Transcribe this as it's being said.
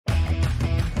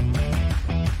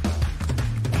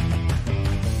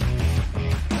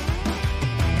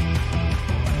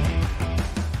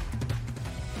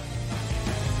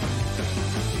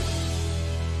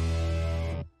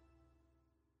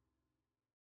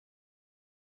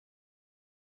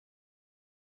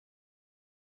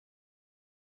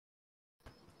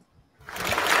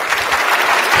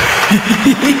ส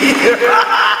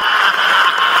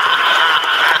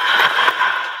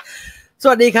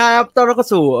วัสดีครับต้อนรับเข้า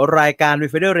สู่รายการ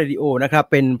Refider Radio นะครับ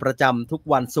เป็นประจำทุก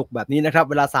วันศุกร์แบบนี้นะครับ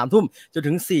เวลา 3 ทุ่มจน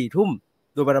ถึง 4 ทุ่ม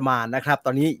โดยประมาณนะครับต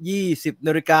อนนี้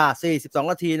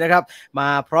 20:42 นาทีนะครับมา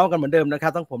พร้อมกันเหมือนเดิมนะครั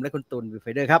บทั้งผมและคุณตุล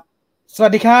Refider ครับสวั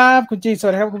สดีครับคุณจีสวั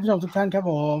สดีครับคุณผู้ชมทุกท่านครับ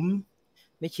ผม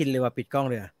ไม่ชินเลยว่าปิดกล้อง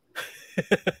เลย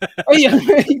เอ้ยยังไ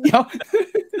ม่เดี๋ยว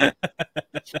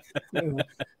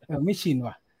ไม่ชิน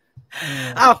ว่ะ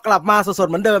กลับมาสดๆ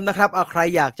เหมือนเดิมนะครับใคร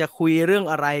อยากจะคุยเรื่อง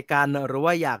อะไรกันหรือ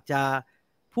ว่าอยากจะ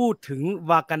พูดถึง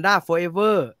Wakanda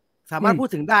Forever สามารถพูด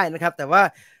ถึงได้นะครับแต่ว่า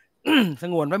ส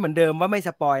งวนไว้เหมือนเดิมว่าไม่ส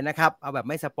ปอยนะครับเอาแบบ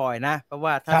ไม่สปอยนะเพราะว่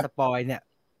าถ้าสปอยเนี่ย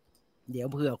เดี๋ยว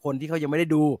เผื่อคนที่เขายังไม่ได้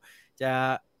ดูจะ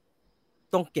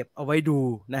ต้องเก็บเอาไว้ดู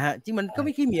นะฮะจริงมันก็ไ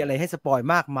ม่ค่อยมีอะไรให้สปอย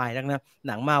มากมายนักนะห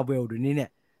นังมาเวลเดี๋ยวนี้เนี่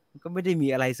ยก็ไม่ได้มี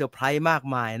อะไรเซอร์ไพรส์มาก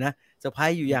มายนะเซอร์ไพร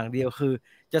ส์อยู่อย่างเดียวคือ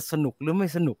จะสนุกหรือไม่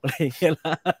สนุกอะไรอย่างเงี้ย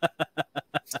ล่ะ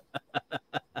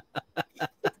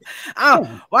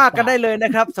ว่ากันได้เลยน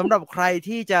ะครับสำหรับใคร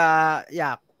ที่จะอย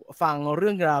ากฟังเ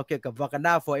รื่องราวเกี่ยวกับ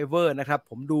Wakanda Forever นะครับ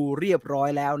ผมดูเรียบร้อย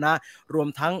แล้วนะรวม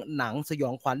ทั้งหนังสยอ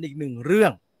งขวัญอีกหนึ่งเรื่อ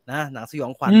งนะหนังสยอ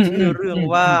งขวัญชื่อเรื่อง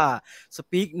ว่า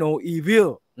Speak No Evil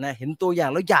นะเห็นตัวอย่า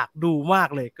งแล้วอยากดูมาก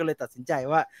เลยก็เลยตัดสินใจ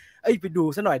ว่าไปดู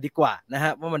ซะหน่อยดีกว่านะฮ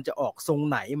ะว่ามันจะออกทรง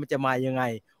ไหนมันจะมายังไง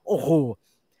โอ้โห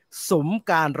สม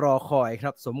การรอคอยค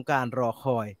รับสมการรอค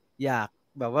อยอยาก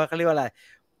แบบว่าเขาเรียกว่าอะไร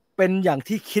เป็นอย่าง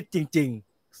ที่คิดจริง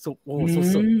ๆสุด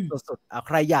ใ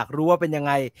ครอยากรู้ว่าเป็นยังไ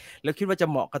งแล้วคิดว่าจะ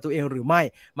เหมาะกับตัวเองหรือไม่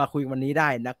มาคุยวันนี้ได้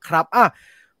นะครับ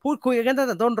พูดคุยกันตั้ง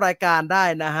แต่ต้นรายการได้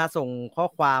นะฮะส่งข้อ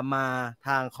ความมาท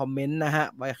างคอมเมนต์นะฮะ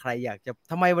ว่าใครอยากจะ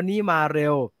ทำไมวันนี้มาเร็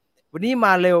ววันนี้ม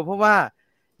าเร็วเพราะว่า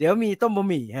เดี๋ยวมีต้มบะ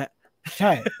หมี่ฮะใ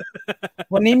ช่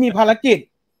วันนี้มีภารกิจ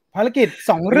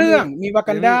2เรื่องมีวา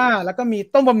กันดาแล้วก็มี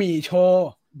ต้มบะหมี่โชว์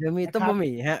เดี๋ยวมีต้มบะห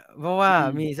มี่ฮะเพราะว่า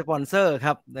มีสปอนเซอร์ค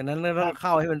รับดังนั้นต้องเข้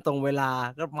าให้มันตรงเวลา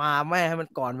ก็มาไม่ให้มัน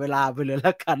ก่อนเวลาไปเลยแ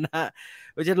ล้วกันนะ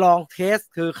เราจะลองเทส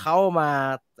คือเขา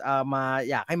มา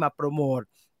อยากให้มาโปรโมท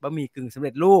บะหมี่กึ่งสำเ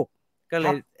ร็จรูปก็เล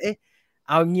ยเ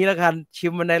อางี้แล้วกันชิ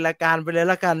มมันในรายการไปเลย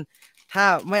แล้วกันถ้า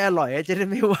ไม่อร่อยจะได้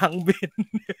ไม่วางบิน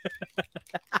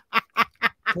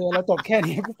เราจบแค่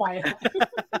นี้กูไป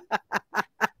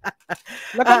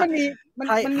แล้วก็มันมี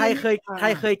ใคร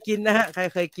เคยกินนะฮะใคร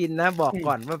เคยกินนะบอก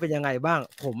ก่อนว่าเป็นยังไงบ้าง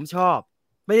ผมชอบ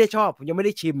ไม่ได้ชอบผมยังไม่ไ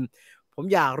ด้ชิมผม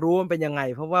อยากรู้มันเป็นยังไง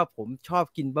เพราะว่าผมชอบ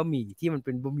กินบะหมี่ที่มันเ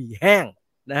ป็นบะหมี่แห้ง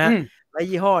นะฮะและ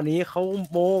ยี่ห้อนี้เขา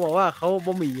โม้บอกว่าเขาบ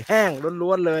ะหมี่แห้งล้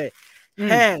วนๆเลย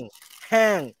แห้ง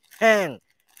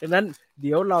ดังนั้นเ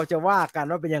ดี๋ยวเราจะว่ากัน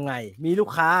ว่าเป็นยังไงมีลูก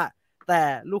ค้าแต่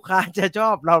ลูกค้าจะชอ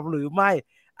บเราหรือไม่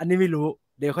อันนี้ไม่รู้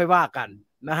เดี๋ยวค่อยว่ากัน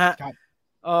นะฮะ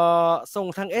ส่ง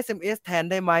ทาง SMS แทน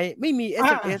ได้ไหมไม่มี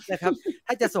SMS นะครับ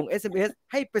ถ้าจะส่ง SMS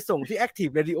ให้ไปส่งที่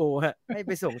Active Radio ฮะให้ไ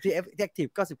ปส่งที่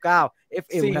Active 99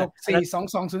 FM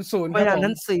 4642200ไม่นาน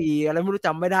นั้น4อะไรไม่รู้จ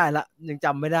ำไม่ได้ละยังจ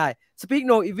ำไม่ได้ Speak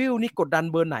No Evil นี่กดดัน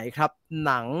เบอร์ไหนครับ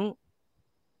หนัง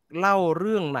เล่าเ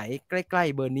รื่องไหนใกล้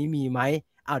ๆเบอร์นี้มีไหม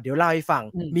เดี๋ยวเล่าให้ฟัง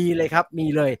มีเลยครับมี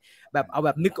เลยแบบเอาแบ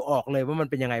บนึกออกเลยว่ามัน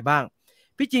เป็นยังไงบ้าง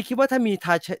พี่จีคิดว่าถ้ามี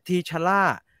ทีชาร่า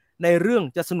ในเรื่อง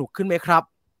จะสนุกขึ้นไหมครับ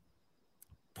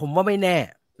ผมว่าไม่แน่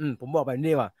ผมบอกแบบ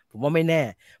นี้ว่าผมว่าไม่แน่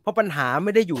เพราะปัญหาไ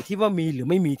ม่ได้อยู่ที่ว่ามีหรือ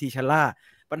ไม่มีทีชาร่า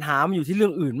ปัญหามันอยู่ที่เรื่อ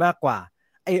งอื่นมากกว่า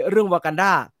ไอ้เรื่องวากันด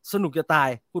าสนุกจะตาย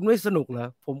คุณไม่สนุกเหรอ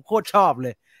ผมโคตรชอบเล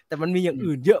ยแต่มันมีอย่าง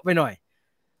อื่นเยอะไปหน่อย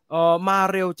มา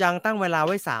เร็วจังตั้งเวลาไ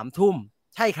ว้3 ทุ่ม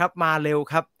ใช่ครับมาเร็ว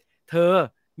ครับเธอ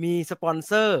มีสปอนเ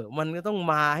ซอร์มันก็ต้อง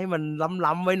มาให้มัน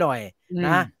ล้ำไว้หน่อยน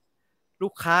ะลู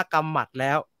กค้ากำหมัดแ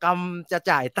ล้วกำจะ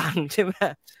จ่ายตังค์ใช่ไหม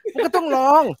มันก็ต้องล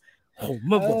องผม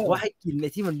มาบอกว่าให้กินใน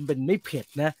ที่มันเป็นไม่เผ็ด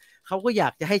นะเขาก็อยา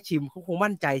กจะให้ชิมเขาคง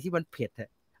มั่นใจที่มันเผ็ดฮะ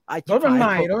รสมัน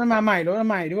มาใหม่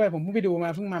ด้วยผมเพิ่งไปดูมา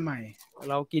เพิ่งมาใหม่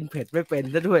เรากินเผ็ดไม่เป็น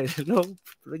ซะด้วย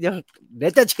ยังเดี๋ย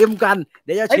วจะชิมกัน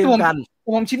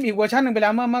ผมชิมอีกเวอร์ชันนึงไปแล้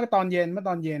วเมื่อตอนเย็น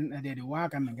เดี๋ยวว่า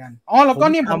กันเหมือนกันแล้วก็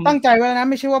นี่ผมตั้งใจไว้นะ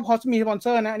ไม่ใช่ว่าพอมีสปอนเซ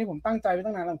อร์นะนี่ผมตั้งใจไว้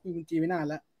ตั้งนานแล้วคุยคุณจีไว้นาน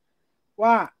แล้ว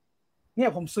ว่าเนี่ย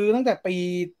ผมซื้อตั้งแต่ปี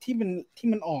ที่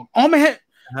มันออกไม่ใช่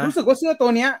รู้สึกว่าเสื้อตั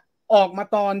วเนี้ยออกมา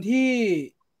ตอนที่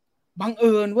บังเ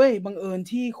อิญ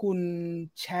ที่คุณ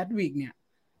แชดวิกเนี่ย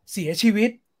เสียชีวิ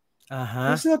ตแ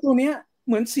ล้วเสื้อตัวเนี้ยเ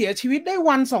หมือนเสียชีวิตได้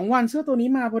1-2 วันเสื้อตัวนี้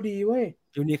มาพอดีเว้ย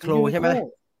ยูนิโคลใช่ไหม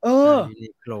ยูนิ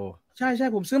โคลใช่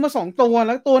ผมซื้อมา2 ตัวแ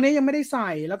ล้วตัวนี้ยังไม่ได้ใ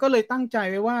ส่แล้วก็เลยตั้งใจ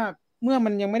ไว้ว่าเมื่อมั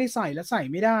นยังไม่ได้ใส่และใส่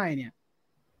ไม่ได้เนี่ย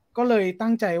ก็เลยตั้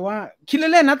งใจว่าคิดเ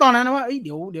ล่นๆนะตอนนั้นนะว่าเ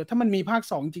ดี๋ยวถ้ามันมีภาค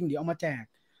2จริงเดี๋ยวเอามาแจก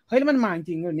เฮ้ยแล้วมันมาจ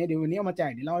ริงวันนี้เอามาแจ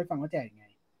กเดี๋ยวเล่าให้ฟังว่าแจกยังไง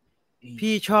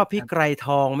พี่ชอบพี่ไกรท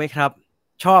องไหมครับ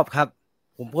ชอบครับ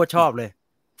ผมโคตรชอบเลย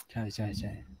ใช่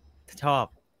ชอบ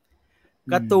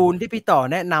การ์ตูนที่พี่ต่อ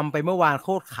แนะนำไปเมื่อวานโค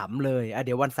ตรขำเลยเ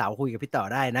ดี๋ยววันเสาร์คุยกับพี่ต่อ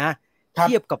ได้นะ เ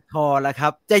ทียบกับทอแล้วครั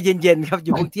บใจเย็นๆครับอ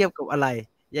ยู่เพิ่งเทียบกับอะไร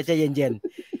อย่าใจเย็น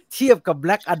ๆเทียบกับแบ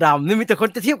ล็กอดัมนี่มีแต่คน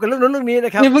จะเทียบกันเรื่องนั้นเรื่องนี้น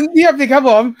ะครับอย่าเพิ่งเทียบสิครับ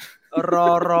ผมร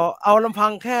อเอาลำพั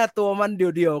งแค่ตัวมันเ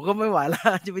ดี่ยวๆก็ไม่ไหวแล้ว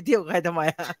จะไปเทียบกับใครทำไม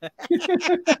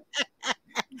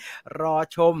รอ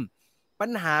ชมปั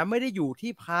ญหาไม่ได้อยู่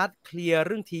ที่พาร์ทเคลียร์เ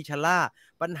รื่องทีชาร่า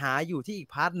ปัญหาอยู่ที่อีก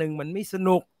พาร์ทหนึ่งมันไม่ส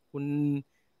นุก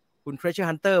คุณ Treasure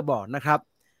Hunter บอกนะครับ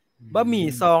บะหมี่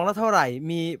ซองแล้วเท่าไหร่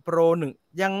มีโปร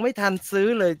1ยังไม่ทันซื้อ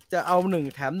เลยจะเอา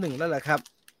1แถม1แล้วเหรอครับ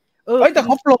แต่เข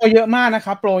าโปรเยอะมากนะค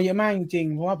รับโปรเยอะมากจริง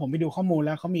ๆเพราะว่าผมไปดูข้อมูลแ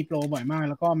ล้วเขามีโปรบ่อยมาก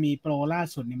แล้วก็มีโปรล่า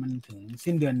สุดเนี่ยมันถึง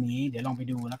สิ้นเดือนนี้เดี๋ยวลองไป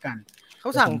ดูแล้วกันเขา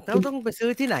สั่งเขาต้องไปซื้อ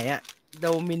ที่ไหนอะโด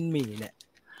มินหมี่เนี่ย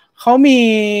เขามี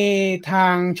ทา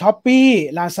ง Shopee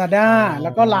Lazada แ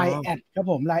ล้วก็ Line แอดครับ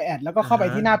ผม Line แอดแล้วก็เข้าไป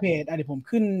ที่หน้าเพจเดี๋ยวผม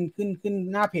ขึ้น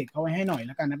หน้าเพจเขาไว้ให้หน่อยแ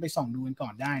ล้วกันนะไปส่องดูกันก่อ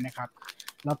นได้นะครับ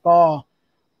แล้วก็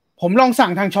ผมลองสั่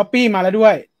งทาง Shopee มาแล้วด้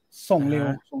วยส่งเร็ว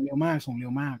มา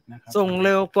กนะครับส่งเ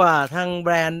ร็วกว่าทางแบ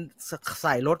รนด์ใ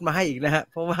ส่รถมาให้อีกนะฮะ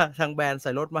เพราะว่าทางแบรนด์ใ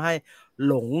ส่รถมาให้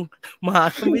หลงมา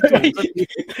ก็ไม่ถูกสักที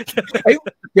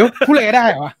เดี๋ยวพูดเลยได้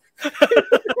เหรอ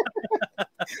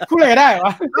พูดเลยได้เหร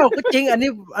อก็จริงอัน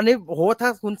นี้โอ้โหถ้า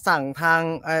คุณสั่งทาง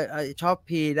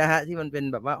Shopee นะฮะที่มันเป็น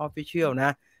แบบว่า Official น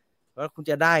ะแล้วคุณ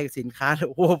จะได้สินค้า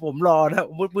โอ้ผมรอนะ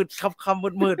มืดค่ำ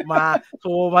มืดมาโท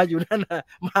รมาอยู่นั่นนะ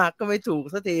มาก็ไม่ถูก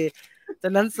สักทีฉ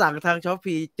ะนั้นสั่งทาง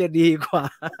Shopee จะดีกว่า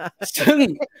ซึ่ง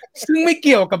ไม่เ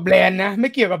กี่ยวกับแบรนด์นะไม่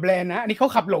เกี่ยวกับแบรนด์นะอันนี้เขา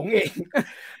ขับหลงเอง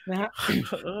นะฮะ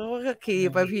ก็ขี่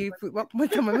ไปพี่ว่าไม่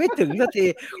ทำไมไม่ถึงสักที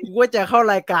กูว่าจะเข้า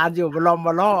รายการอยู่ม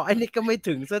าล่อไอ้นี่ก็ไม่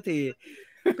ถึงสักที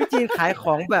พี่จีนขายข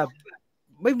องแบบ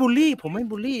ไม่บูลลี่ผมไม่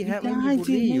บูลลี่ฮะไม่มีบูล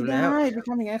ลี่อยู่แล้วไปท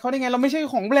ำอย่างไงเขาได้ไงเราไม่ใช่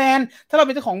ของแบรนด์ถ้าเราเ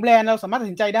ป็นเจ้าของแบรนด์เราสามารถตัด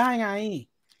สินใจได้ไง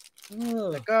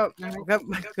ก็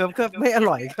ไม่อ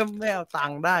ร่อยก็ไม่เอาตั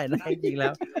งค์ได้นะจริงๆแล้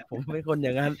วผมเป็นคนอ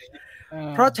ย่างนั้น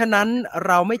เพราะฉะนั้น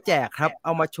เราไม่แจกครับเอ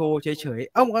ามาโชว์เฉย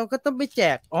ๆก็ต้องไม่แจ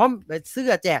กเสื้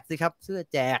อแจกสิครับเสื้อ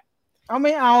แจกไ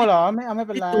ม่เอาเหรอไม่เอาไม่เ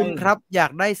ป็นไรพี่ตุลครับอยา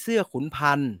กได้เสื้อขุน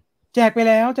พันธุ์แจกไป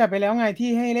แล้วไงที่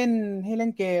ให้เล่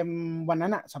นเกมวันนั้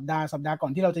นอะสัปดาห์ก่อ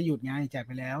นที่เราจะหยุดไงแจกไ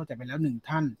ปแล้ว1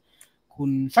ท่านคุ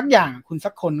ณสั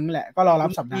กคนนึงแหละก็รอรั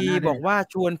บสัปดาห์หน้าบอกว่า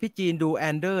ชวนพี่จีนดูแอ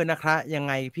นเดอร์นะคะยัง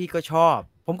ไงพี่ก็ชอบ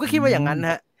ผมก็คิดว่าอย่างนั้น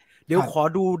ฮะเดี๋ยวขอ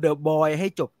ดูเดอะบอยให้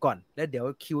จบก่อนแล้วเดี๋ยว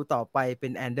คิวต่อไปเป็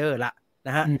นแอนเดอร์ละน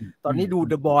ะฮะตอนนี้ดู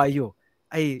เดอะบอยอยู่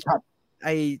ไอ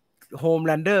โฮมแ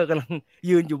ลนเดอร์กำลัง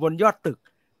ยืนอยู่บนยอดตึก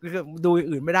ดู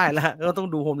อื่นไม่ได้แล้วก็ต้อง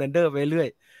ดูโฮมแลนเดอร์ไปเรื่อย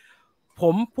ผ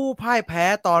มผู้พ่ายแพ้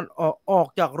ตอนออก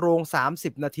จากโรง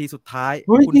30 นาทีสุดท้าย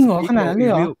จริงเหรอขนาดนั้นเลย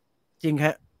เหรอจริงฮ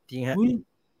ะจริง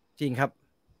ครับ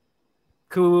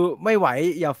คือไม่ไหว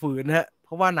อย่าฝืนฮะเพ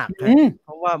ราะว่าหนักฮะเพ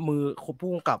ราะว่ามือ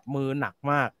ผู้กำกับมือหนัก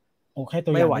มาก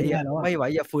ไม่ไหว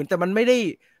อย่าฝืนแต่มันไม่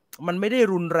ได้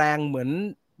รุนแรงเห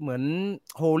มือน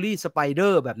Holy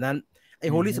Spider แบบนั้นไอ้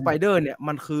Holy Spider เนี่ย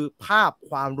มันคือภาพ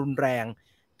ความรุนแรง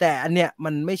แต่อันเนี้ยมั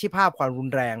นไม่ใช่ภาพความรุน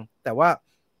แรงแต่ว่า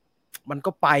มัน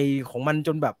ก็ไปของมันจ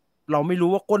นแบบเราไม่รู้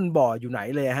ว่าก้นบ่ออยู่ไหน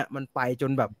เลยฮะมันไปจ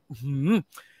นแบบ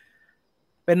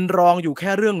เป็นรองอยู่แ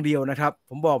ค่เรื่องเดียวนะครับ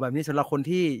ผมบอกแบบนี้สำหรับคน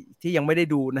ที่ยังไม่ได้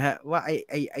ดูนะฮะว่า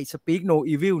ไอ้ Speak No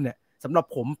Evil เนี่ยสำหรับ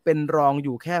ผมเป็นรองอ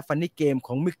ยู่แค่ฟันนี่เกมข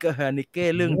องมิกเกอร์ ฮานิเก้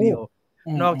เรื่องเดียว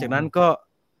นอกจากนั้นก็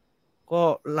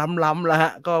ล้ำแล้วฮ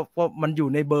ะก็มันอยู่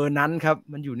ในเบอร์นั้นครับ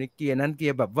มันอยู่ในเกียร์นั้นเกี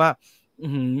ยร์แบบว่า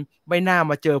ไม่น่า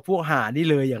มาเจอพวกหานี่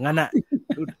เลยอย่างนั้นอ่ะ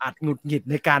อึดอัดหงุดหงิด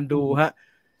ในการดูฮะ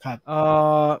ครับ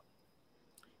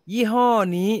ยี่ห้อ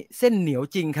นี้เส้นเหนียว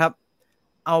จริงครับ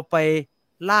เอาไป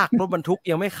ลากรถบรรทุก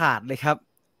ยังไม่ขาดเลยครับ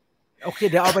โอเค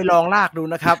เดี๋ยวเอาไปลองลากดู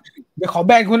นะครับเดี๋ยวขอแ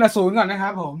บ่งคุณอสูรก่อนนะครั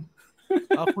บผม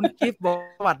คุณกิฟต์บอก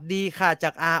สวัสดีค่ะจา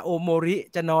กอาโอโมริ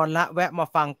จะนอนละแวะมา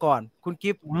ฟังก่อนคุณ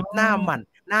กิฟต์หน้าห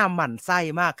มั่นไส้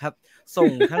มากครับส่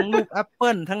งทั้งรูปแอปเปิ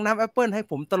ลทั้งน้ำแอปเปิลให้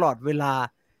ผมตลอดเวลา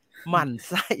หมั่น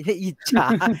ไส้และอิจฉา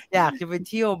อยากจะไป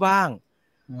เที่ยวบ้าง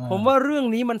ผมว่าเรื่อง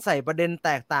นี้มันใส่ประเด็นแ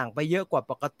ตกต่างไปเยอะกว่า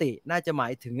ปกติน่าจะหมา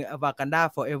ยถึง Wakanda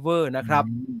Forever นะครับ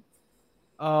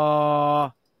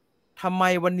ทำไม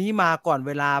วันนี้มาก่อนเ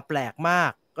วลาแปลกมา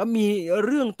กก็มีเ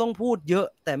รื่องต้องพูดเยอะ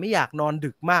แต่ไม่อยากนอน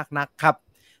ดึกมากนักครับ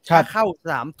ถ้าเข้า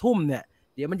3 ทุ่มเนี่ย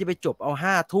เดี๋ยวมันจะไปจบเอา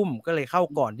5 ทุ่มก็เลยเข้า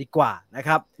ก่อนดีกว่านะค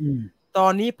รับตอ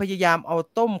นนี้พยายามเอา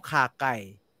ต้มข่าไก่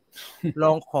ล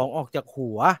องของออกจาก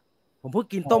หัวผมเพิ่ง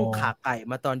กินต้มข่าไก่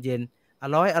มาตอนเย็นอ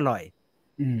ร่อย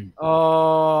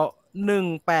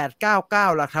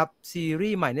1899ล่ะครับซีรี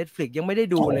ส์ใหม่ Netflix ยังไม่ได้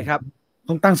ดูเลยครับ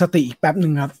ต้องตั้งสติอีกแป๊บนึ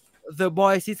งครับ The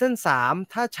Boy Season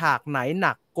 3ถ้าฉากไหนห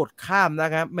นักกดข้ามน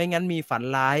ะครับไม่งั้นมีฝัน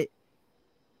ร้าย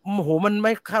โอ้โหมันไ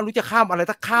ม่รู้จะข้ามอะไร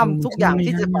ถ้าข้ามทุกอย่าง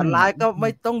ที่จะฝันร้ายก็ไ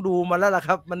ม่ต้องดูมาแล้วล่ะค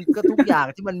รับมันก็ทุกอย่าง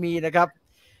ที่มันมีนะครับ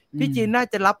พี่จีนน่า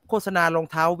จะรับโฆษณารอง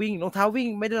เท้าวิ่ง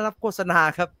ไม่ได้รับโฆษณา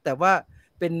ครับแต่ว่า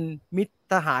เป็นมิตร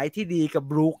สหายที่ดีกับ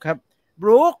บรูคครับ บ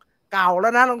รูคเก่าแล้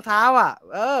วนะรองเท้าอ่ะ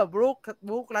บรู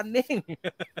ครันนิ่ง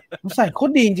ใส่โค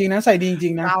ตรดีจริงๆนะใส่ดีจ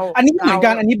ริงๆนะอันนี้เหมือนกั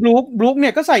นอันนี้บลูคเนี่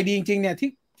ยก็ใส่ดีจริงๆเนี่ย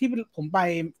ที่ผมไป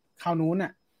คราวนู้นอ่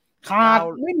ะขาด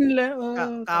วิ่งเลย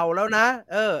เก่าแล้วนะ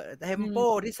เทมโป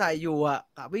ที่ใส่อยู่อ่ะ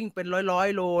วิ่งเป็นร้อย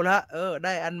โลแล้วไ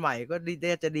ด้อันใหม่ก็ดี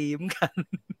จะดีเหมือนกัน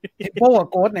เทมโปกับ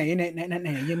โค้ดไหน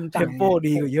ยืมต่างเทมโป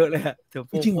ดีกว่าเยอะเลยเทมโ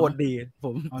ปโคตรดี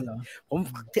ผม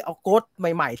ที่เอาโค้ด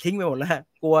ใหม่ๆทิ้งไปหมดแล้ว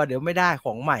กลัวเดี๋ยวไม่ได้ข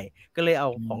องใหม่ก็เลยเอา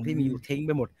ของที่มีอยู่ทิ้งไ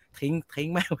ปหมดทิ้ง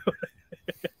แม่ง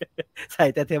ใส่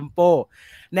แต่เทมโป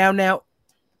แนว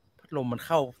พัดลมมันเ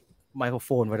ข้าไมโครโฟ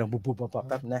นไปตรงปุ๊บ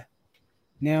แป๊บนะ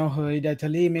แนวเฮยไดทา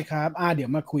รี่ไหมครับเดี๋ยว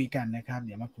มาคุยกันนะครับเ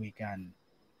ดี๋ยวมาคุยกัน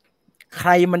ใคร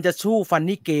มันจะสู้ฟัน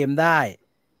นี่เกมได้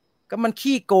ก็มัน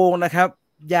ขี้โกงนะครับ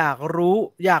อยาก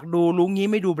ดูรู้งี้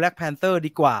ไม่ดู Black Panther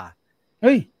ดีกว่าเ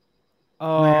ฮ้ย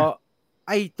ไ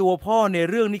อตัวพ่อใน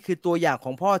เรื่องนี้คือตัวอย่างข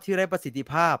องพ่อที่ไร้ประสิทธิ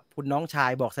ภาพคุณน้องชา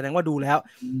ยบอกแสดงว่าดูแล้ว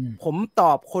ผมต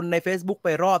อบคนใน Facebook ไป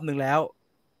รอบนึงแล้ว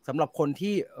สำหรับคน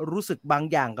ที่รู้สึกบาง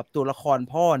อย่างกับตัวละคร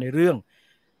พ่อในเรื่อง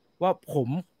ว่าผม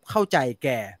เข้าใจแก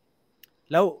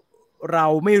แล้วเรา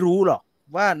ไม่รู้หรอก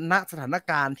ว่าณสถาน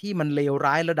การณ์ที่มันเลว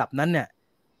ร้ายระดับนั้นเนี่ย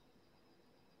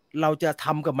เราจะท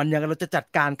ำกับมันยังไงเราจะจัด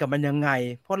การกับมันยังไง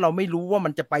เพราะเราไม่รู้ว่ามั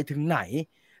นจะไปถึงไหน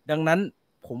ดังนั้น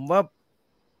ผมว่า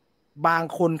บาง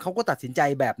คนเขาก็ตัดสินใจ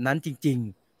แบบนั้นจริง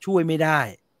ๆช่วยไม่ได้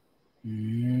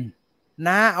น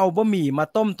ะเอาบะหมี่มา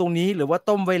ต้มตรงนี้หรือว่า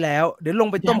ต้มไว้แล้วเดี๋ยวลง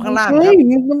ไปต้มข้างล่างครับ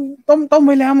ต้มไ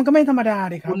ว้แล้วมันก็ไม่ธรรมดา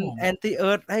เลยครับคุณแอนตี้เ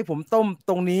อิร์ธให้ผมต้ม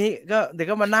ตรงนี้ก็เดี๋ยว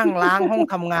ก็มานั่งล้างห้อง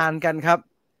ทำงานกันครับ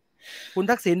คุณ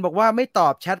ทักษิณบอกว่าไม่ตอ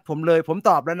บแชทผมเลยผม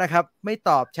ตอบแล้วนะครับไม่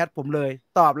ตอบแชทผมเลย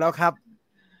ตอบแล้วครับ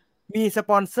มีส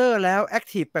ปอนเซอร์แล้วแอค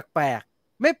ทีฟแปลก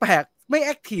ๆไม่แปลกไม่แอ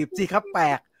คทีฟสิครับแปล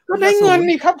กก็ได้เงิน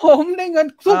นี่ครับผมได้เงิน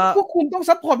พวกคุณต้อง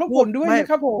ซัพพอร์ตพวกผมด้วยนะ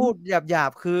ครับผมพูดหยา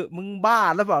บคือมึงบ้า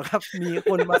แล้วบอกครับมี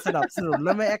คนมาสนับสนุนแ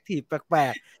ล้วไม่แอคทีฟแปล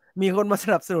กๆมีคนมาส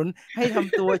นับสนุนให้ท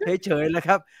ำตัวเฉยๆแล้วค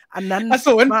รับอันนั้น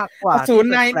มากกว่า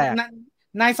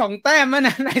นาย2 แต้มน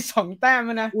ะนาย2 แต้ม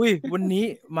นะอุ้ยวันนี้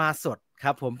มาสดค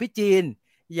รับผมพี่จีน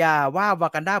อย่าว่าวา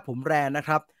กันดาผมแรงนะค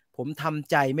รับผมทำ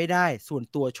ใจไม่ได้ส่วน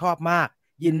ตัวชอบมาก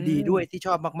ยินดีด้วยที่ช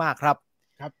อบมากๆครับ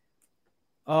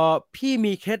พี่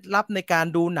มีเคล็ดลับในการ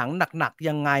ดูหนังหนักๆ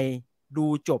ยังไงดู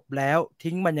จบแล้ว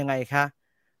ทิ้งมันยังไงคะ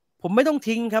ผมไม่ต้อง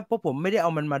ทิ้งครับเพราะผมไม่ได้เอ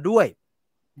ามันมาด้วย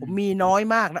ผมมีน้อย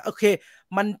มากนะโอเค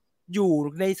มันอยู่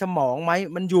ในสมองไหม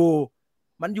มันอยู่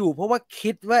เพราะว่า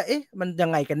คิดว่าเอ๊ะมันยั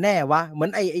งไงกันแน่วะเหมือ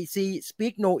นไอซี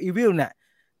Speak No Evil เนี่ย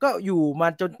ก็อยู่มา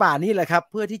จนป่านนี้แหละครับ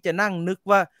เพื่อที่จะนั่งนึก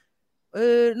ว่า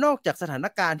นอกจากสถาน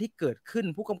การณ์ที่เกิดขึ้น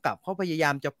ผู้กำกับเขาพยายา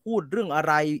มจะพูดเรื่องอะ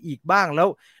ไรอีกบ้างแล้ว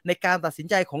ในการตัดสิน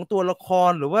ใจของตัวละค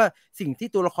รหรือว่าสิ่งที่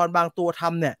ตัวละครบางตัวท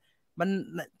ำเนี่ยมัน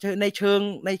ในเ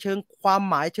ชิงความ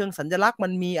หมายเชิงสัญลักษณ์มั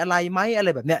นมีอะไรไหมอะไร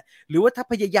แบบเนี้ยหรือว่าถ้า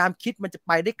พยายามคิดมันจะไ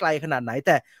ปได้ไกลขนาดไหนแ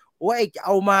ต่โอ้ยเอ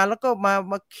ามาแล้วก็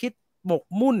มาคิดหมก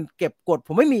มุ่นเก็บกดผ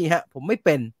มไม่มีฮะผมไม่เ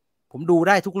ป็นผมดูไ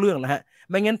ด้ทุกเรื่องนะฮะ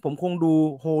ไม่งั้นผมคงดู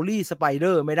Holy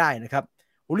Spider ไม่ได้นะครับ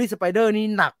Holy Spider นี่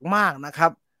หนักมากนะครั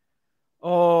บโ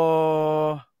อ้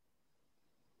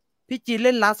พี่จีนเ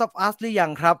ล่น Last of Us หรือยั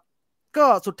งครับก็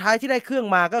สุดท้ายที่ได้เครื่อง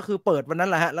มาก็คือเปิดวันนั้น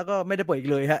แหละฮะแล้วก็ไม่ได้เปิดอีก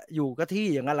เลยฮะอยู่ก็ที่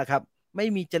อย่างนั้นแหละครับไม่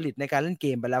มีจริตในการเล่นเก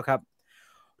มไปแล้วครับ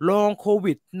ลองโค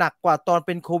วิดหนักกว่าตอนเ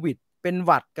ป็นโควิดเป็นห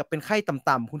วัดกับเป็นไข้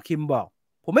ต่ำๆคุณคิมบอก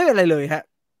ผมไม่เป็นอะไรเลยฮะ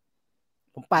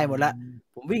ผมไปหมดแล้ว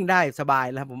ผมวิ่งได้สบาย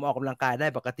แล้วผมออกกำลังกายได้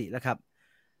ปกติแล้วครับ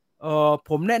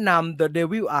ผมแนะนำ The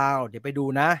Devil Out เดี๋ยวไปดู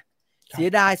นะเสีย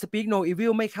ดาย Speak No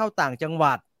Evil ไม่เข้าต่างจังห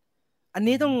วัดอัน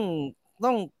นี้ต้อง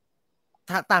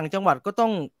ต่างจังหวัดก็ต้อ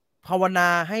งภาวนา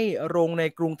ให้โรงใน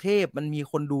กรุงเทพมันมี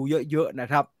คนดูเยอะๆนะ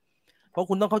ครับเพราะ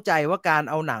คุณต้องเข้าใจว่าการ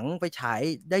เอาหนังไปฉาย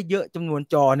ได้เยอะจำนวน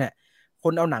จอเนี่ยค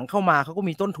นเอาหนังเข้ามาเขาก็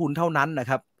มีต้นทุนเท่านั้นนะ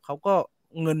ครับเขาก็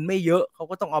เงินไม่เยอะเขา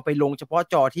ก็ต้องเอาไปลงเฉพาะ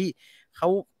จอที่เขา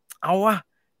เอาวะ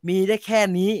มีได้แค่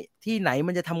นี้ที่ไหน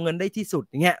มันจะทำเงินได้ที่สุด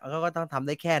อย่างเงี้ยเขาก็ต้องทำไ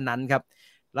ด้แค่นั้นครับ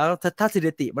แล้วถ้าส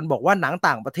ถิติมันบอกว่าหนัง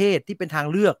ต่างประเทศที่เป็นทาง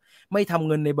เลือกไม่ทำ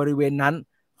เงินในบริเวณนั้น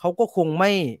เขาก็คงไ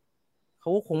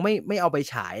ม่เอาไป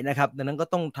ฉายนะครับดังนั้นก็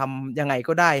ต้องทำยังไง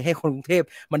ก็ได้ให้คนกรุงเทพ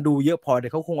มันดูเยอะพอเดี๋ย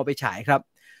วเขาคงเอาไปฉายครับ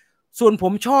ส่วนผ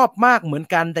มชอบมากเหมือน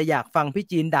กันแต่อยากฟังพี่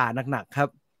จีนด่าหนักๆครับ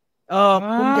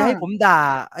คุณจะให้ผมด่า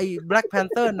ไอ้ Black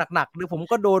Panther หนักๆหรือผม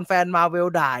ก็โดนแฟน Marvel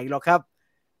ด่าอีกหรอกครับ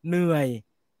เหนื่อย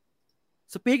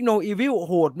Speak No Evil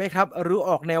โหดไหมครับหรืออ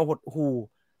อกแนวหดหู่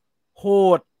โห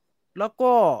ดแล้ว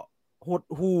ก็หด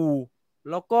หู่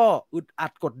แล้วก็อึดอั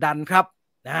ดกดดันครับ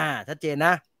ชัดเจนน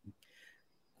ะ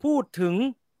พูดถึง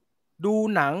ดู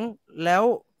หนังแล้ว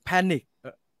แพนิค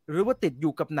หรือว่าติดอ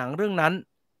ยู่กับหนังเรื่องนั้น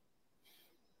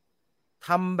ท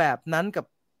ำแบบนั้นกับ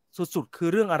สุดๆคือ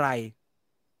เรื่องอะไร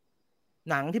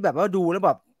หนังที่แบบว่าดูแล้วแ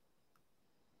บบ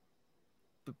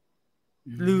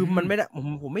ลืมมันไม่ได้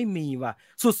ผมไม่มีว่ะ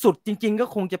สุดๆจริงๆก็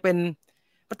คงจะเป็น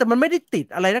แต่มันไม่ได้ติด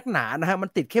อะไรนักหนานะฮะมัน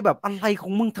ติดแค่แบบอะไรขอ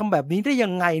งมึงทำแบบนี้ได้ยั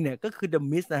งไงเนี่ยก็คือ The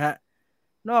Mist นะฮะ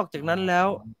นอกจากนั้นแล้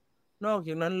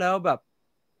วแบบ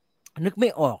นึกไม่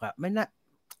ออกอ่ะไม่น่า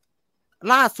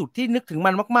ล่าสุดที่นึกถึงมั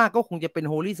นมากๆก็คงจะเป็น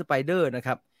Holy Spider นะค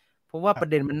รับเพราะว่าประ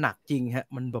เด็นมันหนักจริงฮะ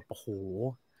มันแบบโอ้โห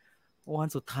วัน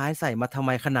สุดท้ายใส่มาทำไม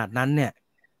ขนาดนั้นเนี่ย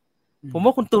ผมว่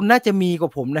าคุณตุลน่าจะมีกว่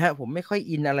าผมนะฮะผมไม่ค่อย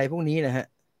อินอะไรพวกนี้นะฮะ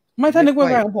ไม่ถ้านึกไป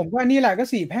ของผมก็อันนี้แหละก็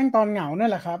4 แพร่งตอนเหงานั่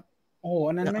นแหละครับโอ้โห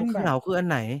อันนั้นแม่งแบบเหงาคืออัน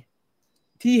ไหน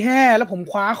ที่แห่แล้วผม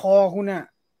คว้าคอคุณอ่ะ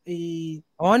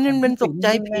อ๋อนี่มันตกใจ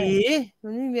ผีมั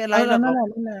นไม่มีอะไรหรอก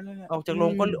ออกจากโร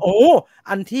งก็โอ้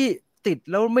อันที่ติด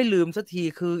แล้วไม่ลืมสักที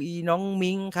คืออีน้อง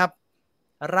มิงครับ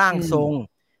ร่างทรง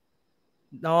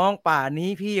น้องป่านี้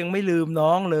พี่ยังไม่ลืมน้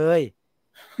องเลย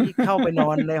พี่เข้าไปนอ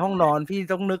นในห้องนอนพี่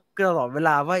ต้องนึกตลอดเวล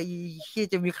าว่าอีที่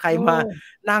จะมีใครมา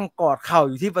นั่งกอดเข่า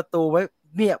อยู่ที่ประตูไว้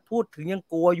เนี่ยพูดถึงยัง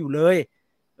กลัวอยู่เลย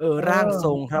ร่างท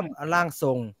รงครับร่างท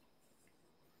รง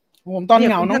ผมตอนเ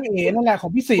หงาน้องเอ๋นั่นแหละขอ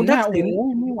งพี่ศิลป์นะโอ้โห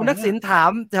คุณทักษิณถา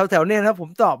มแถวๆเนี่ยนะผม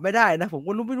ตอบไม่ได้นะผม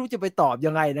ก็ไม่รู้จะไปตอบ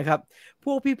ยังไงนะครับพ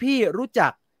วกพี่ๆรู้จั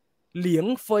กเหลียง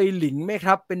เฟยหลิงไหมค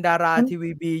รับเป็นดาราที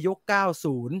วีบียุค90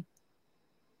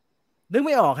นึกไ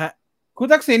ม่ออกฮะคุณ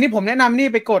ทักษิณนี่ผมแนะนำนี่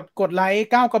ไปกดไลค์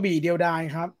ก้าวกระบี่เดียวดาย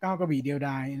ครับก้าวกระบี่เดียวด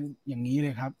ายอย่างนี้เล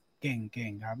ยครับเก่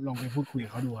งครับลองไปพูดคุยกั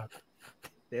บเขาดูครับ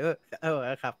เดี๋ยว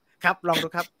ครับลองดู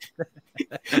ครับ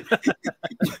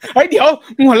เฮ้ยเดี๋ยว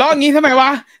หัวเราะงี้ทำไมวะ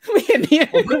ไม่เห็นนี่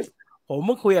ผมเ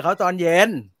พิ่งคุยกับเขาตอนเย็น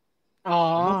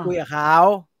เพิ่งคุยกับเขา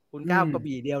คุณก้าวกระ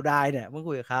บี่เดียวดายเนี่ยเพิ่ง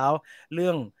คุยกับเขาเรื่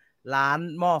องร้าน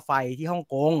หม้อไฟที่ฮ่อง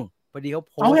กงพอดีเขา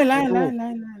โพ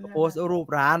สต์รูป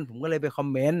ร้านผมก็เลยไปคอม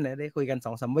เมนต์ได้คุยกัน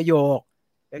2-3 ประโยค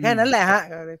แค่นั้นแหละฮะ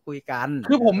ก็ได้คุยกัน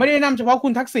คือผมไม่ได้นำเฉพาะคุ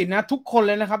ณทักษิณนะทุกคนเ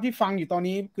ลยนะครับที่ฟังอยู่ตอน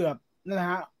นี้เกือบนั่นแหละ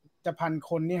ฮะจะ1,000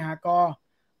 คนเนี่ยฮะก็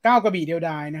ก้าวกระบี่เดียว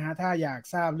ดายนะฮะถ้าอยาก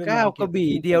ทราบเรื่องก้าวกระ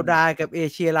บี่เดียวดายกับเอ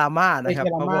เชียราม่านะครับ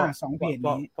เพราะว่า2 เพจ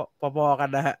นี้พอๆกัน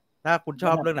นะฮะถ้าคุณช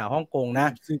อบเรื่องหนังฮ่องกงนะ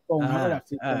ซื้อกงครับระดับ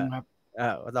ซื้อกงครับ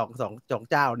สอง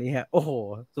เจ้านี้ฮะโอ้โห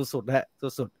สุดๆฮะ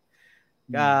สุด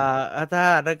ๆก็ถ้า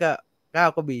นั่นก็ก้าว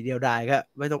กระบี่เดียวดายก็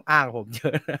ไม่ต้องอ้างผมเยอ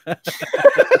ะ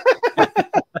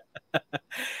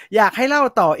อยากให้เล่า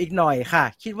ต่ออีกหน่อยค่ะ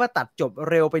คิดว่าตัดจบ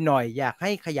เร็วไปหน่อยอยากให้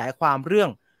ขยายความเรื่อง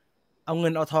เอาเงิ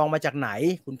นเอาทองมาจากไหน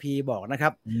คุณพีบอกนะครั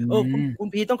บคุณ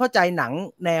พีต้องเข้าใจหนัง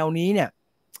แนวนี้เนี่ย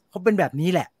เขาเป็นแบบนี้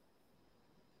แหละ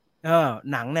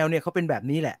หนังแนวเนี่ยเขาเป็นแบบ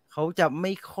นี้แหละเขาจะไ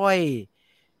ม่ค่อย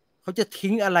เขาจะ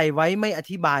ทิ้งอะไรไว้ไม่อ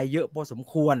ธิบายเยอะพอสม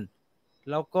ควร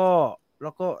แล้วก็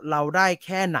เราได้แ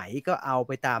ค่ไหนก็เอาไ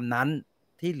ปตามนั้น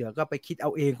ที่เหลือก็ไปคิดเอ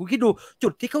าเองคุณคิดดูจุ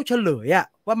ดที่เขาเฉลยอะ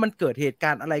ว่ามันเกิดเหตุกา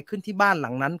รณ์อะไรขึ้นที่บ้านหลั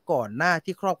งนั้นก่อนหน้า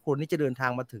ที่ครอบครัวนี้จะเดินทา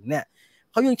งมาถึงเนี่ย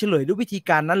เขายังเฉลยด้วยวิธี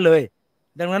การนั้นเลย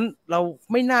ดังนั้นเรา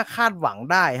ไม่น่าคาดหวัง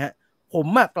ได้ฮะผม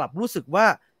กลับรู้สึกว่า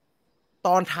ต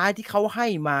อนท้ายที่เขาให้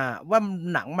มาว่า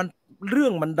หนังมันเรื่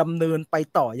องมันดำเนินไป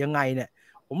ต่อยังไงเนี่ย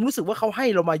ผมรู้สึกว่าเขาให้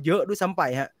เรามาเยอะด้วยซ้ำไป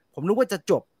ฮะผมนึกว่าจะ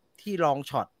จบที่ลอง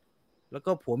ช็อตแล้ว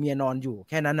ก็ผัวเมียนอนอยู่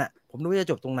แค่นั้นน่ะผมนึกว่าจะ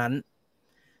จบตรงนั้น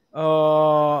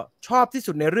ชอบที่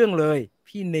สุดในเรื่องเลย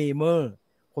พี่เนเมอร์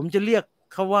ผมจะเรียก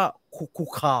เขาว่าคุ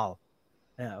ข่าว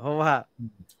เพราะว่า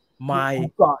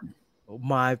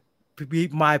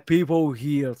my people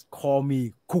here call me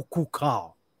คุข่าว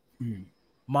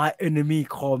my enemy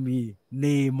call me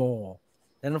Nemo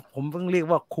นั้นผมต้องเรียก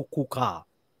ว่าคุข่าว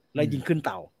แล้วยิงขึ้นเ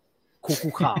ต่าคุ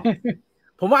ข่าว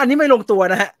ผมว่าอันนี้ไม่ลงตัว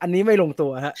นะฮะอันนี้ไม่ลงตั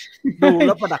วฮะดูแ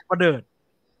ล้วประดักประเดิด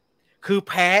คือแ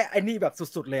พ้ไอ้นี่แบบ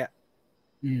สุดๆเลย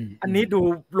อันนี้ดู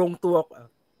ลงตัว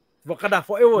วากาดาฟ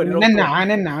อร์เอเวอร์แน่นหนาดู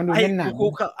แน่นหนากู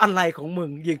อะไรของมึง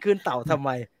ยิงขึ้นเต่าทำไม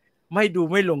ไ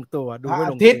ม่ลงตัวดูไม่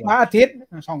ลงตัวพระอาทิตย์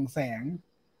ส่องแสง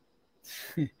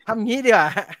ทำงี้ดีกว่า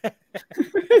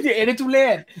เดี๋ยวเอเดจูเล่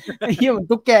ไอ้เหี้ยเหมือน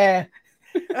ตุ๊กแก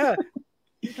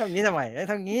ทำงี้ทำไม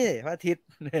ทำงี้พระอาทิตย์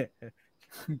เ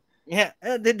นี่ย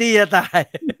ดีจะตาย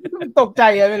ตกใจ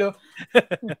อะไม่รู้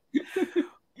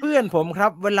เพื่อนผมครั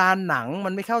บเวลาหนังมั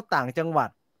นไม่เข้าต่างจังหวัด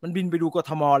มันบินไปดูก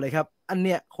ทมเลยครับอันเ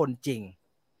นี้ยคนจริง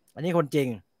อันนี้คนจริง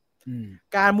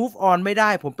การ move on ไม่ได้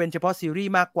ผมเป็นเฉพาะซีรี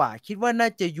ส์มากกว่าคิดว่าน่า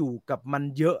จะอยู่กับมัน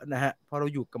เยอะนะฮะพอเรา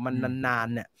อยู่กับมันนาน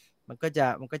ๆเนี่ยมันก็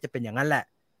จะเป็นอย่างนั้นแหละ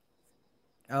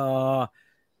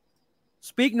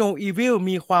Speak No Evil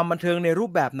มีความบันเทิงในรู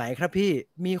ปแบบไหนครับพี่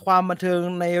มีความบันเทิง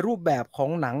ในรูปแบบของ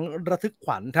หนังระทึกข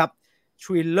วัญครับท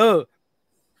ริลเลอร์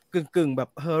กึ่งแบบ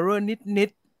ฮอร์เรอร์นิด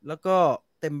ๆแล้วก็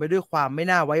เต็มไปด้วยความไม่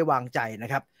น่าไว้วางใจนะ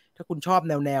ครับถ้าคุณชอบ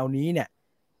แนวนี้เนี่ย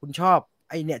คุณชอบ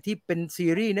ไอเนี่ยที่เป็นซี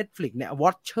รีส์ Netflix เนี่ย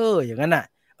Watcher อย่างนั้นน่ะ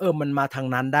มันมาทาง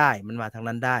นั้นไ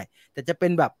ด้แต่จะเป็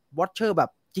นแบบ Watcher แบบ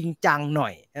จริงจังหน่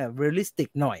อยrealistic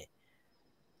หน่อย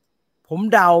ผม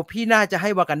เดาพี่น่าจะให้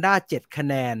วากันดา7 คะ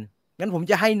แนน งั้นผม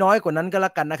จะให้น้อยกว่านั้นก็แล้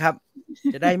วกันนะครับ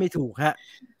จะได้ไม่ถูกฮะ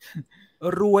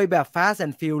รวยแบบ Fast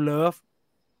and Furious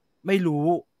ไม่รู้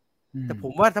แต่ผ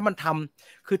มว่าถ้ามันท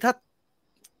ำคือ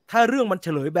ถ้าเรื่องมันเฉ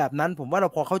ลยแบบนั้นผมว่าเรา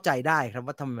พอเข้าใจได้ครับ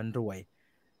ว่าทำไมมันรวย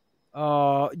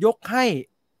ยกให้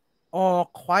All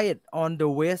Quiet on the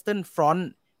Western Front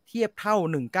เทียบเท่า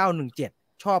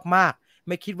1917ชอบมากไ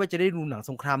ม่คิดว่าจะได้ดูหนัง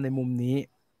สงครามในมุมนี้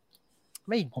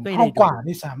ผมชอบกว่า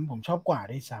ด้วยซ้ำผมชอบกว่า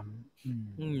ด้วยซ้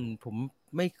ำผม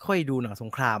ไม่ค่อยดูหนังส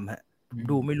งครามฮะผม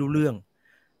ดูไม่รู้เรื่อง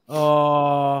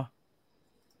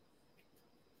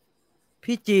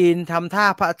พี่จีนทำท่า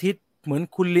พระอาทิตย์เหมือน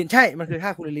คุณลินใช่มันคือท่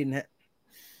าคุณลินฮะ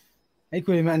ไอ้คุ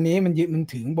ณลินอันนี้มันยืนมัน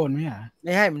ถึงบนไหมฮะไ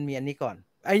ม่ให้มันมีอันนี้ก่อน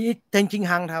ไอ้จริง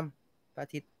ฮังทำพระอ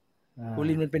าทิตย์คุณ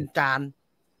ลินมันเป็นจาน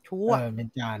ชั่วเป็น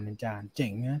จานเจ๋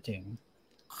งนะเจ๋ง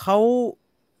เขา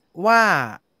ว่า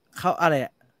เขาอะไร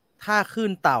ท่าขึ้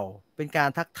นเต่าเป็นการ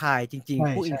ทักทายจริง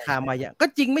ๆผู้อินคามายะก็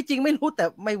จริงไม่จริงไม่รู้แต่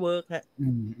ไม่เวิร์กฮะ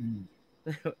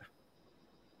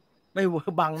ไม่เวิร์ก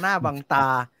บังหน้าบังตา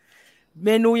เม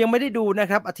นูยังไม่ได้ดูนะ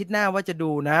ครับอาทิตย์หน้าว่าจะ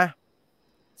ดูนะ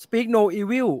Speak No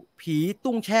Evil ผี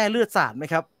ตุ้งแช่เลือดสาดไหม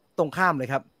ครับตรงข้ามเลย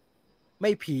ครับไ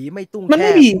ม่ผีไม่ตุ้งแช่ มันไ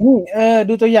ม่ผีนี่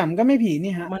ดูตัวอย่างก็ไม่ผี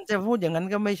นี่ฮะมันจะพูดอย่างนั้น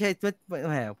ก็ไม่ใช่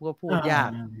แหมพูดยาก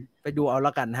ไปดูเอาแ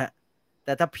ล้วกันฮะแ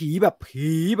ต่ถ้าผีแบบ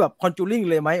คอนจูริง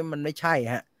เลยไหมมันไม่ใช่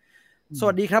ฮะส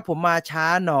วัสดีครับผมมาช้า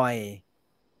หน่อย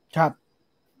ครับ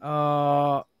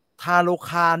ทาโล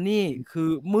คานี่คือ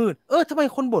มืดทำไม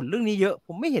คนบ่นเรื่องนี้เยอะผ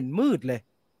มไม่เห็นมืดเลย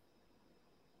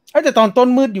แต่ตอนต้น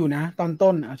มืดอยู่นะตอน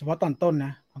ต้นเฉพาะตอนต้นน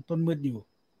ะตอนต้นมืดอยู่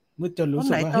มืดจนรู้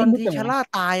สึกว่าตอนที่ชล่า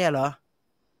ตายเหรอ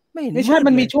ไม่เห็นไม่ใช่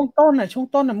มันมีช่วงต้นช่วง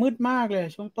ต้นมืดมากเลย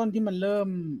ช่วงต้นที่มันเริ่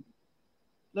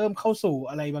มเข้าสู่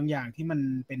อะไรบางอย่างที่มัน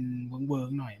เป็นเวิร์ก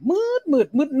หน่อย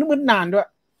มืดนานด้วย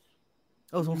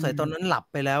สงสัยตอนนั้นหลับ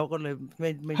ไปแล้วก็เลยไม่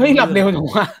เฮ้ยหลับเร็วจัง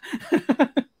วะ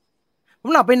ผ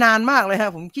มหลับไปนานมากเลยฮะ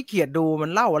ผมขี้เกียจดูมั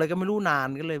นเล่าอะไรก็ไม่รู้นาน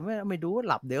ก็เลยไม่ดู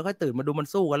หลับเดี๋ยวค่อยตื่นมาดูมัน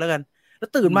สู้กันแล้วกันแล้ว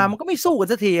ตื่นมามันก็ไม่สู้กัน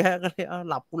สักทีฮะก็เลย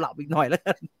หลับอีกหน่อยแล้ว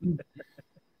กัน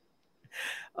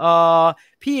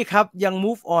พี่ครับยัง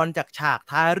move on จากฉาก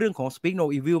ท้ายเรื่องของ Speak No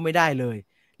Evil ไม่ได้เลย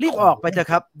รีบออกไปเถอ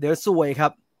ะครับเดี๋ยวซวยครั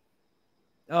บ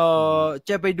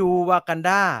จะไปดูวากันด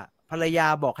าภรรยา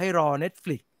บอกให้รอ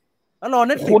Netflix แล้วรอ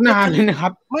Netflix นานเลยนะครั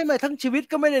บไม่ทั้งชีวิต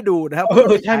ก็ไม่ได้ดูนะครับ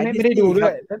ใช่ไม่ได้ดูด้ว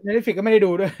ย Netflix ก็ไม่ได้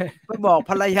ดูด้วยไปบอก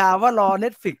ภรรยาว่ารอ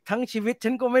Netflix ทั้งชีวิตฉั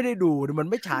นก็ไม่ได้ดูมัน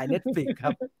ไม่ฉาย Netflix ครั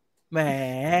บแหม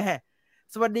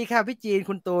สวัสดีค่ะพี่จีน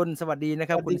คุณตูนสวัสดีนะ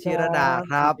ครับคุณชิรดา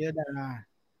ครับ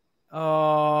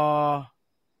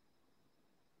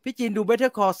พี่จีนดู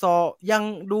Better Call Saul ยัง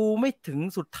ดูไม่ถึง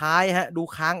สุดท้ายฮะดู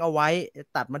ค้างเอาไว้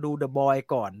ตัดมาดู The Boy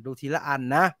ก่อนดูทีละอัน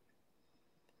นะ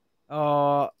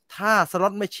ถ้าสล็อ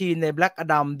ตแมชชีนใน Black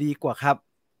Adam ดีกว่าครับ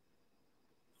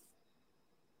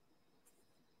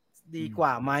ดีกว่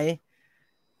าไหม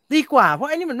ดีกว่าเพราะ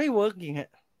ไอ้นี่มันไม่เวิร์กจริงฮะ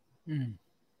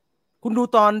คุณดู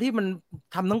ตอนที่มัน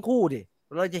ทำทั้งคู่ดิ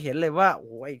เราจะเห็นเลยว่าโ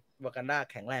อ้ยวากันดา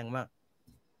แข็งแรงมาก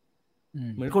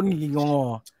เหมือนคนงอ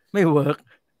ไม่เวิร์ก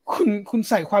คุณ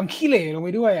ใส่ความขี้เหร่ลงไป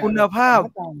ด้วยคุณภ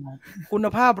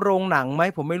าพโรงหนังไหม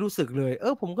ผมไม่รู้สึกเลย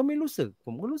ผมก็ไม่รู้สึกผ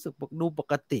มก็รู้สึกดูป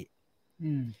กติ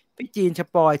พี่จีนส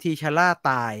ปอยทีชาร่า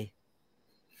ตาย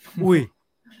อุ้ย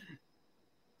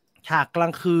ฉากกลา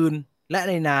งคืนและ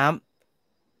ในน้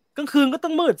ำกลางคืนก็ต้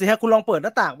องมืดสิฮะคุณลองเปิดหน้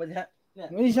าต่างไปสิฮะ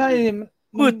ไม่ใช่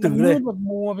มืดตื่นเลยแบบ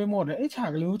มัวไปหมดเลยฉา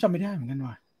กรู้จำไม่ได้เหมือนกัน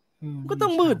ว่ะก็ต้อ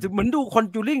งมืดเหมือนดูคอน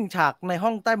จูริงฉากในห้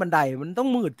องใต้บันไดมันต้อง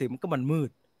มืดสิมันก็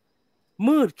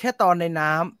มืดแค่ตอนใน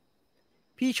น้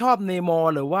ำพี่ชอบเนโม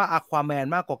หรือว่าอควาแมน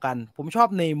มากกว่ากันผมชอบ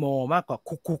เนโมมากกว่า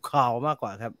คุกคาวมากกว่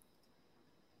าครับ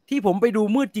ที่ผมไปดู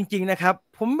มืดจริงๆนะครับ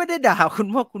ผมไม่ได้ด่าคุณ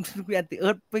ว่าคุณแอนติเอิ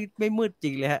ร์ธไม่มืดจ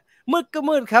ริงเลยฮะมืดก็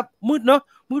มืดครับมืดเนาะ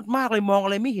มืดมากเลยมองอะ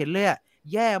ไรไม่เห็นเลย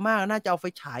แย่มากน่าจะเอาไฟ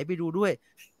ฉายไปดูด้วย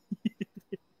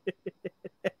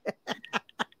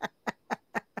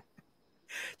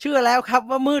เชื่อแล้วครับ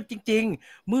ว่ามืดจริง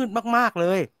ๆมืดมากๆเล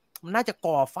ยมันน่าจะ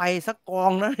ก่อไฟสักกอ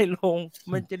งนะในโรง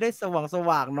มันจะได้ส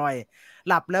ว่างหน่อย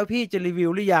หลับแล้วพี่จะรีวิว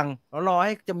หรือยังรอใ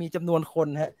ห้จะมีจำนวนคน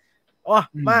ฮะ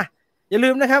มาอย่าลื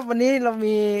มนะครับวันนี้เรา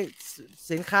มี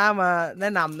สินค้ามาแน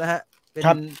ะนำนะฮะเป็น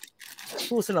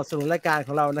ผู้สนับสนุนรายการข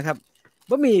องเรานะครับ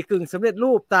บะหมี่กึ่งสำเร็จ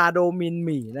รูปตาโดมินห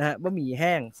มี่นะฮะบะหมี่แ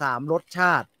ห้ง3รสช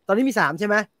าติตอนนี้มี3ใช่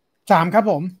ไหม3ครับ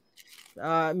ผม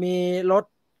มีรส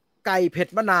ไก่เผ็ด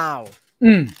มะนาว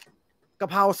กะ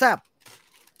เพราแซ่บ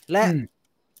และ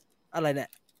อะไรเนี่ย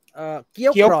เกี๊ย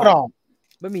วกรอบ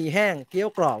บะหมี่แห้งเกี๊ยว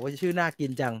กรอบว่าชื่อน่ากิ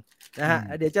นจังนะฮะ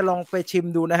เดี๋ยวจะลองไปชิม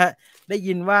ดูนะฮะได้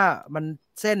ยินว่ามัน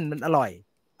เส้นมันอ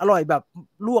ร่อยแบบ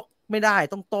ลวกไม่ได้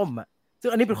ต้องต้มซึ่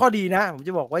งอันนี้เป็นข้อดีนะผมจ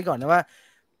ะบอกไว้ก่อนนะว่า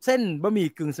เส้นบะหมี่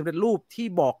กึ่งสำเร็จรูปที่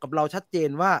บอกกับเราชัดเจน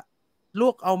ว่า ล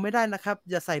วกเอาไม่ได้นะครับ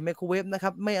อย่าใส่ไมโครเวฟนะครั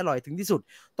บไม่อร่อยถึงที่สุด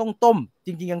ต้องต้มจ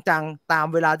ริงๆจังๆตาม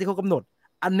เวลาที่เขากำหนด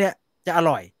อันเนี้ยจะอ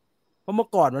ร่อยเพราะเมื่อ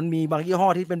ก่อนมันมีบางยี่ห้อ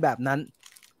ที่เป็นแบบนั้น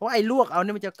เพราะไอ้ลวกเอาเ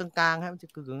นี่ยมันจะกลางๆครับมันจะ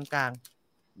กึ่งกลาง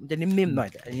ๆมันจะนิ่มๆหน่อย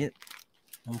แต่อันนี้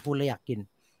ผมพูดแล้วอยากกิน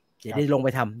เดี๋ยวได้ลงไป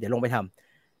ท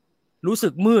ำรู้สึ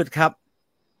กมืดครับ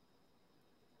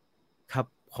ครับ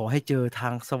ขอให้เจอทา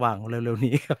งสว่างเร็วๆ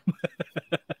นี้ครับ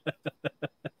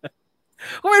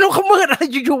ก็ไม่รู้เขามืดอะไร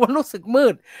อยู่ๆมันรู้สึกมื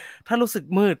ดถ้ารู้สึก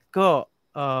มืดก็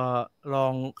ลอ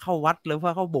งเข้าวัดหรือว่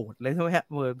าเข้าโบสถ์เลยใช่ไหมฮะ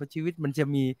ชีวิตมันจะ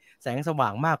มีแสงสว่า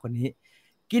งมากกว่านี้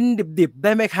กินดิบๆไ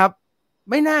ด้ไหมครับ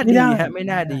ไม่น่าดีฮะไม่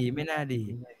น่าดี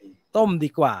ต้มดี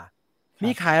กว่ามี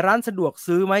ขายร้านสะดวก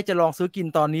ซื้อไหมจะลองซื้อกิน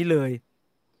ตอนนี้เลย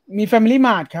มี Family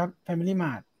Mart ครับ Family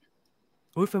Mart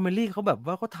อุ้ย Family เขาแบบ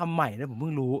ว่าเขาทำใหม่นะผมเ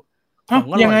พิ่งรู้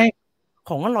ยังไง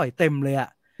ของอร่อยเต็มเลยอะ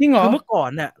จริงเหรอคือเมื่อก่อน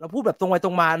เนี่ยเราพูดแบบตรงไปต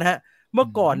รงมานะฮะเมื่อ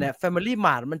ก่อนเนี่ย Family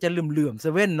Mart มันจะเหลื่อมๆเซ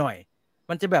เว่นหน่อย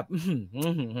มันจะแบบ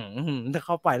ถ้าเ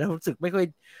ข้าไปแล้วรู้สึกไม่ค่อย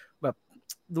แบบ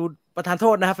ดูประทานโท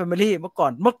ษนะครับ Family เมื่อก่อ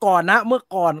นก่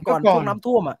อนช่วงน้ำ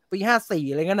ท่วมอ่ะปี54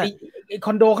อะไรเงี้ยน่ะไอค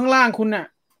อนโดข้างล่างคุณน่ะ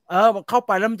เข้าไ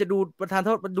ปแล้วมันจะดูประทานโท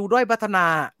ษมันดูด้อยพัฒนา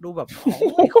ดูแบบของ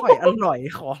ไม่ค่อยอร่อย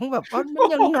ของแบบมัน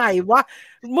ยังไงวะ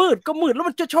มืดก็มืดแล้ว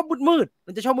มันจะชอบมืด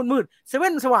มันจะชอบมืดเซเว่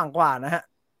นสว่างกว่านะฮะ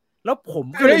แล้วผม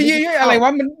ก็เลยอะไรว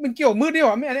ะมันเกี่ยวมืดด้วยหร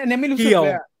อไม่อันนี้ไม่รู้สึกเล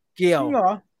ยเกี่ยวจริงเหร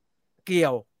อเกี่ย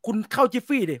วคุณเข้าจิฟ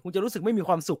ฟี่ดิคุณจะรู้สึกไม่มีค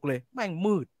วามสุขเลยแม่ง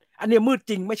มืดอันนี้มืด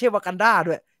จริงไม่ใช่วากันดา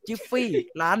ด้วยจิฟฟี่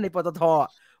ร้านในปตท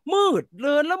มืดเ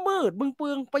ดินแล้วมืดมึงเปลื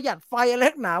องประหยัดไฟอะไร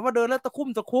หนาว่าเดินแล้วตะ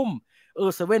คุ่ม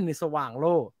เซเว่นนี่สว่างโล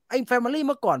ไอ้แฟมิลี่เ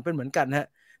มื่อก่อนเป็นเหมือนกันฮะ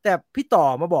แต่พี่ต่อ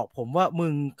มาบอกผมว่ามึ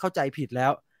งเข้าใจผิดแล้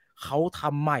วเขาท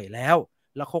ำใหม่แล้ว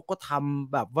เขาก็ท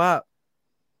ำแบบว่า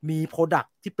มีโปรดัก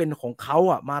ที่เป็นของเขา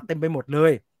อ่ะมาเต็มไปหมดเล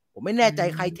ยผมไม่แน่ใจ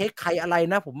ใครเทคใครอะไร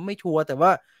นะผมไม่ชัวร์แต่ว่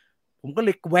าผมก็เล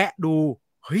ยแวะดู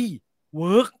เฮ้ยเ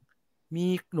วิร์กมี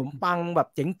ขนมปังแบบ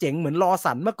เจ๋งๆเหมือนรอ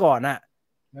สันเมื่อก่อนอ่ะ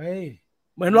เฮ้ย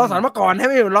เหมือนรอสันเมื่อก่อนให้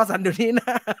ไม่เหมือนรอสันเดี๋ยวนี้น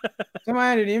ะทำไม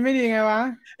เดี๋ยวนี้ไม่ดีไงวะ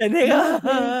อันนี้ก็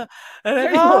เฮ้ย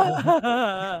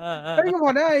ก็พ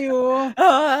อได้อยู่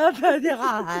เดี๋ยว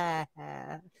ค่ะ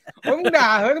มึงด่า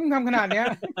เฮ้ยมึงทำขนาดเนี้ย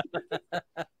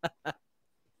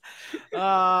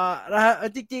นะฮะ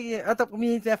จริงๆแต่มี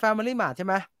แต่ Family Mart ใช่ไ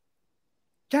หม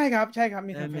ใช่ครับ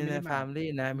มีใน Family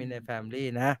นะมีใน Family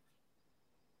นะ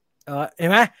เห็น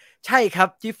ไหมใช่ครับ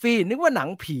จิฟฟี่นึกว่าหนัง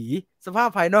ผีสภาพ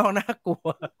ภายนอกน่ากลัว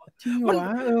จริงเหรอ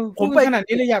ผมไปขนาด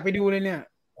นี้เลยอยากไปดูเลยเนี่ย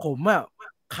ผม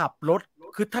ขับรถ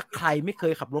คือถ้าใครไม่เค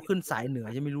ยขับรถขึ้นสายเหนือ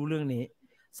จะไม่รู้เรื่องนี้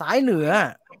สายเหนือ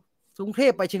กรุงเท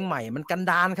พไปเชียงใหม่มันกัน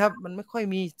ดารครับมันไม่ค่อย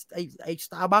มีไอ้ส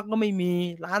ตาร์บัคก็ไม่มี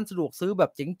ร้านสะดวกซื้อแบ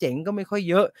บเจ๋งๆก็ไม่ค่อย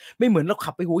เยอะไม่เหมือนเรา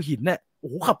ขับไปหัวหินน่ะโอ้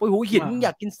โหขับไปหัวหินอย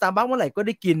ากกินสตาร์บัคเมื่อไหร่ก็ไ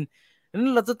ด้กินนั้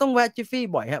นเราจะต้องแวะจิฟฟี่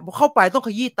บ่อยฮะพอเข้าไปต้องข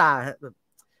ยี้ตาแบบ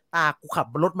ตากูขับ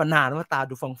รถมานานว่าตา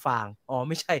ดูฟางๆอ๋อไ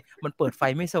ม่ใช่มันเปิดไฟ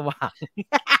ไม่สว่าง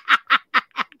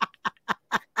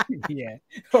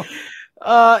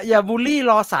อย่าบูลลี่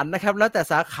รอสันนะครับแล้วแต่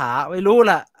สาขาไม่รู้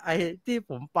ล่ะไอ้ที่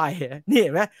ผมไปนี่เ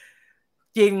ห็นไหม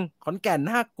จริงขอนแก่น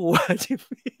น่ากลัวจิฟ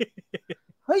ฟี่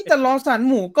เฮ้ยแต่รอสัน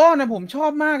หมูก้อนนะผมชอ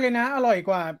บมากเลยนะอร่อย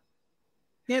กว่า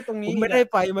เนี่ยตรงนี้ผมไม่ได้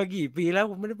ไปมากี่ปีแล้ว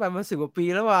ผมไม่ได้ไปมา10 กว่าปี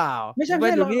แล้วเปล่าไม่ใช่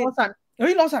รอสันเฮ้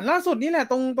ยรอสันล่าสุดนี่แหละ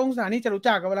ตรงสถานีจตุ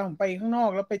จักรเวลาผมไปข้างนอก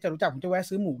แล้วไปจตุจักรผมจะแวะ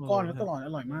ซื้อหมูก้อนแล้วตลอดอ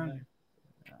ร่อยมาก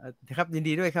ครับยิน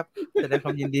ดีด้วยครับแสดงคว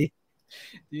ามยินดี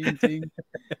จริง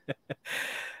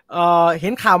เห็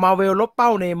นข่าวมาเวลลบเป้า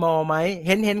ในมอไหมเ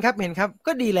ห็นครับ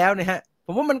ก็ดีแล้วนะฮะผ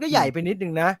มว่ามันก็ใหญ่ไปนิดนึ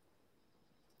งนะ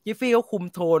จิฟฟี่เขาคุม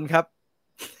โทนครับ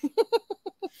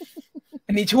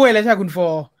อันนี้ช่วยแล้วใช่คุณโฟ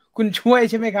คุณช่วย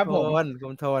ใช่ไหมครับผมคุ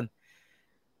มโทน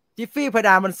จิฟฟี่เพด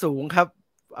านมันสูงครับ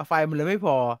ไฟมันเลยไม่พ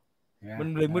อมัน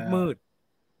เลยมืด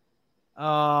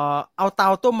เอาเตา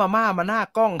ต้มมาม่ามาหน้า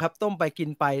กล้องครับต้มไปกิน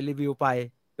ไปรีวิวไป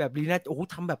แบบนี้นะโอ้โห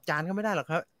ทำแบบจานก็ไม่ได้หรอก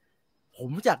ครับผม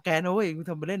รู้จักแกนะเว้ยคุณ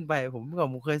ทำไปเล่นไปผม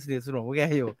เคยสนิทสนมกับแก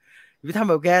อยู่ไปทำ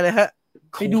แบบแกเลยฮะ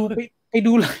ไป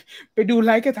ดูไ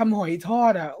ลฟ์แกทำหอยทอ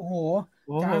ดโอ้โห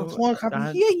จานทอดครับ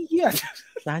เหี้ย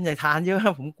จานใหญ่ทานเยอะค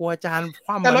รับผมกลัวจานค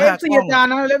ว่ำแต่เราFCจาน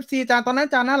นะFCจานตอนนั้น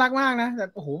จานน่ารักมากนะแต่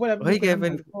โอ้โหเวลาเฮ้ยแกเป็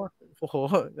นโอ้โห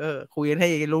คุยกันให้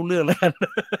รู้เรื่องแล้วกัน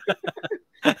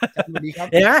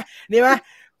เห็นไหมนี่ไหม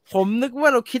ผมนึกว่า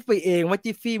เราคิดไปเองว่า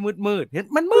จิฟฟี่มืดเห็น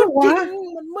มันมืดจริง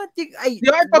เดี๋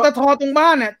ยวไอ้ปตทตรงบ้า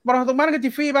นเนี่ยปตทตรงบ้านก็จิ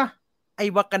ฟฟี่ป่ะไอ้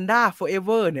วากันดา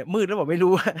forever เนี่ยมืดแล้วบอกไม่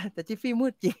รู้แต่จิฟฟี่มื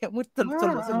ดจริงมืดส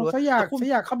ลัวๆอยา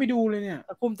กเข้าไปดูเลยเนี่ย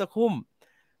ตะคุ่ม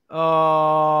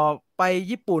ไป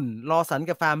ญี่ปุ่นรอสัน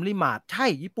กับ Family Mart ใช่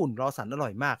ญี่ปุ่นรอสันอร่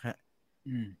อยมากฮะ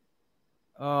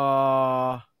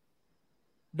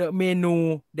เดอะเมนู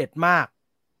เด็ดมาก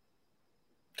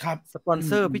ครับสปอนเ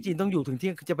ซอร์พี่จีนต้องอยู่ถึงเที่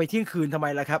ยงจะไปเที่ยงคืนทำไม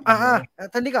ล่ะครับ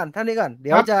ท่านนี้ก่อนเ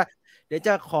ดี๋ยว เดี๋ยวจ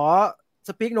ะขอ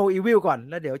Speak No Evil ก่อน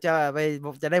แล้วเดี๋ยวจะ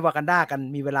ได้วากันดากัน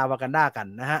มีเวลาวากันดากัน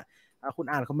นะฮะคุณ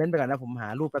อ่านคอมเมนต์ไปก่อนนะผมหา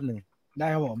รูปแป๊บหนึ่งได้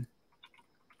ครับผม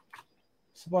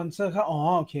สปอนเซอร์ครับอ๋อ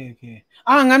โอเค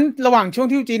งั้นระหว่างช่วง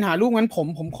ที่จีนหาลูกงั้นผ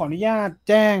มขออนุญาต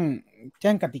แ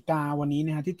จ้งกติกาวันนี้น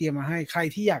ะฮะที่เตรียมมาให้ใคร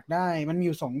ที่อยากได้มันมีอ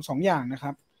ยู่สองอย่างนะค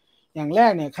รับอย่างแร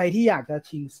กเนี่ยใครที่อยากจะ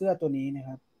ชิงเสื้อตัวนี้นะค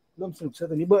รับร่วมสนุกเสื้อ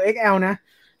ตัวนี้เบอร์ XL นะ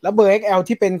แล้วเบอร์ XL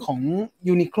ที่เป็นของ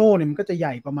Uniqlo เนี่ยมันก็จะให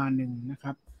ญ่ประมาณนึงนะค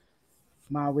รับ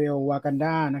Marvel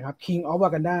Wakanda นะครับ King of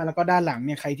Wakanda แล้วก็ด้านหลังเ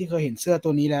นี่ยใครที่เคยเห็นเสื้อตั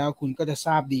วนี้แล้วคุณก็จะท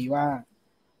ราบดีว่า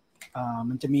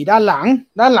มันจะมีด้านห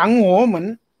ลังโหเหมือน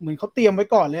เขาเตรียมไว้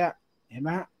ก่อนเลยอะเห็นไหม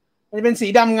มันจะเป็นสี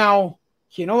ดำเงา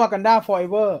เขียนว่า Wakanda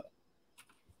Forever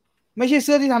ไม่ใช่เ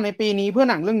สื้อที่ทำในปีนี้เพื่อ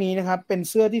หนังเรื่องนี้นะครับเป็น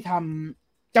เสื้อที่ท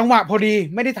ำจังหวะพอดี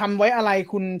ไม่ได้ทำไว้อะไร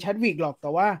คุณแชดวิกหรอกแต่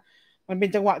ว่ามันเป็น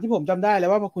จังหวะที่ผมจำได้แล้ว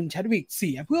ว่าพอคุณแชดวิกเ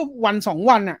สียเพื่อวัน2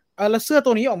วันอ่ะแล้วเสื้อ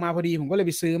ตัวนี้ออกมาพอดีผมก็เลยไ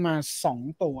ปซื้อมา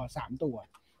2ตัว3ตัว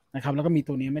นะครับแล้วก็มี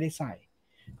ตัวนี้ไม่ได้ใส่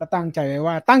ก็ตั้งใจ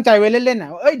ไว้เล่นๆอ่ะ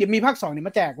เดี๋ยวมีภาค2เนี่ยม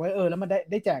าแจกไว้แล้วมัน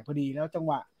ได้แจกพอดีแล้วจังห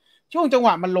ว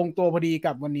ะมันลงตัวพอดี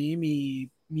กับวันนี้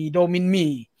มีโดมินมี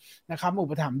นะครับอุ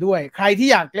ปถัมภ์ด้วยใครที่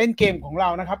อยากเล่นเกมของเรา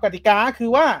นะครับกติกาคื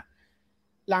อว่า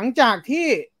หลังจากที่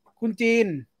คุณจีน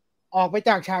ออกไปจ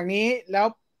ากฉากนี้แล้ว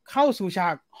เข้าสู่ฉา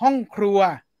กห้องครัว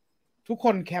ทุกค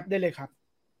นแคปได้เลยครับ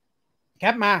แค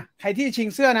ปมาใครที่ชิง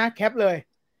เสื้อนะแคปเลย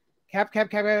แคป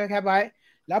ไว้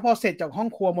แล้วพอเสร็จจากห้อง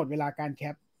ครัวหมดเวลาการแค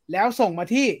ปแล้วส่งมา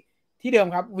ที่เดิม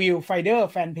ครับ Viewfinder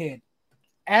Fanpage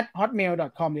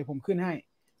 @hotmail.com เดี๋ยวผมขึ้นให้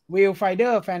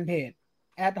Viewfinder Fanpage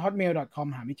 @hotmail.com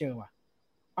หาไม่เจอว่ะ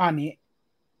อันนี้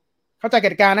เข้าใจก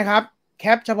ติกานะครับแค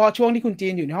ปเฉพาะช่วงที่คุณจี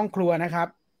นอยู่ในห้องครัวนะครับ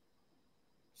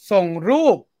ส่งรู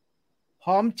ปพ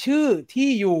ร้อมชื่อที่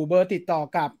อยู่เบอร์ติดต่อ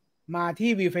กลับมา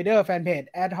ที่ Viewfinder Fanpage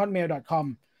 @hotmail.com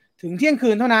ถึงเที่ยงคื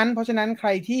นเท่านั้นเพราะฉะนั้นใคร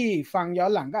ที่ฟังย้อ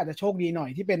นหลังก็อาจจะโชคดีหน่อย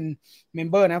ที่เป็นเมม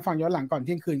เบอร์นะฟังย้อนหลังก่อนเ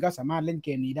ที่ยงคืนก็สามารถเล่นเก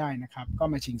มนี้ได้นะครับก็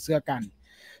มาชิงเสื้อกัน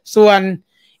ส่วน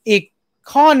อีก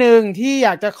ข้อหนึ่งที่อย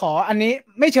ากจะขออันนี้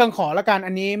ไม่เชิงขอละกัน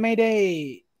อันนี้ไม่ได้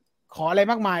ขออะไร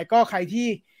มากมายก็ใครที่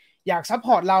อยากซัพพ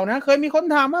อร์ตเรานะเคยมีคน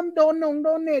ถามว่าโด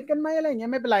เนทกันไหมอะไรอย่างเงี้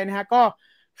ยไม่เป็นไรนะฮะก็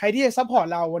ใครที่จะซัพพอร์ต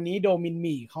เราวันนี้โดมิน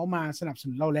มี่เขามาสนับส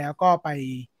นุนเราแล้วก็ไป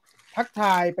ทักท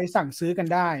ายไปสั่งซื้อกัน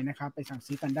ได้นะครับไปสั่ง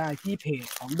ซื้อกันได้ที่เพจ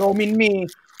ของโดมินมี่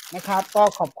นะครับก็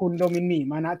ขอบคุณโดมินมี่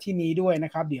มาณที่นี้ด้วยน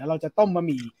ะครับเดี๋ยวเราจะต้มบะห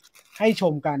มี่ให้ช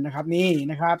มกันนะครับนี่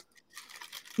นะครับ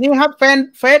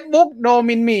Facebook โด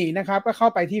มินมี่นะครับก็เข้า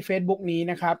ไปที่ Facebook นี้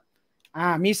นะครับ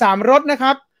มี3รสนะค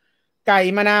รับไก่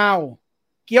มะนาว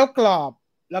เกี๊ยวกรอบ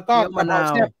แล้วก็มะนา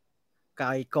วไ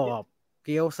ก่กรอบเ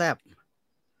กี๊ยวแซ่บ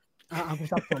กู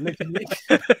สับสนเลยทีนี้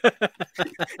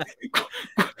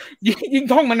ยิ่ง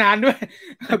ท่องมานานด้วย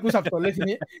กูสับสนเลยที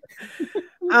นี้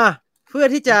เพื่อ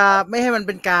ที่จะไม่ให้มันเ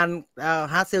ป็นการ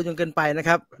ฮาร์ดเซลจนเกินไปนะค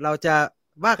รับเราจะ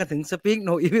ว่ากันถึง Speak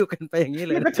No Evil กันไปอย่างนี้เ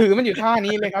ลยก็ถือมันอยู่ท่า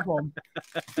นี้เลยครับผม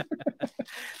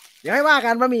เดี๋ยวให้ว่า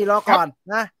กันว่ามีรอก่อน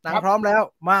นะหนังพร้อมแล้ว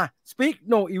มา Speak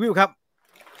No Evil ครับ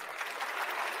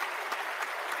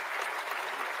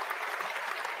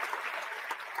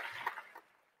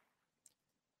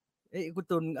คุณ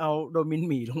ตุลเอาโดมิน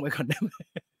หมี่ลงไปก่อนได้ไหม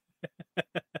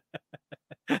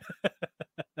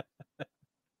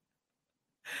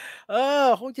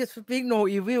คงจะ Speak No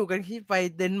Evil กันที่ไป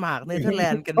เดนมาร์กเนเธอร์แล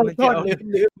นด์กันไม่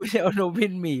ใช่เอาโดมิ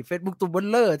นหมี่ Facebook ตัวเบล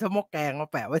เลอร์ถ้าหม้อแกงมา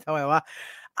แปะไว้ทำไมวะ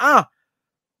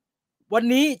วัน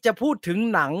นี้จะพูดถึง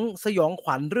หนังสยองข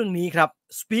วัญเรื่องนี้ครับ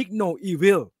Speak No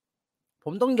Evil ผ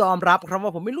มต้องยอมรับครับว่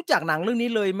าผมไม่รู้จักหนังเรื่องนี้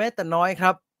เลยแม้แต่น้อยค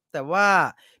รับแต่ว่า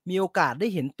มีโอกาสได้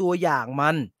เห็นตัวอย่าง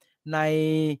มันใน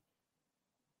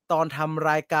ตอนทำ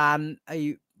รายการ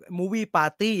Movie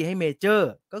Party ให้เมเจอ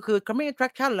ร์ก็คือ Coming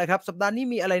Attraction แหละครับสัปดาห์นี้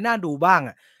มีอะไรน่าดูบ้าง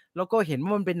แล้วก็เห็นว่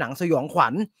ามันเป็นหนังสยองขวั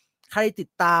ญใครติด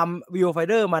ตาม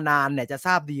Viewfinder มานานเนี่ยจะท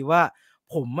ราบดีว่า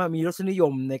ผมมีรสนิย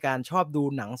มในการชอบดู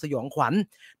หนังสยองขวัญ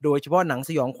โดยเฉพาะหนังส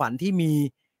ยองขวัญที่มี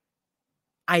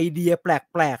ไอเดียแ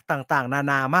ปลกๆต่างๆนา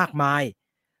นามากมาย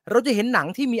เราจะเห็นหนัง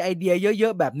ที่มีไอเดียเยอ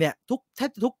ะๆแบบเนี้ยแทบ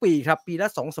ทุกปีครับปีละ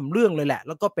 2-3 เรื่องเลยแหละแ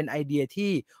ล้วก็เป็นไอเดีย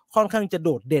ที่ค่อนข้างจะโด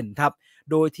ดเด่นครับ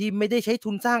โดยที่ไม่ได้ใช้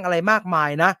ทุนสร้างอะไรมากมาย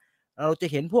นะเราจะ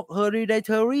เห็นพวก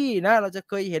Hereditary นะเราจะ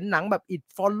เคยเห็นหนังแบบ It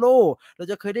Follow เรา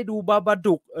จะเคยได้ดู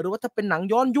Babadook หรือว่าถ้าเป็นหนัง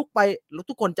ย้อนยุคไปแล้ว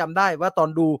ทุกคนจำได้ว่าตอน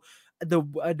ดู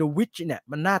The Witch เนี่ย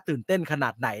มันน่าตื่นเต้นขนา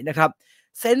ดไหนนะครับ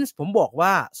เซนส์ผมบอกว่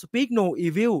า Speak No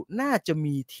Evil น่าจะ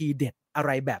มีทีเด็ดอะไ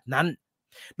รแบบนั้น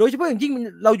โดยเฉพาะอย่างยิ่ง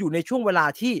เราอยู่ในช่วงเวลา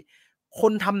ที่ค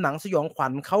นทำหนังสยองขวั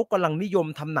ญเขากำลังนิยม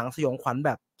ทำหนังสยองขวัญแ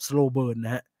บบ slow burn น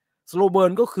ะฮะ slow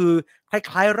burn ก็คือค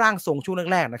ล้ายๆร่างทรงช่วง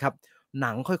แรกๆนะครับห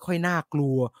นังค่อยๆน่าก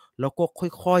ลัวแล้วก็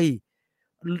ค่อย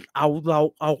ๆเ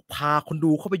อาพาคน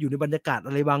ดูเข้าไปอยู่ในบรรยากาศอ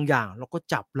ะไรบางอย่างแล้วก็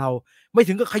จับเราไม่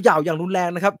ถึงกับเขย่าอย่างรุนแรง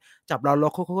นะครับจับเราแล้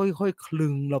วค่อยๆคลึ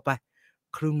งเราไป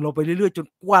คลึงเราไปเรื่อยๆจน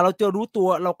กว่าเราจะรู้ตัว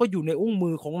เราก็อยู่ในอุ้งมื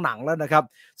อของหนังแล้วนะครับ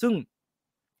ซึ่ง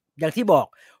อย่างที่บอก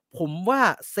ผมว่า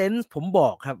เซนส์ผมบอ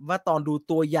กครับว่าตอนดู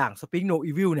ตัวอย่าง Speak No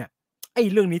Evil เนี่ยไอ้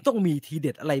เรื่องนี้ต้องมีทีเ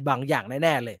ด็ดอะไรบางอย่างแ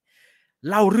น่ๆเลย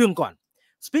เล่าเรื่องก่อน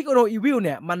Speak No Evil เ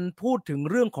นี่ยมันพูดถึง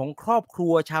เรื่องของครอบครั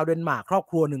วชาวเดนมาร์กครอบ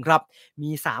ครัวหนึ่งครับมี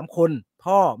3คน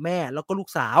พ่อแม่แล้วก็ลูก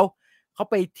สาวเขา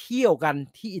ไปเที่ยวกัน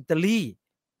ที่อิตาลี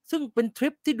ซึ่งเป็นทริ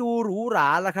ปที่ดูหรูหรา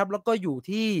แล้วครับแล้วก็อยู่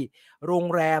ที่โรง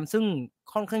แรมซึ่ง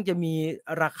ค่อนข้างจะมี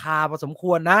ราคาพอสมค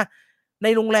วรนะใน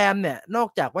โรงแรมเนี่ยนอก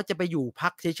จากว่าจะไปอยู่พั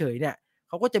กเฉยๆเนี่ยเ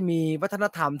ขาก็จะมีวัฒน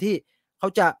ธรรมที่เขา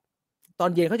จะตอ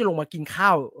นเย็นเขาจะลงมากินข้า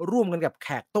วร่วมกันกับแข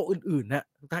กโต๊ะอื่นๆนะ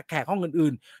แขกห้อง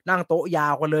อื่นๆนั่งโต๊ะยา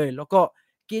วกันเลยแล้วก็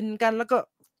กินกันแล้วก็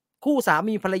คู่สา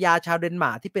มีภรรยาชาวเดนม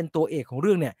าร์กที่เป็นตัวเอกของเ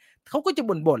รื่องเนี่ยเขาก็จะ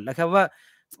บ่นๆแหละครับว่า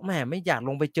แหมไม่อยากล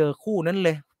งไปเจอคู่นั้นเล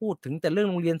ยพูดถึงแต่เรื่อง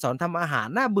โรงเรียนสอนทำอาหาร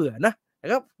น่าเบื่อนะแต่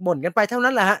ก็บ่นกันไปเท่า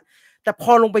นั้นแหละฮะแต่พ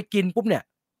อลงไปกินปุ๊บเนี่ย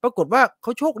ปรากฏว่าเข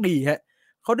าโชคดีฮะ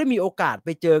เขาได้มีโอกาสไป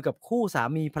เจอกับคู่สา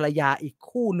มีภรรยาอีก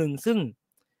คู่หนึ่ง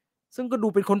ซึ่งก็ดู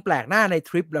เป็นคนแปลกหน้าใน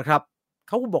ทริปแหละครับเ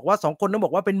ขาก็บอกว่า2คนนั้นบ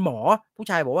อกว่าเป็นหมอผู้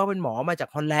ชายบอกว่าเป็นหมอมาจาก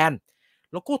ฮอลแลนด์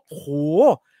แล้วก็โอ้โฮ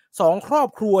2ครอบ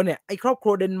ครัวเนี่ยไอ้ครอบครั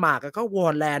วเดนมาร์กกับครอบครัวฮ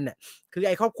อลแลนด์เนี่ยคือไ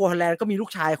อ้ครอบครัวฮอลแลนด์ก็มีลูก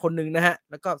ชายคนหนึ่งนะฮะ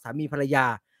แล้วก็สามีภรรยา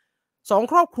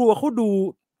2ครอบครัวเขาดู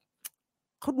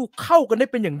เข้ากันได้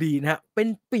เป็นอย่างดีนะฮะเป็น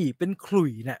ปี่เป็นขลุ่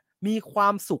ยน่ะมีควา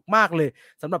มสุขมากเลย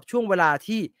สำหรับช่วงเวลา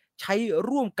ที่ใช้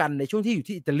ร่วมกันในช่วงที่อยู่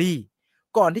ที่อิตาลี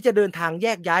ก่อนที่จะเดินทางแย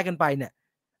กย้ายกันไปเนี่ย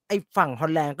ไอ้ฝั่งฮอ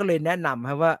ลแลนด์ก็เลยแนะนำ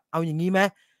ครับว่าเอาอย่างงี้ไหม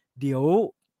เดี๋ยว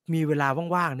มีเวลา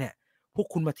ว่างๆเนี่ยพวก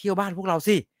คุณมาเที่ยวบ้านพวกเรา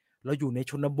สิเราอยู่ใน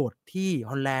ชนบทที่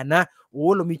ฮอลแลนด์นะโอ้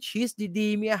เรามีชีสดี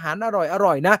ๆมีอาหารอ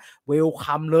ร่อยๆนะเวล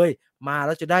คัมเลยมาแ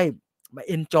ล้วจะได้มา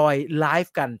เอนจอยไล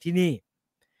ฟ์กันที่นี่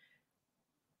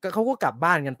ก็เขาก็กลับ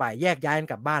บ้านกันไปแยกย้ายกัน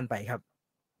กลับบ้านไปครับ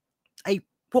ไอ้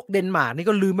พวกเดนมาร์กนี่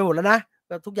ก็ลืมไปหมดแล้วนะ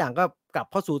ก็ทุกอย่างก็กลับ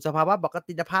เข้าสู่สภาวะปก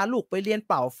ติจะพาลูกไปเรียน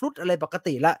เป่าฟรุตอะไรปก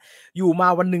ติแล้วอยู่มา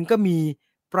วันหนึ่งก็มี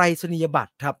ไปรษณียบัต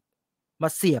รครับมา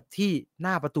เสียบที่ห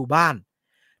น้าประตูบ้าน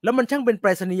แล้วมันช่างเป็นไปร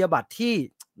ษณียบัตรที่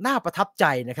น่าประทับใจ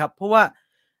นะครับเพราะว่า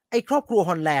ไอ้ครอบครัว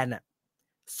ฮอลแลนด์น่ะ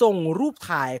ส่งรูป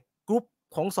ถ่ายกรุ๊ป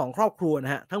ของ2ครอบครัวน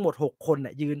ะฮะทั้งหมด6คนน่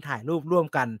ะยืนถ่ายรูปร่วม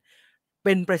กันเ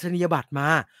ป็นไปรษณียบัตรมา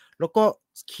แล้วก็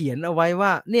เขียนเอาไว้ว่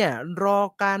าเนี่ยรอ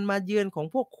การมาเยือนของ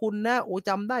พวกคุณนะโอ้จ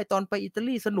ำได้ตอนไปอิตา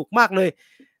ลีสนุกมากเลย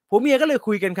ผัวเมียก็เลย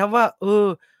คุยกันครับว่า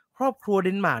ครอบครัวเด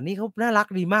นมาร์กนี่เขาน่ารัก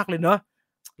ดีมากเลยเนาะ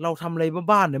เราทำอะไร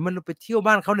บ้าๆหน่อยมันเราไปเที่ยว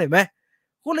บ้านเขาหน่อยไหม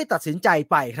ก็เลยตัดสินใจ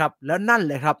ไปครับแล้วนั่นแ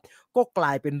หละครับก็กล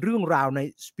ายเป็นเรื่องราวใน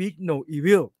Speak No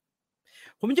Evil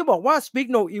ผมจะบอกว่า Speak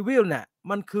No Evil เนี่ย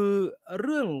มันคือเ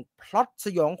รื่องพล็อตส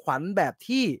ยองขวัญแบบ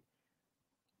ที่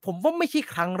ผมว่าไม่ใช่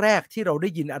ครั้งแรกที่เราได้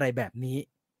ยินอะไรแบบนี้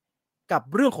กับ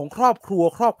เรื่องของครอบค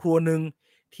รัวหนึ่ง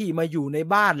ที่มาอยู่ใน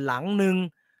บ้านหลังหนึ่ง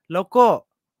แล้วก็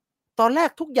ตอนแรก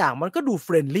ทุกอย่างมันก็ดู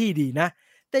friendly ดีนะ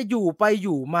แต่อยู่ไปอ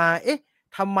ยู่มาเอ๊ะ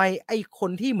ทำไมไอ้ค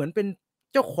นที่เหมือนเป็น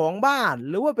เจ้าของบ้าน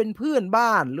หรือว่าเป็นเพื่อนบ้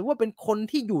านหรือว่าเป็นคน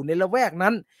ที่อยู่ในละแวก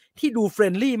นั้นที่ดู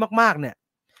friendly มากๆเนี่ย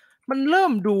มันเริ่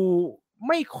มดู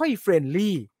ไม่ค่อย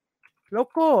friendly แล้ว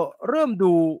ก็เริ่ม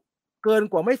ดูเกิน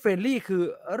กว่าไม่ friendly คือ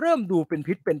เริ่มดูเป็น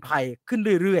พิษเป็นภัยขึ้น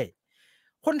เรื่อย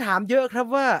ๆคนถามเยอะครับ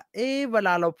ว่าเอ๊ะเวล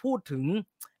าเราพูดถึง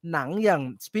หนังอย่าง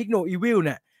Speak No Evil เ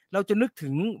นี่ยเราจะนึกถึ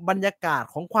งบรรยากาศ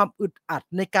ของความอึดอัด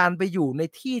ในการไปอยู่ใน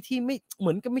ที่ที่ไม่เห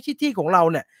มือนกับไม่ใช่ที่ของเรา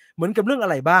เนี่ยเหมือนกับเรื่องอะ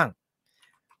ไรบ้าง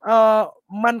เอ่อ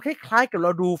มันคล้ายๆกับเร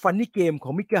าดู Funny Game ขอ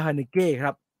ง Michael Haneke ค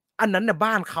รับอันนั้นน่ะ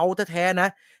บ้านเขาแท้ๆนะ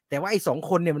แต่ว่าไอ้2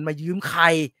คนเนี่ยมันมายืมใคร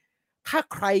ถ้า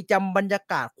ใครจำบรรยา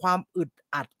กาศความอึด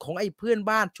อัดของไอ้เพื่อน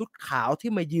บ้านชุดขาว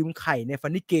ที่มายืมไข่ใน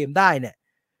Funny Game ได้เนี่ย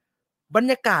บรร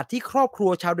ยากาศที่ครอบครัว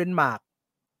ชาวเดนมาร์ก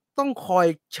ต้องคอย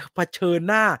เผชิญ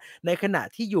หน้าในขณะ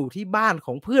ที่อยู่ที่บ้านข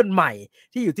องเพื่อนใหม่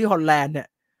ที่อยู่ที่ฮอลแลนด์เนี่ย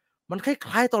มันค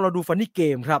ล้ายๆตอนเราดู Funny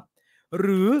Game ครับห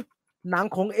รือหนัง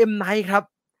ของ M. Night ครับ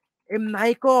M.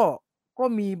 Night ก็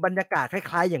มีบรรยากาศค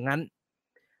ล้ายๆอย่างนั้น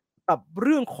กับเ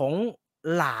รื่องของ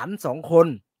หลาน2คน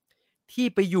ที่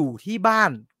ไปอยู่ที่บ้า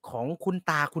นของคุณ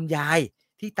ตาคุณยาย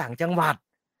ที่ต่างจังหวัด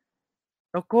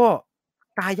แล้วก็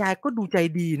ตายายก็ดูใจ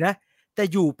ดีนะแต่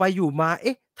อยู่ไปอยู่มาเ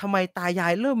อ๊ะทำไมตายา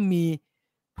ยเริ่มมี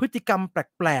พฤติกรรมแ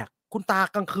ปลกๆคุณตา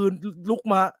กลางคืนลุก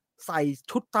มาใส่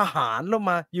ชุดทหารแล้ว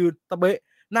มายืนตะเบ๊ะ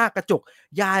หน้ากระจก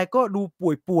ยายก็ดู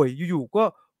ป่วยๆอยู่ๆก็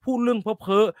พูดเรื่องเ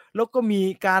พ้อๆแล้วก็มี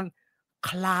การค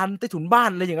ลานใต้ถุนบ้าน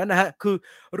อะไรอย่างงั้นนะครับคือ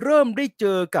เริ่มได้เจ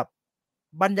อกับ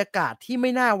บรรยากาศที่ไ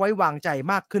ม่น่าไว้วางใจ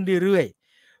มากขึ้นเรื่อย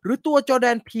ๆหรือตัว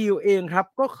Jordan Peele เองครับ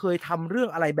ก็เคยทำเรื่อง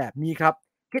อะไรแบบนี้ครับ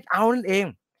Get Out นั่นเอง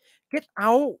Get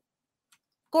Out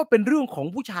ก็เป็นเรื่องของ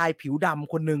ผู้ชายผิวด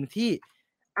ำคนหนึ่งที่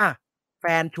อะแฟ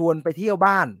นชวนไปเที่ยว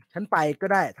บ้านฉันไปก็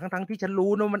ได้ทั้งๆที่ฉัน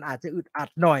รู้นะว่ามันอาจจะอึดอัด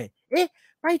หน่อยเอ๊ะ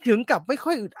ไปถึงกลับไม่ค่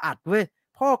อยอึดอัดเว้ย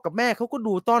พ พ่อกับแม่เขาก็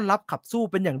ดูต้อนรับขับสู้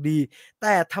เป็นอย่างดีแ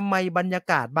ต่ทำไมบรรยา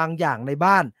กาศบางอย่างใน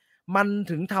บ้านมัน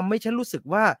ถึงทำให้ฉันรู้สึก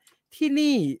ว่าที่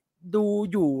นี่ดู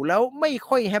อยู่แล้วไม่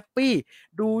ค่อยแฮปปี้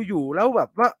ดูอยู่แล้วแบ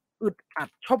บว่าอึดอัด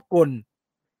ชอบกล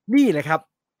นี่แหละครับ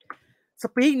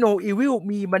Speak No Evil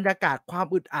มีบรรยากาศความ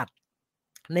อึดอัด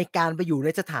ในการไปอยู่ใน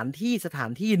สถาน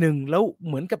ที่หนึ่งแล้วเ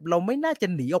หมือนกับเราไม่น่าจะ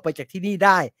หนีออกไปจากที่นี่ไ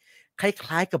ด้ค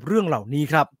ล้ายๆกับเรื่องเหล่านี้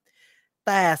ครับแ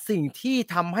ต่สิ่งที่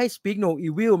ทำให้ Speak No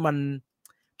Evil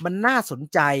มันน่าสน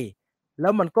ใจแล้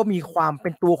วมันก็มีความเป็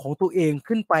นตัวของตัวเอง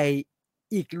ขึ้นไป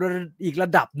อีกระ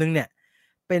ดับหนึ่งเนี่ย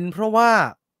เป็นเพราะว่า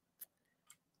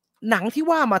หนังที่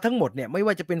ว่ามาทั้งหมดเนี่ยไม่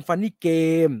ว่าจะเป็น Funny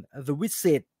Game The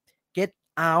Visit Get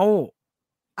Out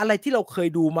อะไรที่เราเคย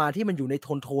ดูมาที่มันอยู่ในโ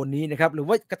ทนนี้นะครับหรือ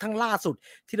ว่ากระทั่งล่าสุด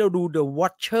ที่เราดู The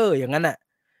Watcher อย่างนั้นน่ะ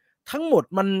ทั้งหมด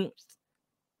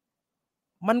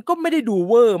มันก็ไม่ได้ดู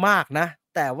เวอร์มากนะ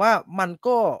แต่ว่ามัน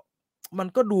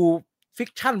ก็ดูฟิก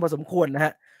ชันพอสมควรนะฮ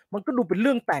ะมันก็ดูเป็นเ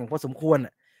รื่องแต่งพอสมควร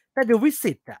แต่ The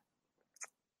Visit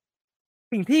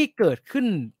สิ่งที่เกิดขึ้น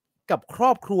กับคร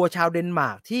อบครัวชาวเดนมา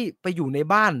ร์กที่ไปอยู่ใน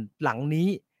บ้านหลังนี้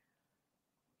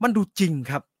มันดูจริง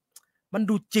ครับมัน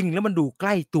ดูจริงแล้วมันดูใก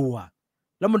ล้ตัว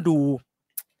แล้วมัน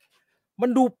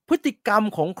ดูพฤติกรรม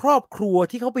ของครอบครัว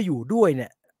ที่เขาไปอยู่ด้วยเนี่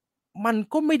ยมัน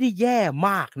ก็ไม่ได้แย่ม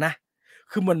ากนะ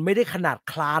คือมันไม่ได้ขนาด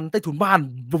คลานใต้ถุนบ้าน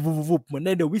วุบๆเหมือนใ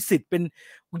น The Visit เป็น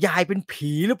ยายเป็น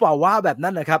ผีหรือเปล่าว่าแบบ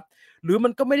นั้นนะครับหรือมั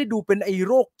นก็ไม่ได้ดูเป็นไอ้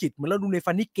โรคจิตเหมือนเราดูใน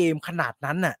Funny Game ขนาด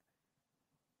นั้นน่ะ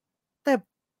แต่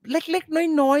เล็ก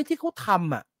ๆน้อยๆที่เขาท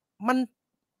ำ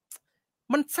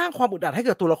มันสร้างความอึดอัดให้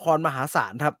กับตัวละครมหาศา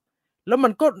ลครับแล้วมั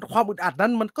นก็ความอึดอัดนั้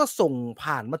นมันก็ส่ง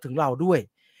ผ่านมาถึงเราด้วย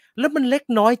แล้วมันเล็ก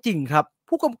น้อยจริงครับ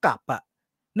ผู้กำกับ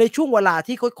ในช่วงเวลา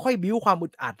ที่ค่อยๆบิวความอึ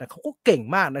ดอัดเขาก็เก่ง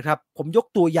มากนะครับผมยก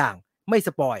ตัวอย่างไม่ส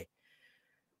ปอย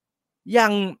อย่า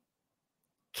ง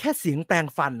แค่เสียงแปรง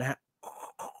ฟันนะฮะ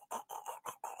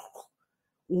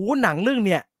โอ้หนังเรื่องเ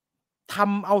นี้ยท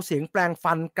ำเอาเสียงแปรง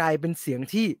ฟันกลายเป็นเสียง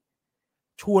ที่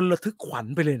ชวนระทึกขวัญ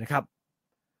ไปเลยนะครับ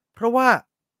เพราะว่า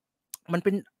มันเ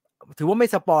ป็นถือว่าไม่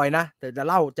สปอยนะแต่จะ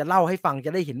เล่าให้ฟังจ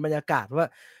ะได้เห็นบรรยากาศว่า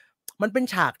มันเป็น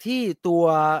ฉากที่ตัว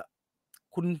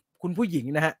คุณคุณผู้หญิง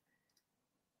นะฮะ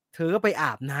เธอก็ไปอ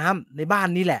าบน้ำในบ้าน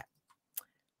นี่แหละ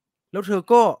แล้วเธอ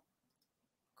ก็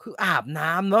คืออาบ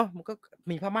น้ำเนาะมันก็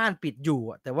มีผ้าม่านปิดอยู่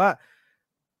แต่ว่า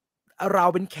เรา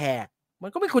เป็นแขกมัน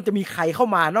ก็ไม่ควรจะมีใครเข้า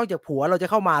มานอกจากผัวเราจะ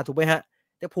เข้ามาถูกไหมฮะ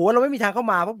แต่ผัวเราไม่มีทางเข้า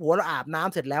มาเพราะผัวเราอาบน้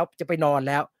ำเสร็จแล้วจะไปนอน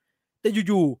แล้วแต่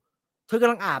อยู่ๆเธอก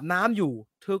ำลังอาบน้ำอยู่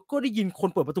เธอก็ได้ยินคน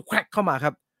เปิดประตูแคร็กเข้ามาค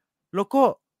รับแล้วก็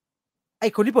ไอ้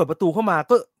คนที่เปิดประตูเข้ามา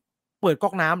ก็เปิดก๊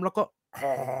อกน้ำแล้วก็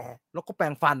แล้วก็แปร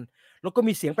งฟันแล้วก็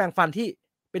มีเสียงแปรงฟันที่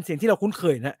เป็นเสียงที่เราคุ้นเค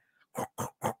ยนะ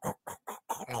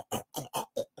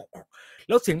แ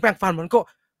ล้วเสียงแปรงฟันมันก็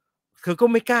เธอก็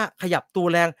ไม่กล้าขยับตัว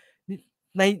แรง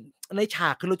ในในฉา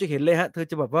กคือเราจะเห็นเลยฮะเธอ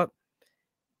จะแบบว่า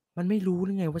มันไม่รู้ห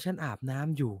รือไงว่าฉันอาบน้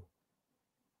ำอยู่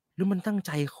หรือมันตั้งใ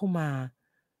จเข้ามา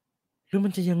หรือมั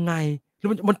นจะยังไงหรือ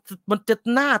มันจะ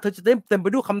หน้าเธอจะเต็มไป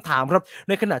ด้วยคำถามครับใ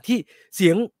นขณะที่เสี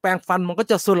ยงแปรงฟันมันก็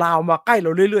จะsurroundมาใกล้เร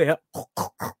าเรื่อยๆครับ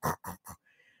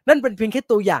นั่นเป็นเพียงแค่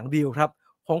ตัวอย่างเดียวครับ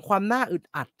ของความน่าอึด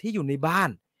อัดที่อยู่ในบ้าน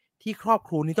ที่ครอบค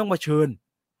รัวนี้ต้องเผชิญ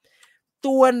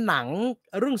ตัวหนัง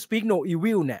เรื่อง Speak No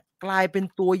Evil เนี่ยกลายเป็น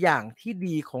ตัวอย่างที่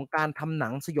ดีของการทำหนั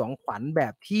งสยองขวัญแบ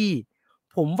บที่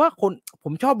ผ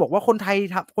มชอบบอกว่าค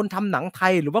นทำหนังไท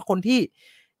ยหรือว่าคนที่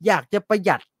อยากจะประห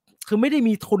ยัดคือไม่ได้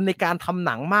มีทุนในการทำห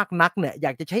นังมากนักเนี่ยอย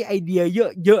ากจะใช้ไอเดีย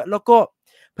เยอะๆแล้วก็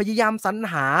พยายามสรร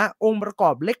หาองค์ประกอ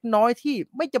บเล็กน้อยที่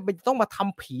ไม่จำเป็นต้องมาท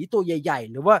ำผีตัวใหญ่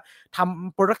ๆหรือว่าท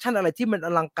ำโปรดักชันอะไรที่มันอ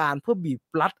ลังการเพื่อบีบ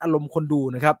รัดอารมณ์คนดู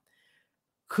นะครับ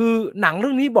คือหนังเ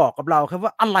รื่องนี้บอกกับเราครับว่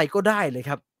าอะไรก็ได้เลย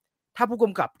ครับถ้าผู้ก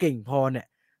ำกับเก่งพอเนี่ย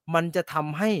มันจะท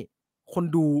ำให้คน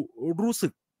ดูรู้สึ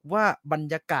กว่าบรร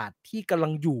ยากาศที่กำลั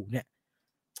งอยู่เนี่ย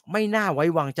ไม่น่าไว้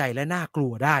วางใจและน่ากลั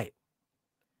วได้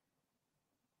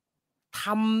ท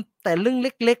ำแต่เรื่องเ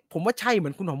ล็กๆผมว่าใช่เหมื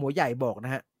อนคุณหอมหัวใหญ่บอกน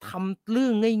ะฮะทำเรื่อ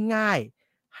งง่าย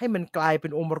ๆให้มันกลายเป็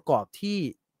นองค์ประกอบที่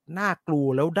น่ากลัว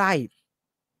แล้วได้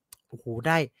โอ้โฮ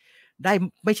ได้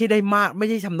ไม่ใช่ได้มากไม่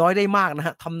ใช่ทำน้อยได้มากนะค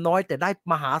รับทำน้อยแต่ได้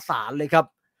มหาศาลเลยครับ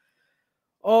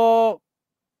เอ่อ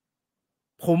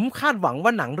ผมคาดหวังว่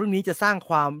าหนังเรื่องนี้จะสร้าง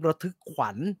ความระทึกขวั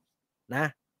ญนะ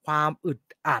ความอึด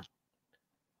อัด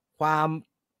ความ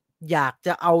อยากจ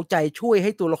ะเอาใจช่วยใ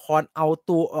ห้ตัวละครเอา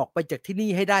ตัวออกไปจากที่นี่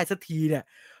ให้ได้สักทีเนี่ย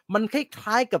มันค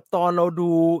ล้ายๆกับตอนเรา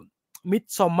ดู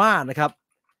Midsommar นะครับ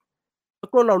แล้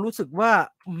วก็เรารู้สึกว่า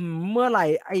เมื่อไหร่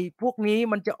ไอ้พวกนี้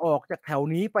มันจะออกจากแถว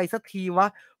นี้ไปสักทีวะ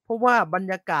เพราะว่าบรร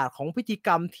ยากาศของพิธีก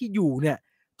รรมที่อยู่เนี่ย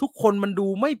ทุกคนมันดู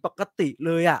ไม่ปกติเ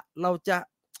ลยอะเราจะ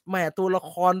แหมตัวละ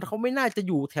ครเขาไม่น่าจะ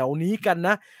อยู่แถวนี้กันน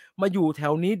ะมาอยู่แถ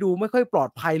วนี้ดูไม่ค่อยปลอด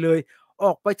ภัยเลย อ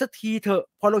อกไปสักทีเถอะ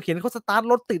พอเราเห็นเขาสตาร์ท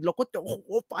รถติดเราก็จะโอ้โห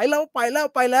ไปแล้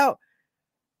ว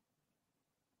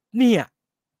เนี่ย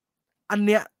อันเ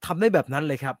นี้ยทำได้แบบนั้น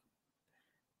เลยครับ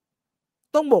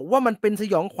ต้องบอกว่ามันเป็นส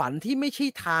ยองขวัญที่ไม่ใช่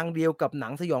ทางเดียวกับหนั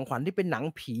งสยองขวัญที่เป็นหนัง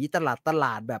ผีตล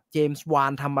าดแบบเจมส์วา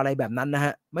นทำอะไรแบบนั้นนะฮ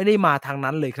ะไม่ได้มาทาง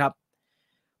นั้นเลยครับ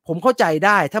ผมเข้าใจไ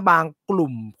ด้ถ้าบางก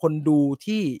ลุ่มคนดู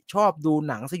ที่ชอบดู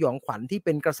หนังสยองขวัญที่เ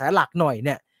ป็นกระแสหลักหน่อยเ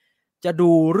นี่ยจะ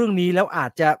ดูเรื่องนี้แล้วอา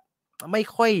จจะไม่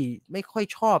ค่อย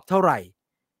ชอบเท่าไหร่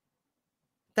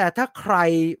แต่ถ้าใ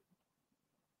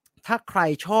คร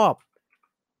ชอบ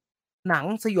หนัง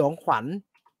สยองขวัญ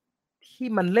ที่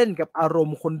มันเล่นกับอารม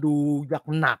ณ์คนดูอย่าง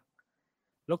หนัก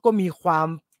แล้วก็มีความ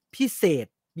พิเศษ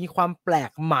มีความแปล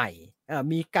กใหม่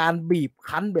มีการบีบ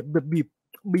คั้นแบบ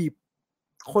บีบ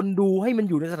คนดูให้มัน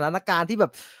อยู่ในสถานการณ์ที่แบ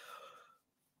บ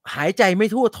หายใจไม่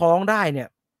ทั่วท้องได้เนี่ย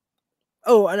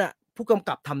อันน่ะผู้กำ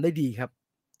กับทำได้ดีครับ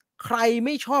ใครไ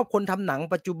ม่ชอบคนทำหนัง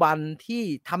ปัจจุบันที่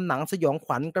ทำหนังสยองข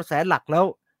วัญกระแสหลักแล้ว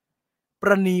ป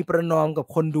ระนีประนอมกับ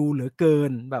คนดูเหลือเกิ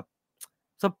นแบบ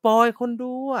สปอยล์คน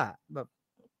ดูอะแบบ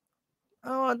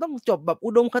ต้องจบแบบ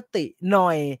อุดมคติหน่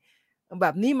อยแบ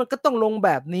บนี้มันก็ต้องลงแ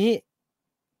บบนี้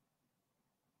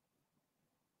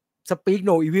Speak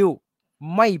No Evil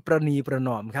ไม่ประนีประน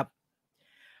อมครับ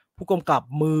ผู้กำกับ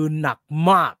มือหนัก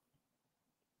มาก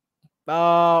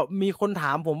มีคนถ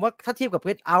ามผมว่าถ้าเทียบกับ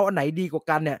Get Out อันไหนดีกว่า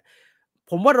กันเนี่ย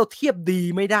ผมว่าเราเทียบดี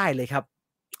ไม่ได้เลยครับ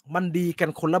มันดีกัน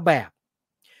คนละแบบ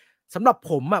สำหรับ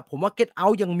ผมว่า Get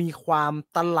Out ยังมีความ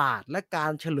ตลาดและกา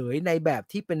รเฉลยในแบบ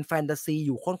ที่เป็นแฟนตาซีอ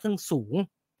ยู่ค่อนข้างสูง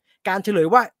การเฉลย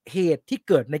ว่าเหตุที่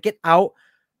เกิดใน Get Out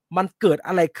มันเกิด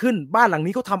อะไรขึ้นบ้านหลัง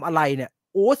นี้เขาทำอะไรเนี่ย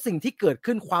สิ่งที่เกิด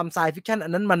ขึ้นความไซฟิกชันอั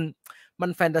นนั้นมั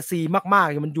นแฟนตาซีมาก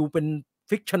ๆมันดูเป็น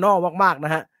ฟิกชันนอลมากๆน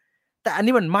ะฮะแต่อัน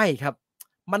นี้มันไม่ครับ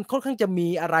มันค่อนข้างจะมี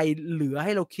อะไรเหลือใ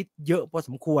ห้เราคิดเยอะพอส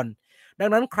มควรดัง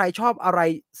นั้นใครชอบอะไร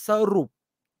สรุป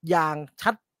อย่าง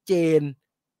ชัดเจน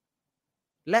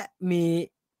และมี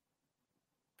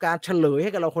การเฉลยให้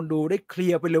กับเราคนดูได้เคลี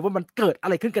ยร์ไปเลยว่ามันเกิดอะ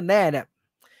ไรขึ้นกันแน่เนี่ย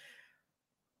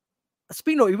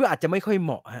Speak No Evil อาจจะไม่ค่อยเห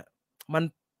มาะครับมัน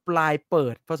ปลายเปิ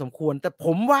ดพอสมควรแต่ผ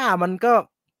มว่ามัน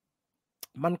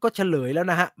ก็เฉลยแล้ว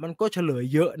นะฮะมันก็เฉลย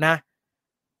เยอะนะ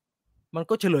มัน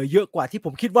ก็เฉลยเยอะกว่าที่ผ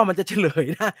มคิดว่ามันจะเฉลย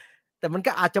นะแต่มัน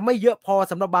ก็อาจจะไม่เยอะพอ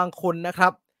สำหรับบางคนนะครั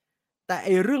บแต่ไ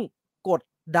อ้เรื่องกด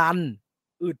ดัน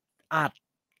อึดอัด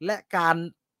และการ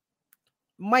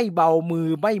ไม่เบามือ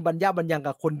ไม่บรรยะบรรยัง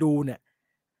กับคนดูเนี่ย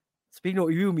Speak No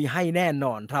Evil มีให้แน่น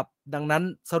อนครับดังนั้น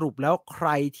สรุปแล้วใคร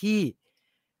ที่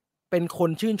เป็นคน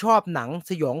ชื่นชอบหนัง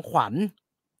สยองขวัญ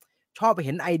ชอบไปเ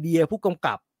ห็นไอเดียผู้กำ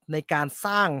กับในการส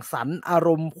ร้างสรรค์อาร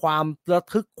มณ์ความระ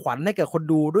ทึกขวัญให้กับคน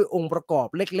ดูด้วยองค์ประกอบ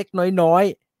เล็กๆน้อย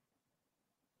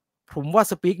ๆผมว่า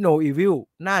Speak No Evil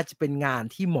น่าจะเป็นงาน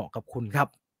ที่เหมาะกับคุณครับ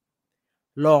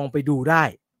ลองไปดูได้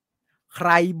ใคร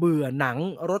เบื่อหนัง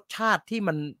รสชาติที่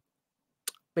มัน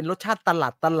เป็นรสชาติตล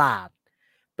าด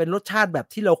เป็นรสชาติแบบ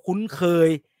ที่เราคุ้นเคย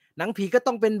หนังผีก็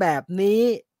ต้องเป็นแบบนี้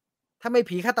ถ้าไม่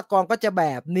ผีฆาตกรก็จะแบ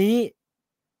บนี้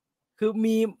คือ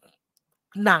มี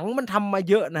หนังมันทำมา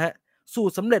เยอะนะฮะสู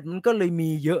ตรสำเร็จมันก็เลยมี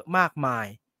เยอะมากมาย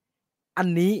อัน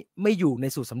นี้ไม่อยู่ใน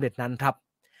สูตรสำเร็จนั้นครับ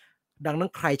ดังนั้น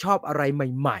ใครชอบอะไรใ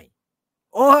หม่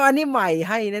ๆอันนี้ใหม่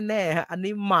ให้แน่ๆฮะอัน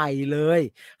นี้ใหม่เลย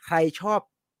ใครชอบ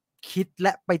คิดแล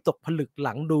ะไปตกผลึกห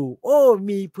ลังดู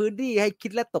มีพื้นที่ให้คิ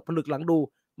ดและตกผลึกหลังดู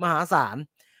มหาศาล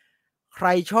ใคร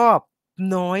ชอบ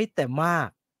น้อยแต่มาก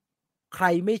ใคร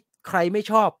ไม่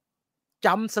ชอบ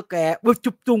จัมป์สแกร์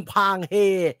จุบจุงพางเฮ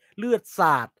เลือดส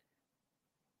าด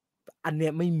อันเนี้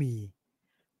ยไม่มี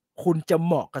คุณจะเ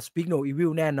หมาะกับ Speak No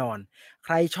Evil แน่นอนใค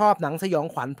รชอบหนังสยอง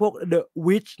ขวัญพวก The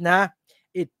Witch นะ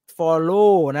It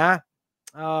Follow นะ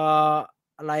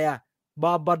อะไร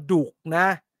Babadook นะ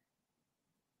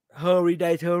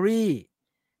Hereditary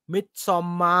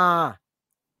Midsommar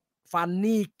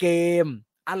Funny Game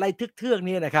อะไรเทือกๆ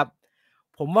นี้นะครับ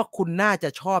ผมว่าคุณน่าจะ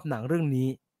ชอบหนังเรื่องนี้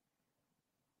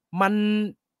มัน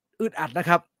อึดอัดนะ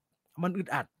ครับมันอึด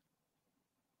อัด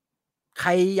ใค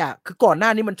รคือก่อนหน้า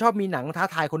นี้มันชอบมีหนังท้า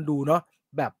ทายคนดูเนาะ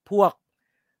แบบพวก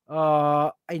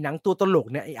ไอ้หนังตัวตลก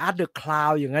เนี่ยไอ้ Art the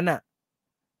Clown อย่างนั้นน่ะ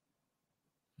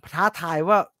ท้าทาย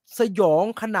ว่าสยอง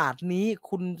ขนาดนี้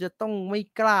คุณจะต้องไม่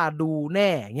กล้าดูแน่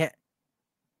เงี้ย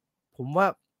ผมว่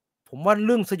าเ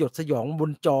รื่องสยดสยองบ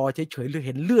นจอเฉยๆหรือเ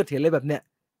ห็นเลือดเห็นอะไรแบบเนี้ย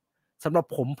สำหรับ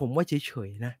ผมว่าเฉย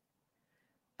ๆนะ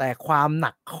แต่ความห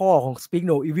นักข้อของ Speak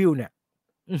No Evil เนี่ย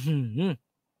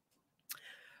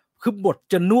คือบท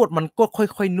จะนวดมันก็ค่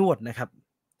อยๆนวดนะครับ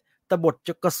แต่บทจ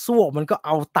ะกระซวกมันก็เอ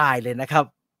าตายเลยนะครับ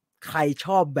ใครช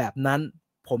อบแบบนั้น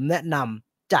ผมแนะน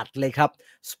ำจัดเลยครับ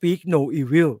Speak No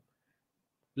Evil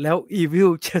แล้ว Evil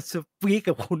จะ speak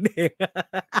กับคุณเอง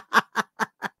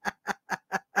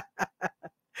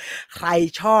ใคร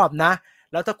ชอบนะ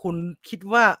แล้วถ้าคุณคิด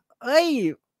ว่าเอ้ย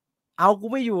เอากู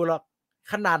ไม่อยู่หรอก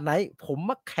ขนาดไหนผม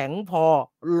มาแข็งพอ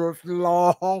ลอ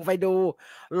งไปดู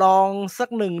ลองสัก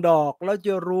1ดอกแล้วจ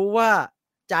ะรู้ว่า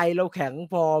ใจเราแข็ง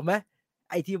พอไหม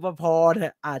ไอ้ที่ว่าพอเนี่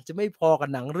ยอาจจะไม่พอกับ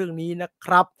หนังเรื่องนี้นะค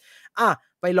รับ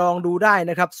ไปลองดูได้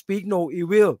นะครับ Speak No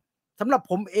Evil สำหรับ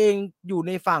ผมเองอยู่ใ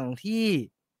นฝั่งที่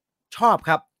ชอบ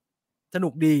ครับสนุ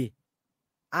กดี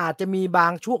อาจจะมีบา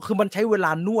งช่วงคือมันใช้เวล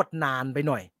านวดนานไป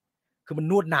หน่อยคือมัน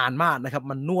นวดนานมากนะครับ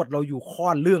มันนวดเราอยู่ค่อ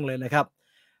นเรื่องเลยนะครับ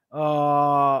เอ่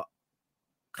อ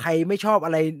ใครไม่ชอบอ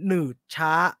ะไรหนืดช้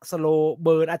าสโลว์เ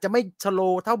บิร์นอาจจะไม่สโล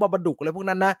ว์เท่าBabadookอะไรพวก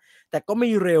นั้นนะแต่ก็ไม่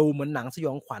เร็วเหมือนหนังสย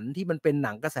องขวัญที่มันเป็นห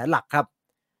นังกระแสหลักครับ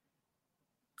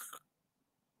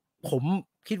ผม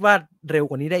คิดว่าเร็ว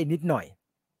กว่านี้ได้นิดหน่อย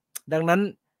ดังนั้น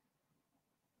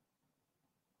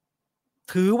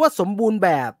ถือว่าสมบูรณ์แบ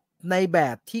บในแบ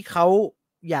บที่เขา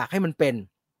อยากให้มันเป็น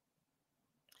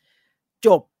จ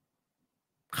บ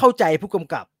เข้าใจผู้ก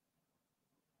ำกับ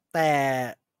แต่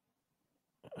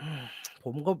ผ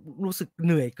มก็รู้สึกเ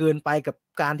หนื่อยเกินไปกับ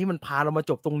การที่มันพาเรามา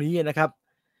จบตรงนี้นะครับ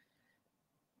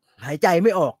หายใจไ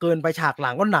ม่ออกเกินไปฉากหลั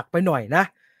งก็หนักไปหน่อยนะ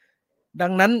ดั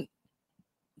งนั้น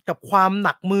กับความห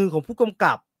นักมือของผู้กำ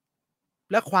กับ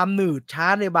และความหนืดช้า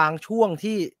ในบางช่วง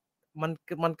ที่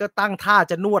มันก็ตั้งท่า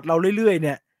จะนวดเราเรื่อยๆเ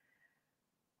นี่ย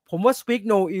ผมว่า Speak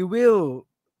No Evil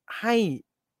ให้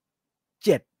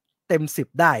7เต็ม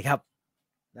10ได้ครับ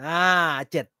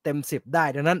7เต็ม10ได้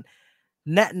ดังนั้น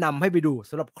แนะนำให้ไปดู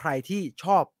สำหรับใครที่ช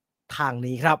อบทาง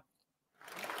นี้ครับ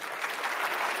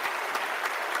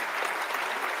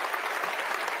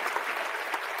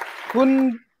คุณ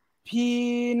พี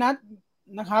นัท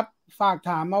นะครับฝากถ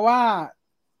ามมาว่า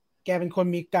แกเป็นค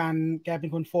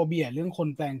นโฟเบียเรื่องคน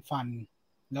แปลงฟัน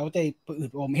แล้วจะอื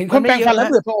ดอมเห็นคนแปลงฟันแล้ว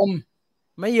เบื่ออม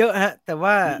ไม่เยอะฮะแต่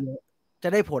ว่าจะ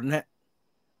ได้ผลฮะ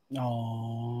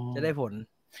จะได้ผล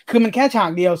คือมันแค่ฉา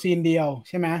กเดียวซีนเดียวใ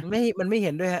ช่ไหมมันไม่เ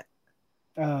ห็นด้วยฮะ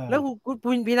แล้ว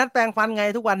คุณพีนัทแปลงฟันไง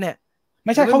ทุกวันเนี่ยไ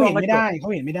ม่ใช่เขาเห็นไม่ได้เ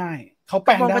ขาแป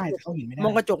ลงได้เขาเห็นไม่ได้ม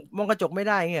องกระจกไม่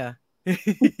ได้เงี้ย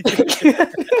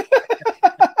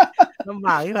ลำบ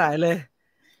ากที่หายเลย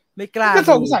ไม่กล้าก็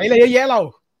สงสัยอะไรเยอะแยะเรา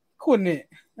คุณนี่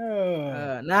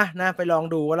นะไปลอง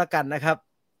ดูก็แล้วกันนะครับ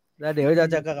แล้วเดี๋ยวเรา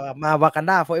จะกลับมา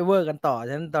Wakanda Forever กันต่อฉ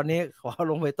ะนั้นตอนนี้ขอ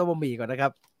ลงไปต้มบะหมี่ก่อนนะครั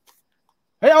บ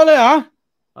เฮ้ยเอาเลยเหรอ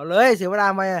เอาเลยเสียเวลา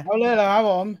ไหมเอาเลยเหรอครับ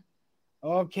ผมโ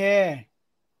อเค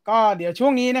ก็เดี๋ยวช่ว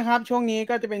งนี้นะครับช่วงนี้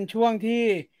ก็จะเป็นช่วงที่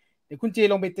เดี๋ยวคุณจี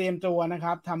ลงไปเตรียมตัวนะค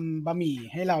รับทำบะหมี่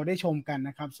ให้เราได้ชมกันน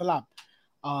ะครับสำหรับ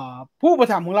ผู้ประ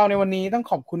ถมของเราในวันนี้ต้อง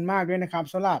ขอบคุณมากด้วยนะครับ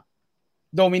สำหรับ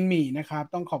โดมินหมี่นะครับ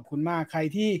ต้องขอบคุณมากใคร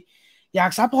ที่อยา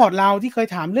กซัพพอร์ตเราที่เคย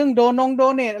ถามเรื่องโด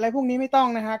เนทอะไรพวกนี้ไม่ต้อง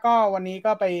นะฮะก็วันนี้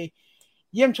ก็ไป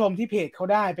เยี่ยมชมที่เพจเขา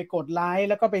ได้ไปกดไลค์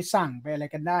แล้วก็ไปสั่งไปอะไร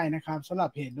กันได้นะครับสำหรับ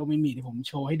เพจโดมินหมี่ที่ผม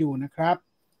โชว์ให้ดูนะครับ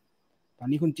ตอน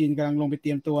นี้คุณจีนกำลังลงไปเต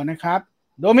รียมตัวนะครับ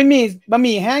โดมินหมี่บะห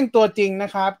มี่แห้งตัวจริงน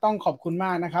ะครับต้องขอบคุณม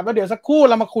ากนะครับแล้วเดี๋ยวสักครู่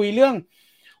เรามาคุยเรื่อง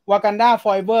Wakanda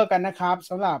Forever กันนะครับ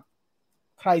สำหรับ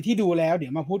ใครที่ดูแล้วเดี๋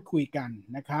ยวมาพูดคุยกัน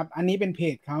นะครับอันนี้เป็นเพ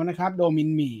จเขานะครับโดมิน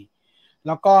หมี่แ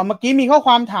ล้วก็เมื่อกี้มีข้อค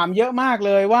วามถามเยอะมากเ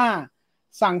ลยว่า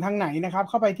สั่งทางไหนนะครับ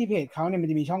เข้าไปที่เพจเขาเนี่ยมัน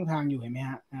จะมีช่องทางอยู่เห็นไหม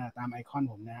ฮะตามไอคอน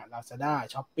ผมนะฮะ Lazada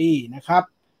Shopee นะครับ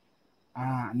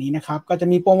อันนี้นะครับก็จะ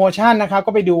มีโปรโมชั่นนะครับ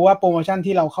ก็ไปดูว่าโปรโมชั่น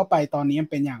ที่เราเข้าไปตอนนี้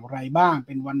เป็นอย่างไรบ้างเ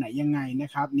ป็นวันไหนยังไงนะ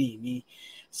ครับนี่มี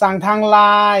สั่งทาง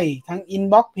LINE ทาง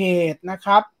Inbox Page นะค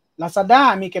รับ Lazada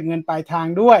มีเก็บเงินปลายทาง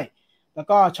ด้วยแล้ว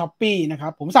ก็ Shopee นะครั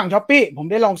บผมสั่ง Shopee ผม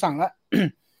ได้ลองสั่งแล้ว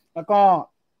แล้วก็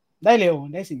ได้เร็ว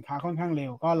ได้สินค้าค่อนข้างเร็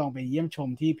วก็ลองไปเยี่ยมชม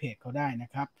ที่เพจเขาได้นะ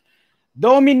ครับโด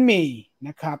มินมีน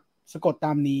ะครับสะกดต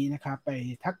ามนี้นะครับไป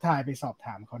ทักทายไปสอบถ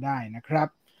ามเขาได้นะครับ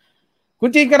คุณ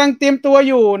จีนกำลังเตรียมตัว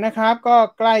อยู่นะครับก็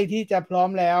ใกล้ที่จะพร้อม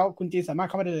แล้วคุณจีนสามารถ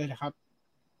เข้ามาได้เลยนะครับ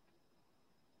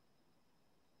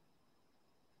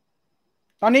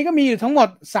ตอนนี้ก็มีอยู่ทั้งหมด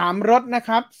3รสนะค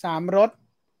รับ3รส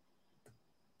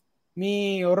มี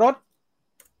รส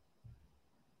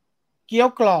เกี๊ยว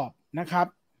กรอบนะครับ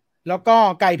แล้วก็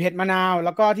ไก่เผ็ดมะนาวแ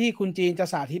ล้วก็ที่คุณจีนจะ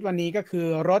สาธิตวันนี้ก็คือ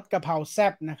รสกะเพราแซ่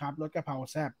บนะครับรสกะเพรา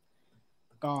แซ่บ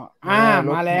ก็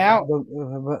มาแล้ว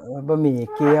บะหมี่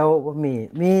เกี๊ยวบะหมี่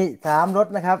มี3รส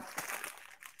นะครับ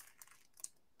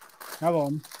ครับผ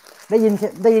มได้ยิน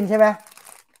ใช่ไหม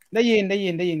ได้ยิน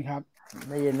ครับ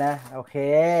ได้ยินนะโอเค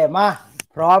มา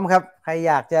พร้อมครับใคร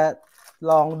อยากจะ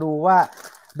ลองดูว่า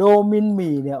โดมินห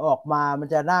มี่เนี่ยออกมามัน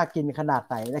จะน่ากินขนาด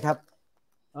ไหนนะครับ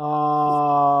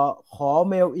ขอ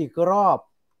เมลอีกรอบ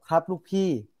ครับลูกพี่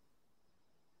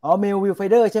เมลวิวไฟ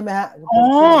เดอร์ใช่ไหมฮะ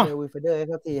เมลวิวไฟเดอร์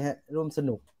ครับทีฮะร่วมส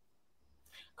นุก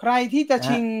ใครที่จะ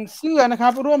ชิงเสื้อนะครั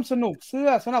บร่วมสนุกเสื้อ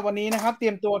สำหรับวันนี้นะครับเตรี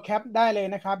ยมตัวแคปได้เลย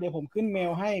นะครับเดี๋ยวผมขึ้นเม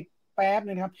ลให้แป๊บ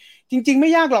นึงครับจริงๆไม่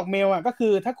ยากหรอกเมลก็คื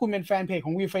อถ้าคุณเป็นแฟนเพจข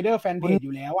องวิวไฟเดอร์แฟนเพจอ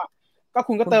ยู่แล้ว ก็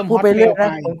คุณก็เติม พูด Hot ไปเรื่อย Mail นะ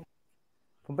ไป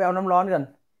ผมไปเอาน้ำร้อนก่อน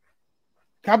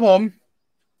ครับผม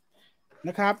น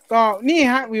ะครับก็นี่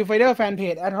ฮะ Viewfinder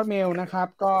Fanpage @hotmail นะครับ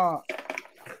ก็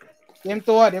เตรียม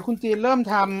ตัวเดี๋ยวคุณจีนเริ่ม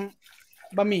ท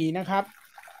ำบะหมี่นะครับ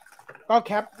ก็แ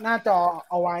คปหน้าจอ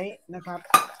เอาไว้นะครับ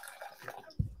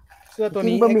เสื้อตัว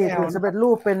นี้ บะหมี่ XL กึ่งสำเร็จรู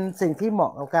ปเป็นสิ่งที่เหมา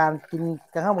ะกับการกิน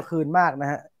กลางค่ำกลางคืนมากนะ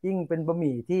ฮะยิ่งเป็นบะห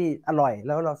มี่ที่อร่อยแ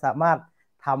ล้วเราสามารถ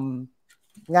ท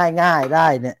ำง่ายๆได้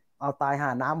เนี่ยเอาตายห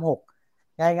าน้ำหก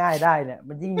ง่ายๆได้เนี่ย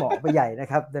มันยิ่งเหมาะไปใหญ่นะ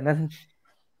ครับดังนั้น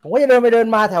ผมก็จะเดินไปเดิน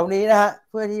มาแถวนี้นะฮะ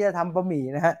เพื่อที่จะทำบะหมี่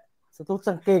นะฮะทุก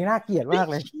สังเกงน่าเกลียดมาก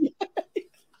เลย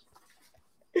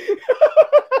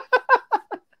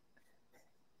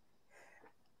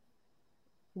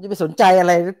จะไปสนใจอะ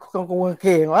ไรกางเก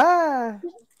งว่า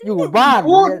อยู่บ้าน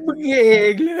พูดมึงเอ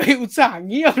งเลยอุตส่าห์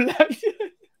เงียบแล้ว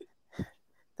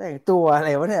แต่งตัวอะไร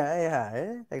วะเนี่ยไอ้ห่า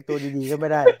แต่งตัวดีๆก็ไม่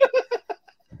ได้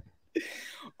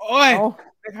โอ้ย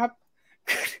นะครับ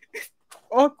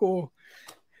โอ้กู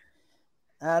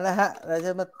นะฮะเราจ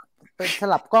ะมาเป็นส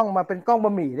ลับกล้องมาเป็นกล้องบ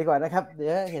ะหมี่ดีกว่านะครับเดี๋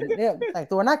ยวเห็นเนี่ยแต่ง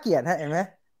ตัวน่าเกลียดฮะเห็นไหม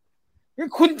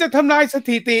คุณจะทำลายส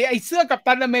ถิติไอ้เสื้อกัป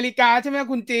ตันอเมริกาใช่ไหม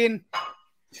คุณจีน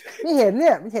ไม่เห็นเ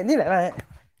นี่ยไม่เห็นที่ไหนเลย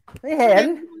ไม่เห็น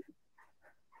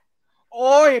โ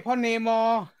อ้ยพ่อเนมอ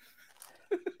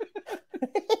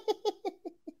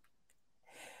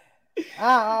เอ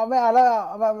าไม่เอาแล้วเ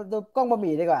อามาดูกล้องบะห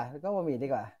มี่ดีกว่ากล้องบะหมี่ดี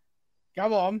กว่าครับ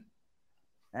ผม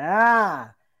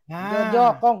ย่อ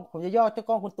กล้องผมจะย่อเจ้า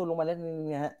กล้องคุณตูนลงมาเล่นนึง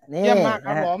นะฮะนี่เยี่ยมมากค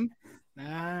รับผม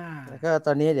แล้วก็ต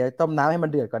อนนี้เดี๋ยวต้มน้ำให้มัน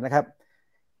เดือดก่อนนะครับ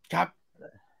ครับ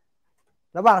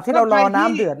ระหว่างที่เรารอน้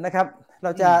ำเดือดนะครับเร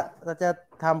าจะ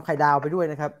ทำไข่ดาวไปด้วย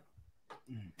นะครับ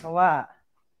เพราะว่า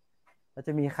เราจ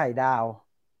ะมีไข่ดาว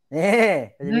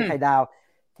เราจะมีไข่ดาว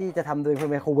ที่จะทำโดย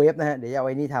ไมโครเวฟนะฮะเดี๋ยวเอาไ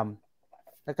ว้นี่ท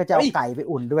ำแล้วก็จะเอาไก่ไป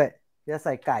อุ่นด้วยจะใ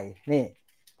ส่ไก่นี่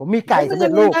ผมมีไก่สำเร็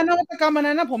จรูปนวัตกรรมอัน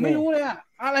นั้นนะผมไม่รู้เลยอะ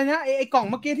อะไรนะไอ้กล่อง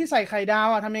เมื่อกี้ที่ใส่ไข่ดาว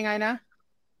อะทำยังไงนะ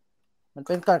มันเ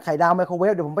ป็นก่อนไข่ดาวไมโครเว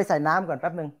ฟเดี๋ยวผมไปใส่น้ำก่อนแ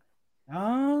ป๊บนึง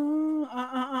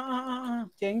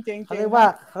เจ๋งเขาเรียกว่า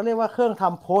เครื่องท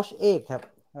ำโพชเอ็กครับ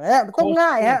มันต้องง่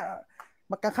ายฮะ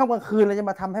มากลางค่ำกลางคืนเราจะ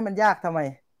มาทำให้มันยากทำไม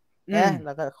แ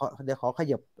ล้วก็เดี๋ยวขอข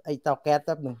ยับไอ้เตาแก๊สแ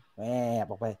ป๊บนึง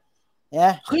ออกไป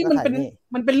เฮ้ยมันเ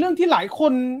ป็นเรื่องที่หลายค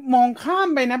นมองข้าม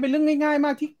ไปนะเป็นเรื่องง่ายๆม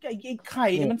ากที่ไอ้ไข่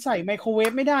มันใส่ไมโครเว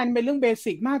ฟไม่ได้มันเป็นเรื่องเบ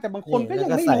สิกมากแต่บางคนก็ยัง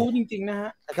ไม่รู้จริงๆนะฮ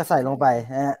ะแล้วก็ใส่ลงไป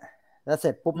แล้วเส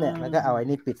ร็จปุ๊บเนี่ยแล้วก็เอาไอ้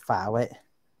นี่ปิดฝาไว้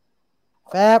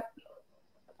แฟบ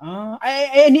ไ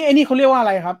อ้นี่เขาเรียกว่าอะ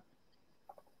ไรครับ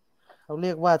เขาเรี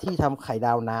ยกว่าที่ทำไข่ด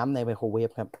าวน้ำในไมโครเวฟ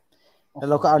ครับแล้ว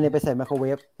เราก็เอาเนี่ยไปใส่ไมโครเว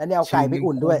ฟแล้วนี่เอาไก่ไป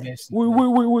อุ่นด้วย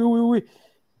อุ้ย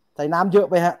ใส่น้ำเยอะ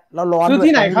ไปฮะแล้วร้อนซื้อ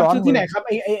ที่ไหนครับซื้อที่ไหนครับ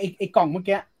ไอ้กล่องเมื่อ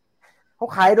กี้เขา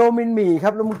ขายโดมินหมี่ครั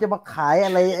บแล้วมึงจะมาขายอ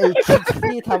ะไรไอ้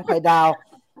ที่ทำไข่ดาว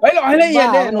เฮ้ยรอให้ละเอียด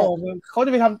เนี่ยเขาจ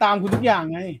ะไปทำตามคุณทุกอย่าง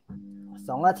ไง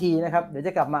2 นาทีนะครับเดี๋ยวจ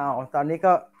ะกลับมาเอาตอนนี้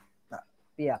ก็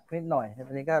เปียกนิดหน่อยต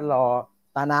อนนี้ก็รอ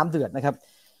ตาน้ำเดือดนะครับ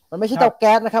มันไม่ใช่เตาแ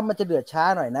ก๊สนะครับมันจะเดือดช้า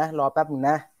หน่อยนะรอแป๊บนึง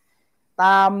นะต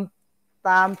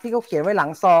ามที่เขาเขียนไว้หลั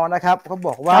งซองนะครับเขาบ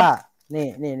อกว่านี่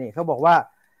เขาบอกว่า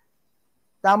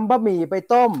จำบะหมี่ไป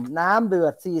ต้มน้ำเดือ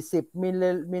ด40มิล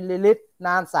ลิลิตรน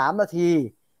าน3 นาที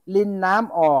รินน้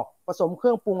ำออกผสมเค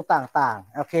รื่องปรุงต่าง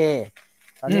ๆโอเค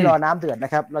ตอนนี้รอน้ำเดือดน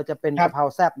ะครับเราจะเป็นกะเพรา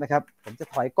แซ่บนะครับผมจะ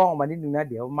ถอยกล้องมานิดนึงนะ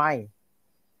เดี๋ยวไหม้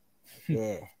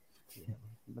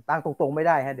มันตั้งตรงๆไม่ไ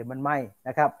ด้ฮะเดี๋ยวมันไหม้น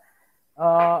ะครับ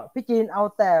พี่จีนเอ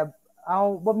า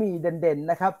บะหมี่เด่นๆ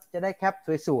นะครับจะได้แคป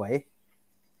สวย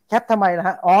ๆแคปทำไมนะฮ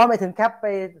ะหมายถึงแคปไป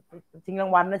ชิงรา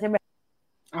งวัลนะใช่ไหม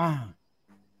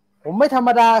ผมไม่ธรรม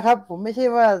ดาครับผมไม่ใช่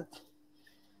ว่า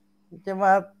จะม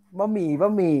าบะห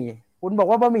มี่คุณบอก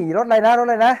ว่าบะหมี่รสอะไร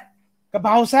นะกะเพ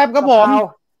ราแซ่บครับผม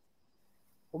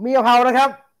มีกะเพรานะครับ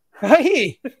เฮ้ย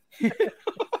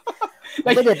ไป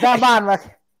เด็ดหน้าบ้านมา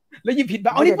แล้วยิบผิดบ้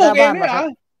านี่ปลูกเองเหรอ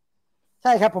ใ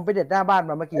ช่ครับผมไปเด็ดหน้าบ้าน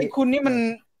มาเมื่อกี้ไอ้คุณนี่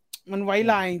มันไว้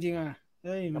ลายจริงๆอ่ะเ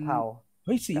ฮ้ยกะเพรา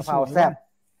สีกะเพราแซ่บ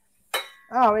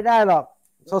ไม่ได้หรอก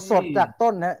สดจากต้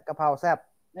นฮะกะเพราแซ่บ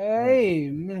เอ้ย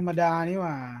ไม่ธรรมดานี่ห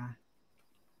ว่า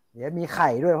เดี๋ยวมีไข่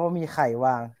ด้วยเพราะมีไข่ว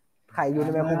างไข่อยู่ใน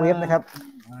ไมโครเวฟนะครับ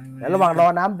แล้วระหว่างรอ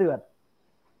น้ำเดือด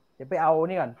เดี๋ยวไปเอา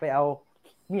นี่ก่อนไปเอา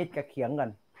มีดกับเขียงก่อน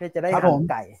เพื่อจะได้หั่น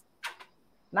ไก่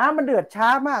น้ำมันเดือดช้า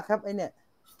มากครับไอเนี่ย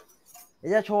เดี๋ย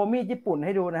วจะโชว์มีดญี่ปุ่นใ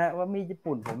ห้ดูนะฮะว่ามีดญี่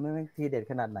ปุ่นผมนี่ทีเด็ด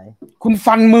ขนาดไหนคุณ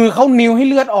ฟันมือเขานิ้วให้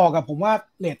เลือดออกอะผมว่า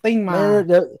เรตติ้งมาเ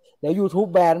ดี๋ยว YouTube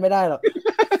แบนไม่ได้หรอก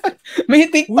ไม่ใช่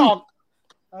TikTok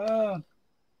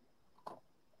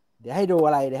เดี๋ยวให้ดูอ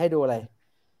ะไร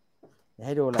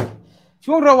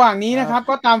ช่วงระหว่างนี้นะครับ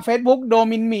ก็ตาม Facebook โด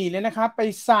มินหมี่เลยนะครับไป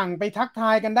สั่งไปทักท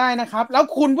ายกันได้นะครับแล้ว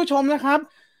คุณผู้ชมนะครับ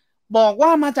บอกว่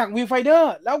ามาจาก Viewfinder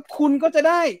แล้วคุณก็จะ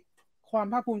ได้ความ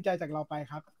ภาคภูมิใจจากเราไป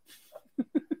ครับ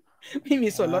ไม่มี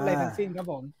ส่วนลดอะไรทั้งสิ้นครับ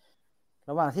ผม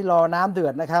ระหว่างที่รอน้ำเดือ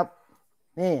ดนะครับ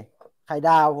นี่ไข่ด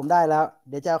าวผมได้แล้ว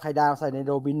เดี๋ยวจะเอาไข่ดาวใส่ในโ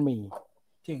ดบินหมี่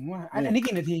ถึงว่าอันนี้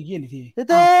กี่นาทีเ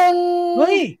ต้งเ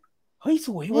ฮ้ยส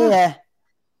วยว่ะนี่ไง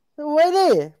สวยดิ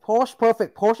โพสเพอร์เฟก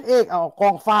ต์โพสเอกเอาก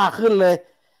องฟ้าขึ้นเลย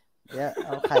เดี๋ยวเอ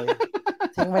าไข่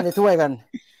ทิ้งไว้ในถ้วยกัน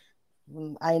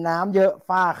ไอ้น้ำเยอะ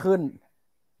ฟ้าขึ้น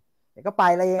เดี๋ยวก็ไป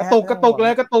เลยกระตุก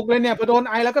เลยเนี่ยพอโดน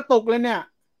ไอแล้วก็ตุกเลยเนี่ย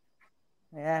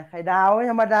ไข่ดาวไม่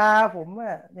ธรรมดาผม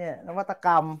เนี่ยนวัตก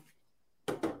รรม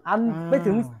อันไม่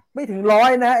ถึง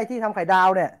100นะไอ้ที่ทำไข่ดาว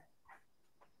เนี่ย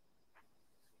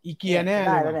อีเกียแน่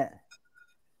ได้แล้วเนี่ย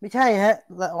ไม่ใช่ฮะ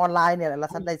ออนไลน์เนี่ยเรา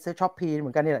ได้ซื้อช้อปปี้เห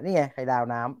มือนกันนี่แหละนี่ไงไข่ดาว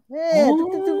น้ำ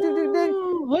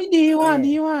เฮ้ยดีว่ะ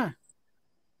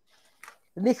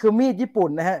นี่คือมีดญี่ปุ่น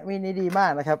นะฮะมีดนี้ดีมา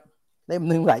กนะครับเล่ม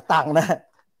หนึ่งหลายตังค์นะ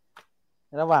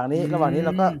ระหว่างนี้เรา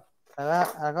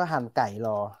ก็หั่นไก่ร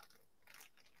อ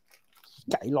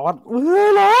ไก่ร้อน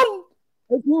ร้อน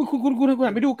คุณ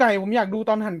ไปดูไก่ผมอยากดู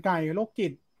ตอนหั่นไก่โรคจิ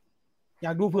ตอย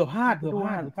ากดูเผื่อพลาด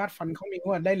ฟันเขามี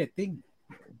ว่าได้เรตติ้ง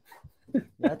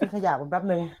เดี๋ยวทิ้งขยะผมแป๊บ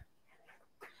นึง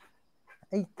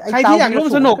ใครที่อยากร่วม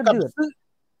สนุกกับ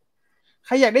ใค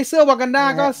รอยากได้เสื้อวากันดา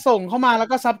ก็ส่งเข้ามาแล้ว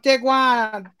ก็ subject ว่า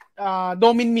โด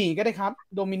มินหมี่ก็ได้ครับ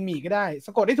โดมินหมี่ก็ได้ส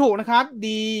ะกดได้ถูกนะครับ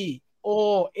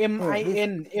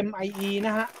DOMINMIE น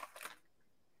ะฮะ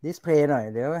ดิสเพลย์หน่อย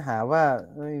เดี๋ยวหาว่า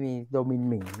ไม่มีโดมิน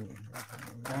หมิ่ง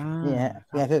นี่ฮะ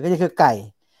เนี่ยคือไก่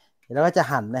แล้วก็จะ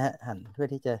หั่นนะฮะหั่นเพื่อ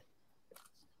ที่จะ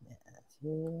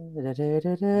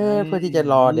เพื่อที่จะ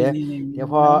รอเดี๋ยว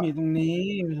พอมีตรงนี้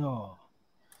โถ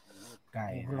ไก่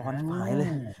ร้อนหายเลย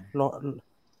รอ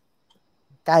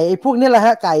ไก่ไอ้พวกนี้แหละฮ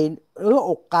ะไก่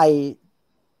อกไก่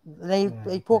ใน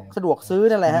ไอ้พวกสะดวกซื้อ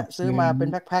นั่นแหละฮะซื้อมาเป็น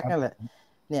แพ็คๆนั่นแหละ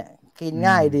เนี่ยกิน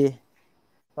ง่ายดี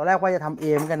ตอนแรกว่าจะทำเอ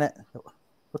งกันนะ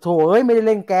โถไม่ได้เ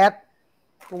ร่งแก๊ส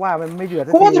ก็ว่ามันไม่เดือดสั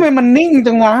กทีเพราะว่าทำไมมันนิ่ง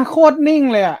จังวะโคตรนิ่ง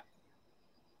เลยอ่ะ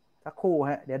สักครู่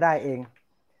ฮะเดี๋ยวได้เอง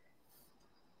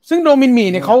ซึ่งโดมินหมี่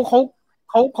เนี่ยเข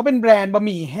าเป็นแบรนด์บะห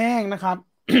มี่แห้งนะครับ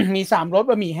มี3 รส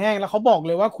บะหมี่แห้งแล้วเขาบอกเ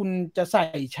ลยว่าคุณจะใส่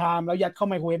ชามแล้วยัดเข้า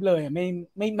ไมโครเวฟเลย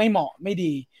ไม่เหมาะไม่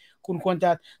ดีคุณควรจะ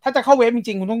ถ้าจะเข้าเวฟจ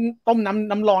ริงๆคุณต้องต้ม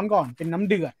น้ำร้อนก่อนเป็นน้ำ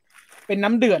เดือด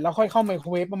แล้วค่อยเข้าไมโคร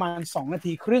เวฟประมาณ2 นา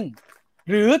ทีครึ่ง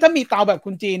หรือถ้ามีเตาแบบคุ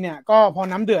ณจีนเนี่ยก็พอ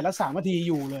น้ำเดือดแล้ว3 นาทีอ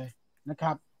ยู่เลยนะค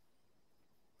รับ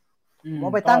มอ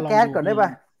งไปตั้งแก๊สก่อนได้ป่ะ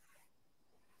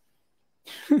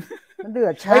มันเดือ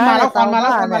ดช้ามาแล้วควันมาแล้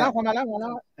วมาแล้ว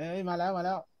มาแ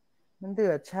ล้วมันเดื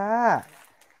อดช้า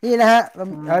นี่นะฮะ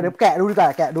เดี๋ยวแกะดูดีกว่า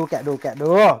แกะดู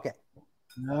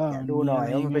หน่อย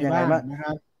ว่ามันเป็นยังไงบ้างนะค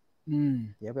รับ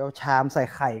เดี๋ยวไปเอาชามใส่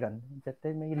ไข่ก่อนจะได้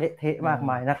ไม่เละเทะมาก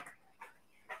มายนัก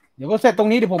เดี๋ยวก็เสร็จตรง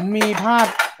นี้เดี๋ยวผมมีภาพ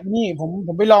นี่ผ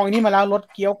มไปลองนี่มาแล้วรส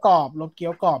เกี๊ยวกรอบ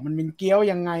มันเป็นเกี๊ยว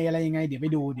ยังไงอะไรยังไงเดี๋ยวไป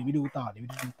ดูต่อ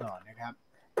นะครับ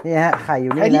นี่ฮะไข่อ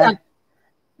ยู่นี่นะ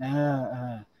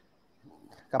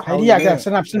ใครที่อยากจะส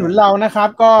นับสนุนเรานะครับ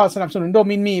ก็สนับสนุนโด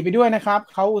มินหมี่ไปด้วยนะครับ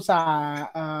เขาอุตส่า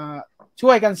ห์ช่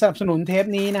วยกันสนับสนุนเทป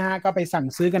นี้นะฮะก็ไปสั่ง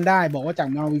ซื้อกันได้บอกว่าจาก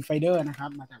มาวีไฟเดอร์นะครับ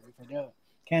มาจากวีไฟเดอร์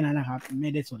แค่นั้นนะครับไม่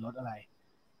ได้ส่วนลดอะไร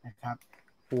นะครับ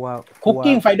คุก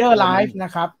กิ้งไฟเดอร์ไลฟ์น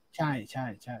ะครับใช่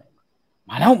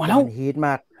มาแล้วมันฮีทม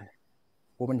าก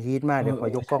มันฮีทมากเดี๋ยวขอ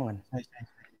ยกกล้องกันใช่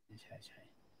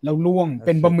แล้วล่วงเ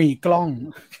ป็นบะหมี่กล้อง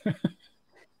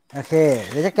โอเค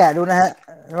เดี๋ยวจะแกะดูนะฮะ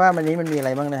ว่ามันนี้มันมีอะไร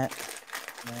บ้างนะฮะ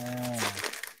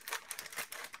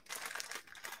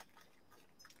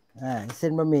เส้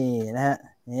นบะหมี่นะฮะ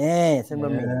นี่เส้นบะ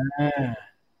หมี่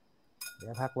เดี๋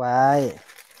ยวพักไว้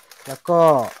แล้วก็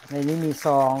ในนี้มีซ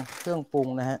องเครื่องปรุง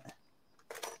นะฮะ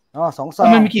2 ซอง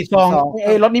มันมีกี่ซอง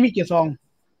รถนี้มีกี่ซอง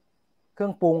เครื่อ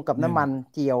งปรุงกับน้ำมัน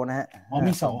เจียวนะฮะ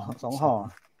มี2 ห่อ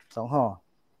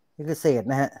นี่คือเศษ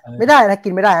นะฮะไม่ได้นะกิ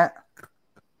นไม่ได้ฮะ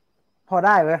พอไ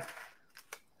ด้ไหม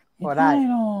พอได้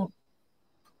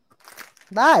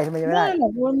ทำไมไม่ได้หรอ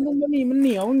กมันเห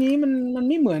นียวอย่างนี้มัน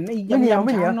ไม่เหมือนไอ้ไม่เหนียว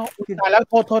ตายแล้ว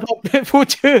โทษพูด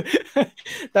ชื่อ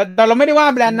แต่เราไม่ได้ว่า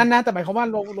แบรนด์นั้นนะแต่หมายความว่า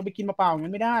เราไปกินเปล่าๆงั้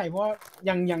นไม่ได้เพราะอ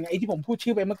ย่างไอ้ที่ผมพูด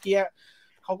ชื่อไปเมื่อกี้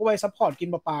เขาก็ไปซัพพอร์ตกิน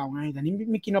เปล่าๆไงแต่นี้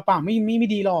ไม่กินเปล่าไม่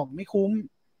ดีหรอกไม่คุ้ม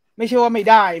ไม่ใช่ว่าไม่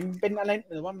ได้มันเป็นอะไร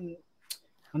หรือว่า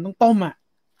มันต้องต้มอ่ะ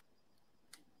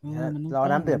รอ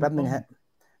น้ำเดือดแป๊บนึงฮะ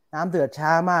น้ำเดือดช้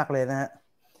ามากเลยนะฮะ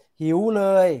หิวเล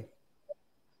ย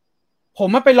ผม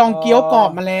มาไปลองเกี๊ยวกรอ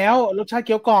บมาแล้วรสชาติเ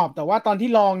กี๊ยวกรอบแต่ว่าตอนที่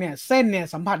ลองเนี่ยเส้นเนี่ย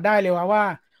สัมผัสได้เลยว่า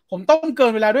ผมต้มเกิ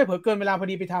นเวลาด้วยเผลอเกินเวลาพอ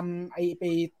ดีไปทำ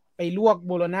ไปลวกโ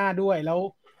บโลน่าด้วยแล้ว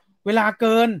เวลาเ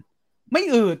กินไม่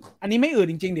อืดอันนี้ไม่อืด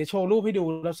จริงๆเดี๋ยวโชว์รูปให้ดู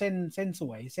แล้วเส้นส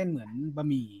วยเส้นเหมือนบะ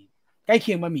หมี่ใกล้เ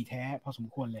คียงบะหมี่แท้พอสม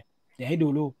ควรเลยเดี๋ยวให้ดู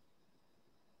รูป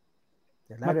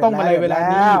มาต้มอะไรเวลา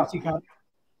นี้สิครับ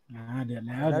เดือดแ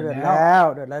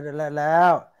ล้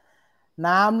ว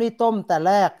น้ำนี่ต้มแต่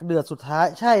แรกเดือดสุดท้าย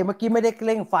ใช่เมื่อกี้ไม่ได้เ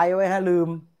ร่งไฟไว้ฮะลืม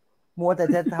มัวแต่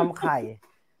จะทำไข่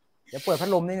เดี๋ยวเปิดพัด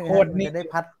ลมนิดนึง โค ฮะ ตร มัน นี่ จะได้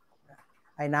พัด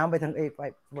ไอ้น้ำไปทางไป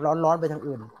ร้อนไปทาง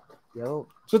อื่นเดี๋ยว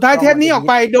สุดท้ายเทปนี้ออก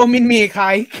ไปโดมินมีข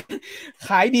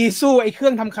ายดีสู้ไอ้เครื่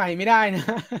องทำไข่ไม่ได้นะ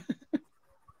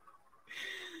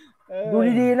ดู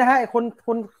ดีๆนะฮะ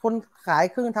คนขาย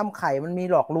เครื่องทำไข่มันมี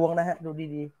หลอกลวงนะฮะดู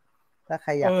ดีๆถ้าใค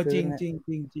รอยากซื้อนะจริ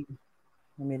ง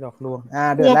มันมีหลอกลวง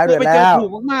เดือดแล้วไปเจอถู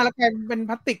กมากๆแล้วกลายเป็น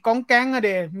พลาสติกก้องแก๊งอะเด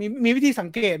มีวิธีสัง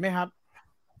เกตไหมครับ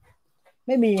ไ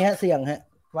ม่มีฮะเสี่ยงฮะ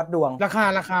วัดดวงราคา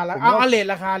แล้วเอาเลท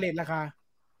ราคา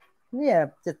เนี่ย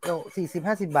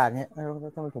40-50 บาทเนี่ย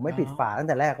ทำไมผมไม่ปิดฝาตั้ง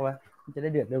แต่แรกวะมันจะได้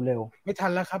เดือดเร็วๆไม่ทั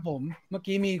นแล้วครับผมเมื่อ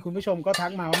กี้มีคุณผู้ชมก็ทั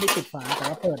กมาว่าไม่ปิดฝาแต่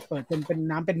ว่าเปิดเป็น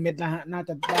น้ำเป็นเม็ดแล้วฮะน่าจ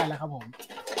ะได้แล้วครับผม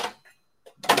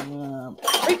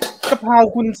กะเพรา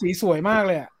คุณสีสวยมากเ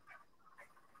ลย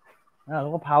แล้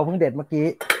วก็เผาเพิ่งเด็ดเมื่อกี้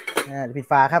ปิด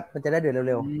ฝาครับมันจะได้เดือด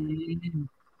เร็วๆ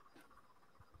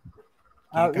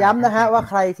ย้ำนะฮะว่า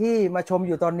ใครที่มาชมอ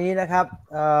ยู่ตอนนี้นะครับ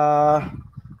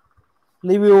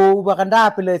รีวิววากันดา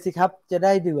ไปเลยสิครับจะไ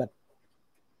ด้เดือด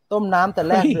ต้มน้ำแต่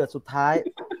แรกเดือดสุดท้าย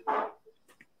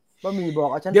บะหมี่บอก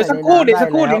เอาฉันเดี๋ยวสักครู่เดี๋ย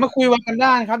วมาคุยวากันด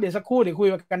าครับเดี๋ยวสักครู่เดี๋ยวคุย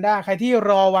วากันดาใครที่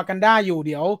รอวากันดาอยู่เ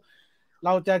ดี๋ยวเร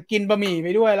าจะกินบะหมี่ไป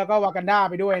ด้วยแล้วก็วากันดา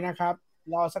ไปด้วยนะครับ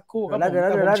รอสักครู่ครับผมแ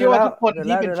ต่ผมเชื่อว่าทุกคน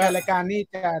ที่เป็นแฟนรายการนี่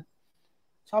จะ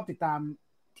ชอบติดตาม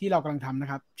ที่เรากำลังทำนะ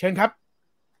ครับเชิญครับ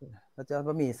เราจะบ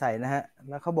ะหมี่ใส่นะฮะ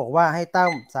แล้วเขาบอกว่าให้ตั้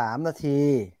ง3 นาที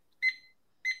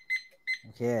โอ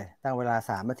เคตั้งเวลา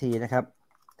3 นาทีนะครับ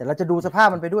แต่เราจะดูสภาพ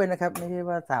มันไปด้วยนะครับไม่ใช่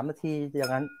ว่า3 นาทีอย่า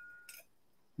งนั้น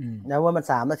แล้วว่ามัน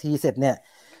3 นาทีเสร็จเนี่ย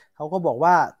เขาก็บอก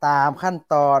ว่าตามขั้น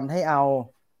ตอนให้เอา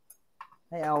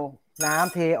น้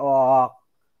ำเทออก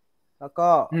แล้วก็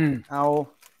เอา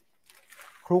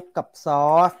คลุกกับซอ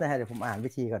สนะฮะเดี๋ยวผมอ่านวิ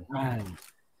ธีก่อน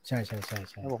ใช่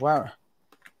เขาบอกว่า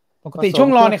ปกติช่ว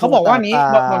งรอเนี่ยเขาบอกว่านี้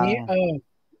บอกนี้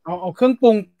เอาเครื่องป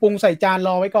รุงใส่จานร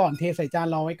อไว้ก่อนเทใส่จาน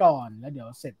รอไว้ก่อนแล้วเดี๋ยว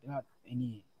เสร็จก็ไอ้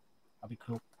นี่เอาไปค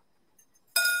ลุก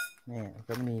นี่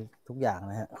ก็มีทุกอย่าง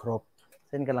นะฮะครบ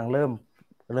เส้นกำลังเริ่ม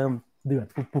เดือด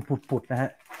ปุดนะฮะ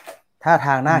ท่าท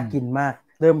างน่ากินมาก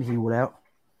เริ่มหิวแล้ว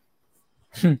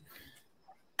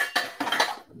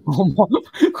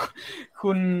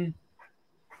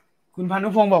คุณพานุ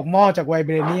พงศ์บอกหม้อจากไวเบ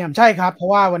รเนียมใช่ครับเพรา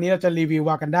ะว่าวันนี้เราจะรีวิว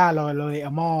วากันดาเราเลยเอ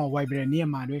าหม้อไวเบรเนียม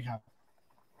มาด้วยครับ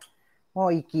หม้อ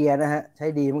อีเกียนะฮะใช้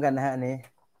ดีเหมือนกันนะฮะอันนี้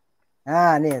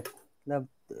เนี่ยเริ่ม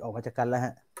ออกมาจากกันแล้วฮ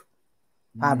ะ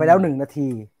ผ่านไปแล้ว1 นาที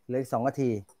เหลืออีก2 นาที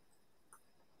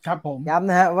ครับผมย้ำ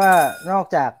นะฮะว่านอก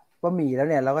จากบะหมี่แล้ว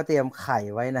เนี่ยเราก็เตรียมไข่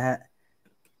ไว้นะฮะ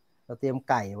เราเตรียม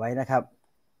ไก่ไว้นะครับ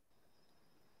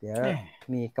เดี๋ยว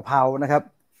มีกะเพรานะครับ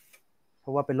เพรา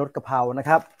ะว่าเป็นรสกะเพรานะ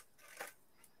ครับ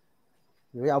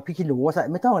หรือเอาพริกขี้หนูใส่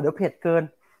ไม่ต้องเดี๋ยวเผ็ดเกิน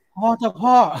พ่อ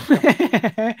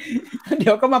เดี๋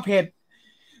ยวก็มาเผ็ด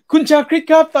คุณชาคริต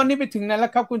ครับตอนนี้ไปถึงไหนแล้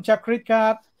วครับคุณชาคริตครั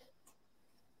บ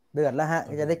เดือดแล้วฮะ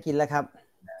จะได้กินแล้วครับ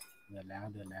เดือดแล้ว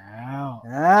นี่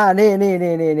ฮะนี่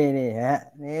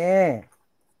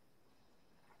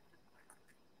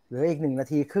เหลืออีก1 นา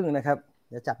ทีครึ่งนะครับ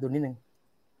เดี๋ยวจับดูนิดนึง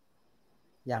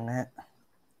ยังนะฮะ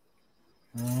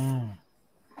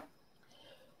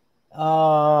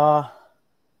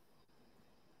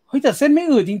เฮ้ยแต่เส้นไม่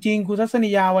อืดจริงๆคุณทัศนี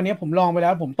ยาวันนี้ผมลองไปแล้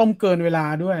วผมต้มเกินเวลา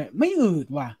ด้วยไม่อืด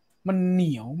ว่ะมันเห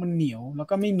นียวแล้ว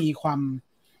ก็ไม่มีความ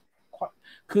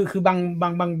คือบ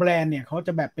างแบรนด์เนี่ยเขาจ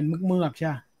ะแบบเป็นเมือกใ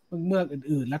ช่เมือก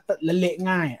อื่นๆแล้วเละ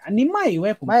ง่ายอันนี้ไม่เว้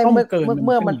ยผมต้มเกินเ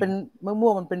มือกมันเป็นเมื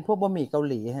อกมันเป็นพวกบะหมี่เกา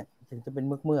หลีฮะถึงจะเป็นเ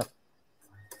มือก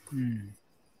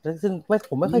ซึ่ง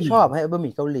ผมไม่ค่อยชอบให้บะห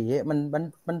มี่เกาหลี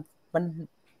มัน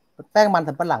แป้งมันส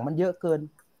ำปะหลังมันเยอะเกิน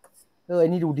อั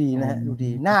นนี้ดูดีนะฮะดู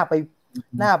ดีหน้า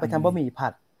ไปทำบะหมี่ผั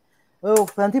ด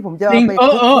ตอนที่ผมจะเอาไป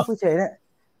คลุกเฉยเนี่ย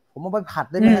ผมเอาไปผัด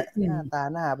ได้ไหมฮะ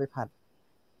หน้าไปผัด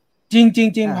จริ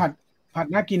งผัด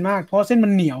น่ากินมากเพราะเส้นมั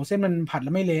นเหนียวเส้นมันผัดแ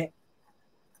ล้วไม่เละ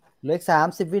เหลือ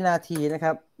30 วินาทีนะค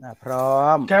รับพร้อ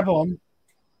มครับผม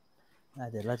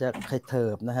เดี๋ยวเราจะเถิ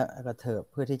บนะฮะกระเถิบ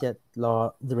เพื่อที่จะรอ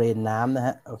เดรนน้ำนะฮ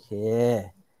ะโอเค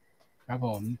ครับผ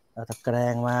มเราตะแกร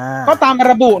งมาก็ตาม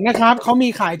ระบุนะครับเขามี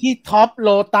ขายที่ท็อปโล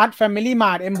ตัสแฟมิลี่ม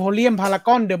าร์ทเอ็มโพเรียมพาราก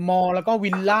อนเดอะมอลล์แล้วก็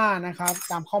วิลล่านะครับ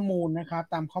ตามข้อมูลนะครับ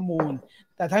ตามข้อมูล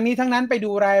แต่ทั้งนี้ทั้งนั้นไปดู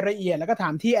รายละเอียดแล้วก็ถา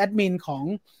มที่แอดมินของ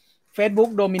Facebook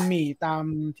โดมินมีตาม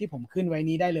ที่ผมขึ้นไว้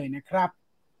นี้ได้เลยนะครับ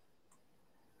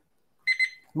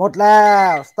หมดแล้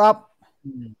วสต็อป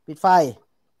ปิดไฟ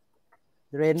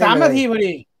3 นาทีพอ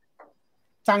ดี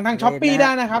สั่งทางช้อปปี้ได้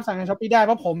นะครับสั่งทางช้อปปี้ได้เพ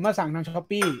ราะผมมาสั่งทางช้อป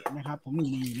ปี้นะครับผม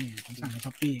นี่ผมสั่งทางช้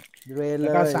อปปี้แล้ว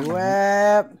ก็สั่งเว็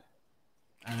บ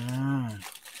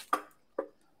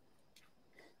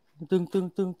ตึง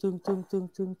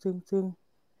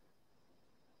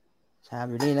ชาม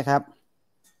อยู่นี่นะครับ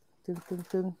ตึ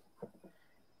ง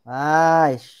ไป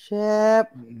เชฟ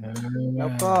แล้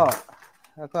ว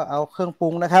ก็เอาเครื่องปรุ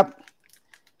งนะครับ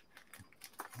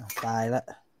ตายแล้ว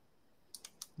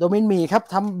โดมินหมี่ครับ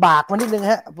ทำบากมานิดนึง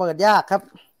ฮะเปิดยากครับ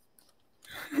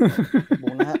ปรุ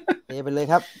งนะฮะเทไปเลย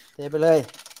ครับเทไปเลย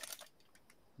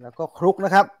แล้วก็คลุกน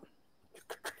ะครับ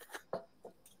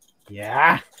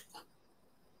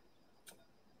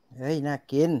เฮ้ยน่า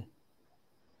กิน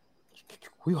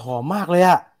หอมมากเลยอ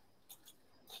ะ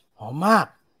หอมมาก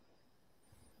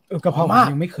กะเพรา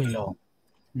ยังไม่เคยลอง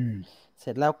เส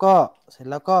ร็จแล้ว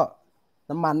ก็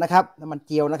น้ำมันนะครับน้ำมันเ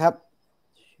จียวนะครับ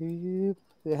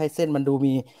เพื่อให้เส้นมันดู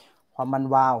มีความมัน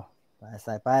วาวใ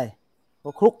ส่ไปก็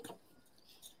คลุก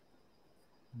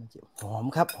หอม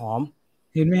ครับหอม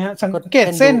เห็นไหมฮะสังเกต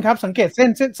เส้นครับสังเกตเ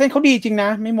ส้นเขาดีจริงนะ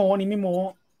ไม่โม้นี่ไม่โม้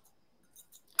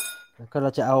แล้วก็เร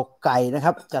าจะเอาไก่นะค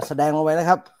รับจัดแสดงลงไปนะ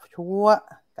ครับชัว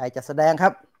ไก่จัดแสดงครั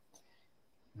บ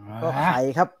ก็ไข่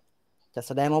ครับจัดแ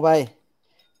สดงลงไป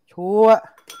ชัว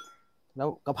แล้ว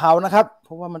กะเพรานะครับเพ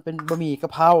ราะว่ามันเป็นบะหมี่ก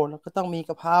ะเพราแล้วก็ต้องมี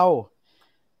กะเพรา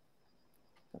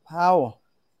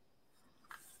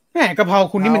แหมกะเพรา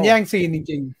คุณนี่มันแย่งซีนจ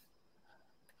ริง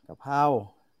ๆกะเพรา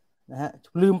นะฮะ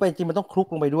ลืมไปจริงมันต้องคลุก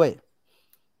ลงไปด้วย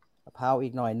กะเพราอี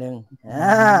กหน่อยนึง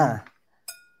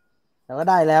แล้วก็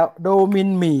ได้แล้วโดมิน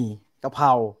หมี่กะเพร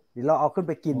าเดี๋ยวเราเอาขึ้นไ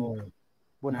ปกิน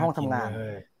บนห้องทำงาน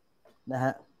นะฮ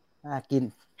ะน่ากิน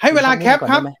ให้เวลาแคป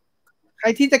ครับใคร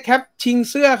ที่จะแคปชิง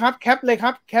เสื้อครับแคปเลยค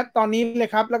รับแคปตอนนี้เลย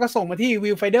ครับแล้วก็ส่งมาที่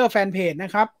Viewfinder Fanpage น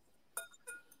ะครับ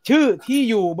ชื่อที่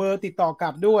อยู่เบอร์ติดต่อกลั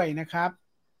บด้วยนะครับ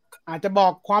อาจจะบอ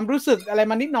กความรู้สึกอะไร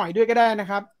มานิดหน่อยด้วยก็ได้นะ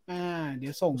ครับเดี๋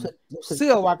ยวส่งเสื้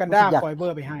อวากันดาไฟเบอ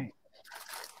ร์ไปให้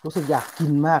รู้สึกอยากกิ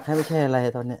นมากไม่ใช่อะไร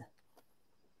ตอนเนี้ย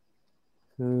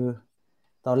คือ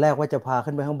ตอนแรกว่าจะพา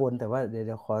ขึ้นไปข้างบนแต่ว่าเ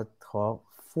ดี๋ยวขอ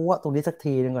ฟั่วตรงนี้สัก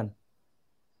ทีนึงก่อน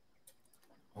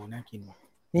โอ้น่ากินว่ะ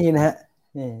นี่นะฮะ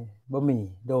นี่บะหมี่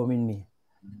โดมินหมี่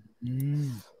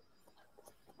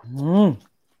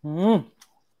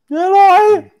อร่อย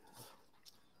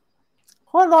โ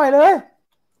คตรอร่อยเลย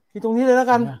ที่ตรงนี้เลยแล้ว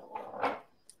กัน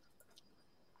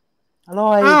อร่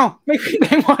อยอ้าวไม่ขึ้นแบ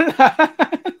งค์มอนล่ะ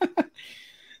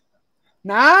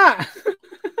นะ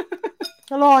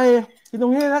อร่อยที่ตร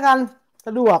งนี้เลยแล้วกันส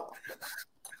ะดวก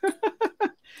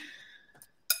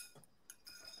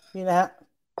นี่นะฮะ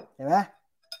เห็นไหม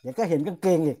เดี๋ยวก็เห็นกางเก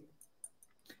งอีก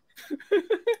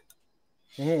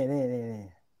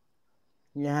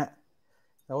นี่ฮะ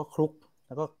แล้วก็คลุกแ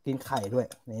ล้วก็กินไข่ด้วย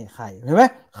นี่ไข่เห็นไหม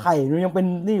ไข่มันยังเป็น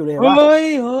นี่อยู่เลยว่าเฮ้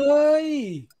ย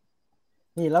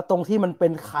นี่แล้วตรงที่มันเป็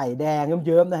นไข่แดงเ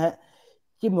ยิ้มๆนะฮะ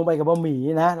จิ้มลงไปกับบะหมี่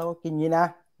นะแล้วก็กินงี้นะ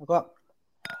แล้วก็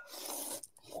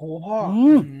โหพ่อ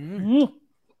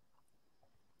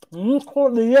โคต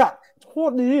รดีอ่ะโค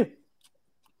ตรดี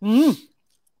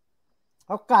แ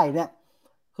ล้วไก่เนี่ย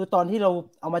คือตอนที่เรา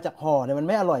เอามาจากห่อเนี่ยมันไ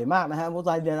ม่อร่อยมากนะฮะผู้ช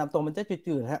ายเรียนตามตรงมันจะ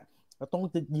จืดๆฮะเราต้อง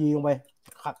ยีลงไป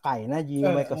ไก่นะยีล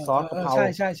งไปกับซอสกะเพรา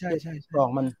ใช่กรอง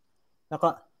มันแล้วก็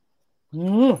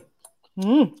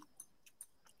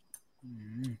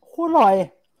โคตรอร่อย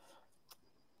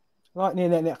เ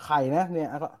นี่ยไข่นะเนี่ย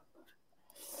แล้วก็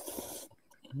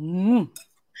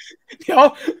เดี๋ยว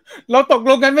เราตก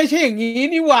ลงกันไม่ใช่อย่างนี้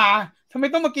นี่หว่าทำไม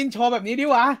ต้องมากินโชว์แบบนี้ดิ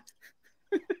วะ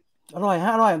อร่อยฮ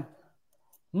ะอร่อย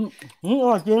อ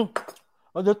ร่อยจริง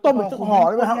เดี๋ยวต้มอีกสักห่อไ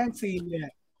ด้ไหมครับแย่งซีนเลย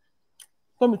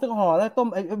ต้มอีกสักห่อแล้วต้ม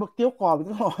ไอ้เกี๊ยวกรอบอีก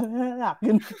สักห่ออยาก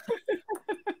กิน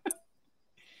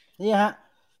นี่ฮะ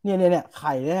เนี่ยไ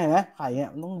ข่เนี่ยเห็นไหมไข่เนี่ย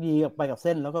มันต้องดีไปกับเ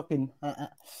ส้นแล้วก็กิน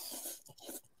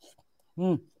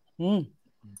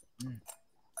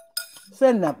เ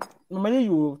ส้นเนี่ยมันไม่ได้อ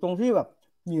ยู่ตรงที่แบบ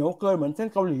เหนียวเกินเหมือนเส้น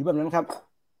เกาหลีแบบนั้นครับ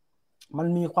มัน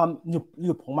มีความห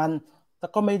ยุบของมันแต่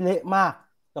ก็ไม่เละมาก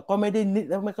แต่ก็ไม่ได้นิด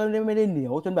แล้วไม่ได้เหนี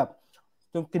ยวจนแบบ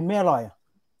จนกินไม่อร่อย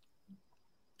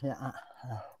เนี่ย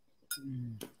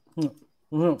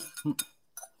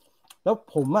แล้ว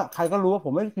ผมอ่ะใครก็รู้ว่าผ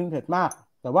มไม่ได้กินเผ็ดมาก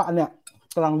แต่ว่าอันเนี้ย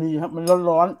กำลังดีครับมัน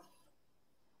ร้อน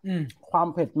ความ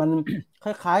เผ็ดมันค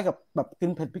ล้ายๆกับแบบกิน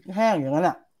เผ็ดพริกแห้งอย่างนั้น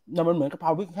อ่ะแต่มันเหมือนกะเพร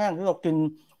าพริกแห้งที่เรากิน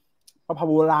กะเพรา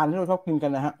โบราณที่เราชอบกินกั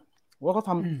นนะฮะว่าเขา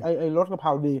ทำไอ้รสกะเพร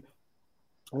าดี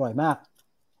อร่อยมาก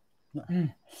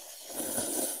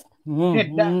เ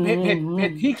ผ็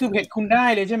ดที่คือเผ็ดคุณได้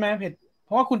เลยใช่ไหมเผ็ดเพ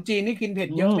ราะว่าคุณจีนนี่กินเผ็ด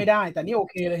เยอะไม่ได้แต่นี่โอ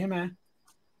เคเลยใช่ไหม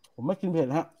ผมไม่กินเผ็ด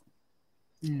ฮะ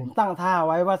ผมตั้งท่าไ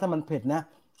ว้ว่าถ้ามันเผ็ดนะ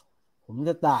ผมจ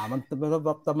ะด่ามันจ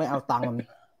ะไม่เอาตังค์มัน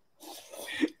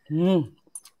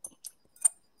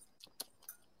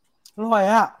อร่อย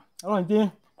อะอร่อยจริง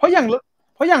เพราะอย่าง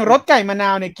รสไก่มะนา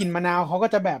วเนี่ยกลิ่นมะนาวเขาก็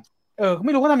จะแบบไ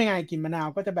ม่รู้เขาทำยังไงกลิ่นมะนาว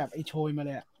ก็จะแบบไอโชยมาเ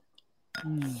ลยอ่ะ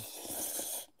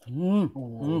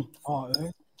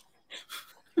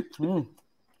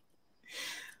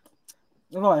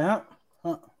อร่อยฮะ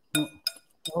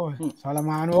โอ้ยทร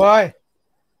มานเว้ย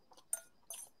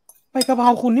ใบกะเพรา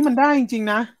คุณนี่มันได้จริง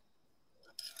ๆนะ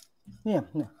เนี่ย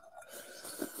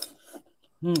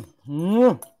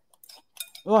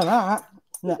อร่อยมากฮะ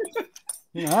เนี่ย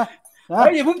นะเฮ้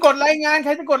ยอย่าเพิ่งกดรายงานใค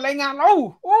รจะกดรายงานเอ้า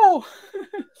โอ้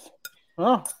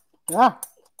นะ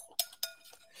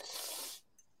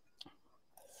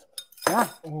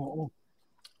โอ้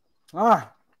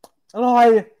อร่อย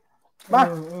มา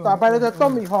ต่อไปเราจะต้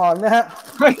มอีกห่อนะฮะ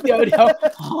เดี๋ยว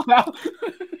พอแล้ว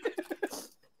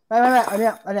ไม่อันเนี้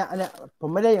ยผม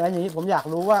ไม่ได้อย่างนั้นอย่างนี้ผมอยาก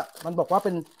รู้ว่ามันบอกว่าเ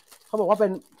ป็นเขาบอกว่าเป็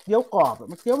นเกี๊ยวกรอบ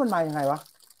มันเกี๊ยวมันมายังไงวะ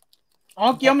อ๋อ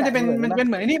เกี๊ยวมันจะเป็นเห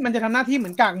มือนนี่มันจะทำหน้าที่เหมื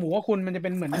อนกากหมูว่าคุณมันจะเป็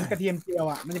นเหมือนกระเทียมเจียว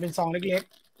อ่ะมันจะเป็นซองเล็ก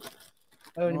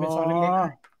ๆมันจะเป็นซองเล็ก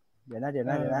ๆเดี๋ยวนะ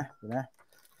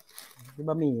ที่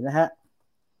บะหมี่นะฮะ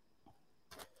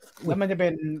แล้วมันจะเป็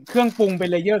นเครื่องปรุงเป็น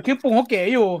เลเยอร์เครื่องปรุงเขาเก๋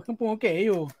อ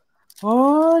ยู่อ๋อ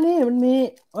นี่มันมี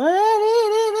นี่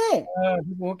เค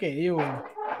รื่องปรุงเขาเก๋อยู่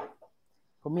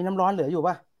ผมมีน้ำร้อนเหลืออยู่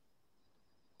ป่ะ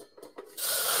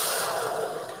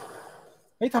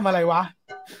เฮ้ยทำอะไรวะ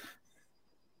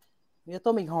มี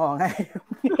ต้มอีกห่อไง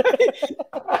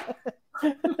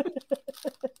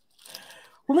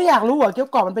คุณไม่อยากรู้เหรอเกี๊ยว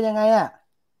กรอบมันเป็นยังไงอ่ะ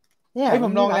เนี่ยผ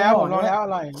มลองแล้วอ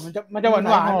ร่อยมันจะหว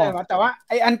านเลยแต่ว่า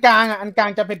ไออันกลาง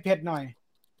จะเผ็ดๆหน่อย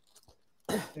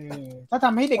ถ้าท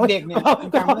ำให้เด็กๆเนี่ย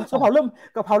กะเพราเ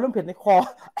ริ่มเผ็ดในคอ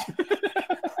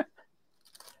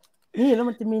นี่แล้ว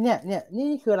มันจะมีเนี่ยนี่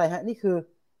คืออะไรฮะนี่คือ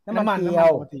น้ำมันเจีย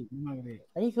ว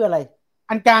อันนี้คืออะไร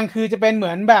อันกลางคือจะเป็นเหมื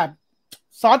อนแบบ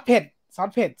ซอสเผ็ดซอส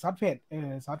เผ็ดซอสเผ็ด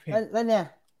แล้วเนี่ย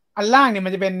อันล่างเนี่ยมั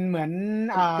นจะเป็นเหมือน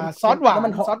ซอสหวาน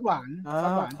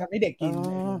ทำให้เด็กกิน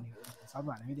ซอสห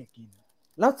วานให้เด็กกิน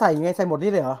แล้วใส่ไงใส่หมด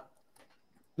นี่เลยเหรอ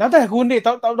แล้วแต่คุณดิ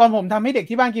ตอนผมทำให้เด็ก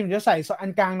ที่บ้านกินผมจะใส่อั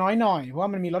นกลางน้อยหน่อยเพราะว่า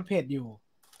มันมีรสเผ็ดอยู่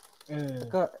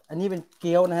ก็อันนี้เป็นเ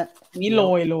กี๊ยวนะฮะนี่โร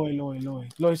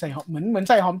ยใส่เหมือน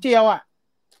ใส่หอมเจียวอ่ะ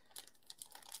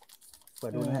เปิ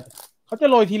ดดูนะฮะเขาจะ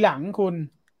โรยทีหลังคุณ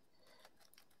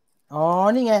อ๋อ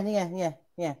นี่ไง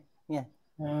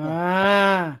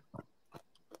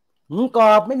กร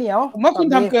อบไม่เหนียวผมว่าคุณ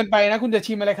ทำเกินไปนะคุณจะ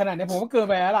ชิมอะไรขนาดนี้ผมว่าเกิน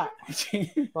ไปแล้วล่ะจริง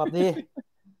กรอบดี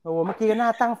โอ้เมื่อกี้ก็น่า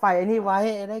ตั้งไฟไอ้นี่ไว้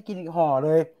ได้กินอีกห่อเล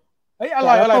ยเฮ้ยอ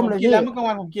ร่อยผมกินแล้วเมื่อกลาง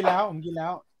วันผมกินแล้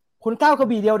วคุณก้าวกระ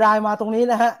บี่เดียวดายมาตรงนี้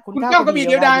นะฮะคุณก้าวกระบี่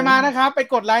เดียวดายมานะครับไป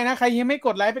กดไลค์นะใครยังไม่ก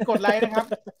ดไลค์ไปกดไลค์นะครับ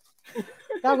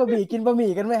ก้าวกระบี่กินบะห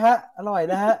มี่กันไหมฮะอร่อย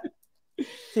นะฮะ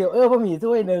เสี่ยวบะหมี่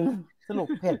ถ้วยนึงสนุก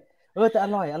เผ็ดจะอ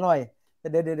ร่อยแต่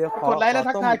เดี๋ยวกดไลค์แล้ว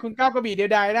ทักทายคุณก้าวกระบี่เดียว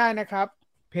ดายได้นะครับ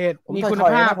เผ็ดมีคุณ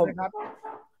ภาพนะครับ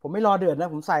ผมไม่รอเดือดนะ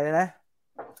ผมใส่เลยนะ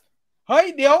เฮ้ย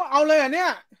เดี๋ยวเอาเลยอ่ะเนี่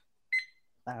ย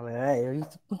ตักเลย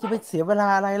คุณจะไปเสียเวลา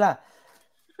อะไรล่ะ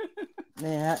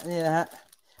นี่นะฮะ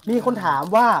มีคนถาม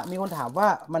ว่า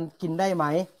มันกินได้ไหม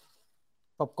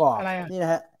กรอบนี่น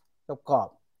ะฮะกรอบ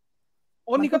โ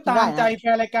อ้นี่ก็ตามใจแฟ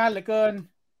นรายการเหลือเกิน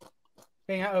เ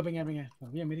ป็นไงเป็นไงผม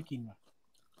ยังไม่ได้กินว่ะ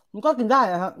มันก็กินได้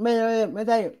นะครับไม่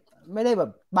ได้แบบ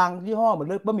บางยี่ห้อเหมือน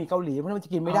เลือกบะหมี่เกาหลีเพราะมันจ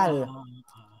ะกินไม่ได้เลย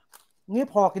นี่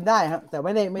พอกินได้ครับแต่ไ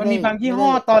ม่ได้มันมีบางยี่ห้อ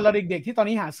ตอนเราเด็กๆที่ตอน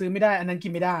นี้หาซื้อไม่ได้อันนั้นกิ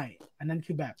นไม่ได้อันนั้น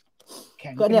คือแบบแข็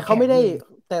งก็เนี่ยเขาไม่ได้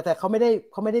แต่เขาไม่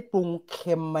ได้ปรุงเ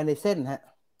ค็มมาในเส้นฮะ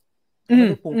ไม่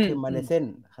ได้ปรุงเค็มมาในเส้น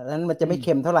ฉะนั้นมันจะไม่เ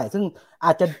ค็มเท่าไหร่ซึ่งอ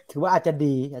าจจะถือว่าอาจจะ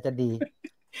ดี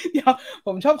เดี๋ยวผ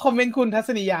มชอบคอมเมนต์คุณทัศ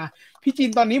นียาพี่จีน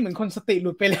ตอนนี้เหมือนคนสติห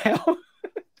ลุดไปแล้ว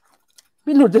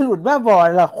พี่หลุดบ้าบอ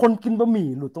ล่ะคนกินบะหมี่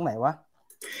หลุดตรงไหนวะ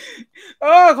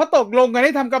เขาตกลงกันใ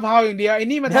ห้ทำกะเพราอย่างเดียวไอ้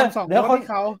นี่มาทำ2รสให้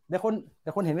เขาเดี๋ยว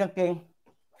คนเห็นกางเกง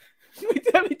ไ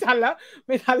ม่ทันแล้ว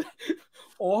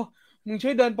โอ้มึงช่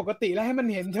วยเดินปกติแล้วให้มัน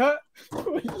เห็นเถอะ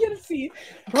เฮี้ยสี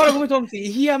เพราะเราคุณผู้ชมสี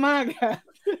เฮี้ยมาก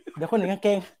เดี๋ยวคนเห็นกางเก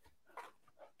ง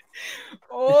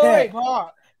โอ้ยพ่อ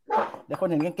เดี๋ยวคน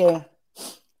เห็นกางเกง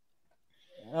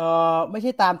ไม่ใ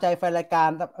ช่ตามใจแฟนรายการ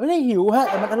แต่ไม่ได้หิวฮะ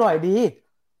แต่มันอร่อยดี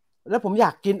แล้วผมอย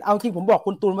ากกินเอาจริงผมบอก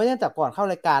คุณตูนไว้ตั้งแต่ก่อนเข้า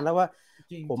รายการแล้วว่า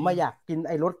ผมมาอยากกินไ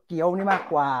อ้รสเกี๊ยวนี่มาก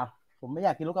กว่าผมไม่อย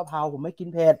ากกินรสกะเพราผมไม่กิน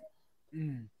เผ็ด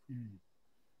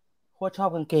โคตรชอบ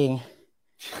กางเกง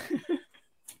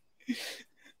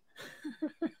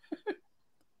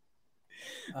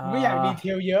ไม่อยากดีเท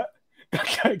ลเยอะก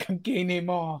างเกงเน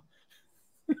มอ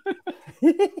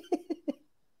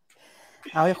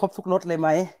เอาให้ครบทุกรสเลยไหม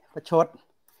ประชด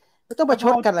ไม่ต้องประช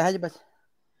ดกันเลยฮะจะปร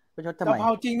ะชดทำไมกะเพร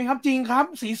าจริงไหมครับจริงครับ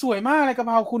สีสวยมากเลยกะเ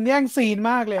พราคุณแย่งซีน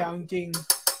มากเลยจริง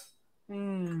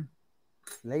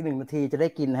เหลืออีก1 นาทีจะได้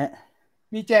กินฮะ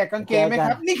มีแจกกางเกงไหม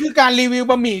ครับนี่คือการรีวิว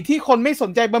บะหมี่ที่คนไม่ส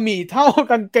นใจบะหมี่เท่า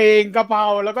กางเกงกะเพรา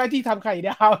แล้วก็ที่ทำไข่ด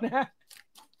าวนะ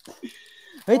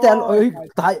เฮ้ยแต่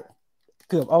ตาย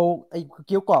เกือบเอาไอ้เ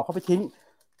กี๊ยวกรอบเขาไปทิ้ง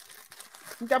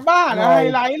จะบ้าเหรอไฮ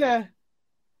ไลท์เลย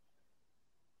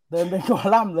เดินเป็นกอ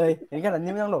ลัมน์เลยเห็นขนาด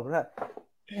นี้ไม่ต้องหลบแล้ว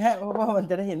ฮะเพราะว่ามัน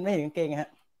จะได้เห็นไม่เห็นกางเกงฮะ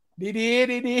ดี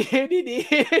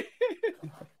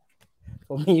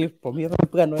ผมมี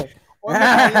เพื่อนด้วยโอ้ย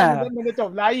มันจะจ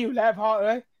บไลฟ์อยู่แล้วพอ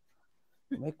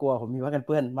ไม่กลัวผมมีว่ากันเ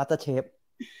พื่อนมาสเตอร์เชฟ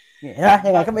นี่นะ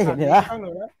ยังไงก็ไม่เห็นเห็นนะ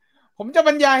ผมจะบ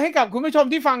รรยายให้กับคุณผู้ชม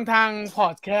ที่ฟังทางพอ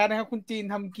ดแคสต์นะครับคุณจีน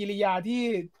ทำกิริยาที่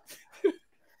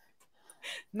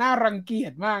น่ารังเกีย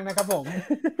จมากนะครับผม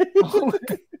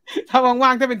ถ้าว่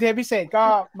างๆถ้าเป็นเทปพิเศษก็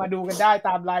มาดูกันได้ต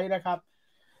ามไลฟ์นะครับ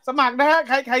สมัครนะฮะ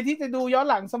ใครที่จะดูย้อน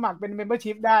หลังสมัครเป็น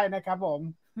membership ได้นะครับผม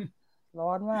ร้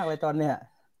อนมากเลยตอนเนี้ย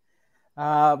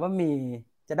บะหมี่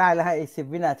จะได้แล้วให้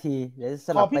10 วินาทีเดี๋ยวส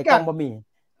ลับไปกล้องบะหมี่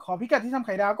ขอพิกัดที่ทำไ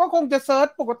ข่ดาวก็คงจะเซิร์ช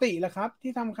ปกติแหละครับ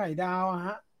ที่ทำไข่ดาวฮ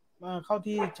ะมาเข้า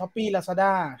ที่ Shopee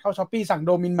Lazada เข้า Shopee สั่งโ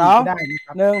ดมินมีได้นะค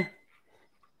รับ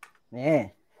นี่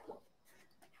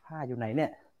ผ้าอยู่ไหนเนี่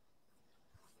ย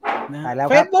ถ่ายแล้วค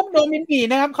รับ Facebook โดมินมี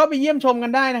นะครับเข้าไปเยี่ยมชมกั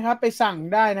นได้นะครับไปสั่ง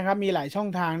ได้นะครับมีหลายช่อง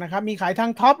ทางนะครับมีขายทา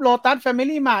งท็อปโลตัส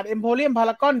Family Mart Emporium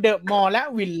Paragon The Mall และ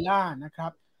วิลล่านะครั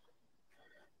บ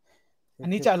อัน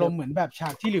นี้จะอารมณ์เหมือนแบบฉา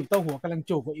กที่หลิวเต้าหัวกำลัง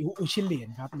จูบกับอุชินเหรียญ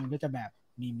ครับมันก็จะแบบ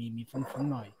มีฟุ้ง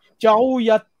ๆหน่อยเจ้า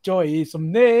ยัดจ่อยสม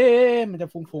เน่มันจะ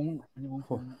ฟุ้งๆมันจะ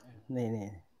ฟุ้งๆ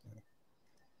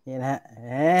นี่นะฮะ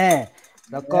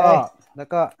แล้ว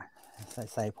ก็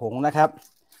ใส่ผงนะครับ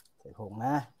ใส่ผงน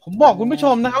ะผมบอกคุณผู้ช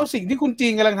มนะครับสิ่งที่คุณจี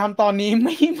นกำลังทำตอนนี้ไ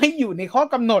ม่อยู่ในข้อ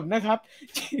กำหนดนะครับ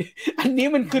อันนี้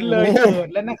มันคือเลยเถิด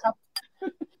แล้วนะครับ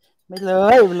ไม่เล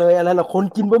ยอะไรหรอคน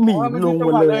กินบะหมี่ลง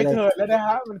มาเลยเถิดแล้วนะฮ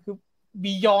ะมันคือ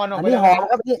บียอนออกไปอันนี้หอม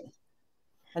ครับ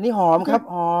อันนี้หอมครับ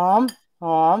หอม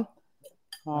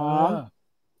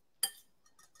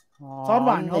ซอสห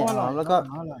วานเขาอร่อยแล้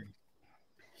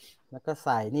วก็ใ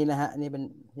ส่นี่นะฮะนี่เ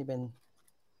ป็น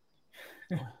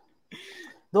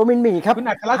โดมินหมี่ครับคุณ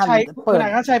อัครชัย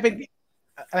เป็น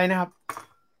อะไรนะครับ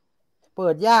เปิ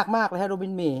ดยากมากเลยฮะโดมิ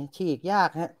นหมี่ฉีกยาก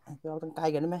ฮะเราตั้งไกล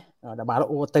กันได้ไหมเดี๋ยวมาแล้ว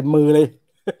โอ้เต็มมือเลย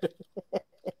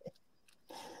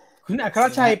คุณอัคร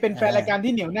ชัยเป็นแฟนรายการ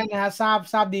ที่เหนียวแน่นนะฮะ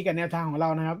ทราบดีกับแนวทางของเรา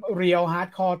นะครับเรียลฮาร์ด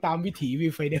คอร์ตามวิถีวี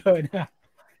ไฟเดอร์นะ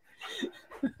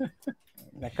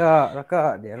แล้วก็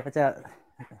เดี๋ยวเราก็จะ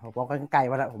ผมบอกกันไกล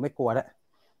มาแล้วผมไม่กลัวแล้ว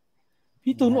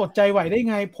พี่ตูนอดใจไหวได้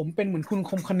ไงผมเป็นเหมือนคุณ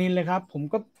คมคณินเลยครับผม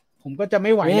ก็จะไ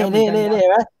ม่ไหวแล้วนี่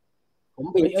ไหมผม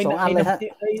บีบ2 อันเลยฮะ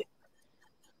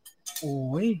โอ้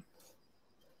ย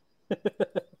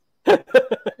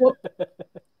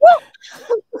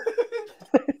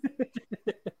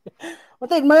มัน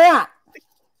ติดมืออ่ะ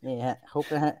นี่ฮะคลุก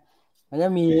นะฮะมันจะ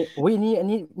มีอุ้ยนี่อัน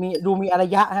นี้มีอาร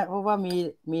ยะฮะเพราะว่า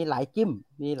มีหลายจิ้ม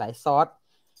มีหลายซอส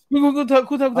คุณเถ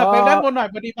อะไปด้านบนหน่อย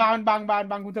พอดีบา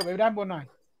งคุณเถอะไปด้านบนหน่อย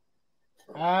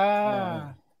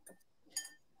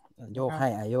โยกให้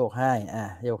โยกให้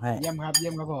เยี่ยมค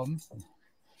รับผม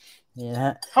นี่นะฮ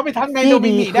ะเข้าไปทักในโดมิ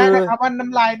นหมี่ได้นะครับว่าน้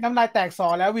ำลายแตกสอ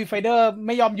แล้ววีไฟเดอร์ไ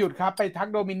ม่ยอมหยุดครับไปทัก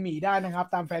โดมินหมี่ได้นะครับ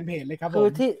ตามแฟนเพจเลยครับคือ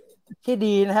ที่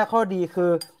ดีนะฮะข้อดีคื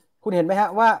อคุณเห็นไหมฮะ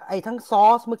ว่าไอ้ทั้งซอ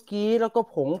สเมื่อกี้แล้วก็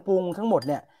ผงปรุงทั้งหมด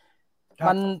เนี่ย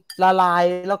มันละลาย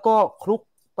แล้วก็คลุก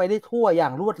ไปได้ทั่วอย่า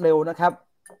งรวดเร็วนะครับ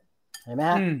เห็นไหม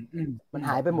ฮะมันห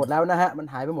ายไปหมดแล้วนะฮะมัน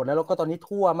หายไปหมดแล้วก็ตอนนี้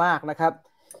ทั่วมากนะครับ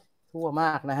ทั่วม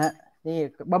ากนะฮะนี่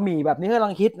บะหมี่แบบนี้กำลั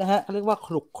งฮิตนะฮะเขาเรียกว่าค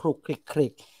ลุกคลิ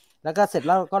กแล้วก็เสร็จแ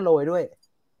ล้วก็โรยด้วย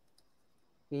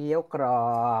เกี๊ยวกร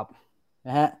อบน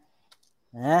ะฮะ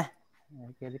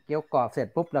เกี๊ยวกรอบเสร็จ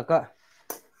ปุ๊บแล้วก็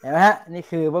เห็นไหมฮะนี่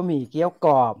คือบะหมี่เกี๊ยวก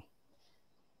รอบ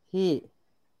ที่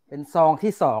เป็นซอง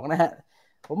ที่2นะฮะ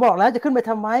ผมบอกแล้วจะขึ้นไป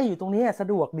ทำไมอยู่ตรงนี้สะ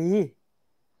ดวกดี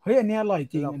เฮ้ยอันนี้อร่อย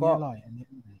จริงอันนี้อร่อยอันนี้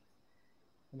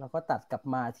เราก็ตัดกลับ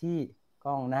มาที่ก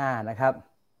ล้องหน้านะครับ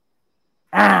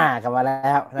กลับมาแ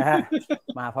ล้วนะฮะ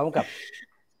มาพร้อมกับ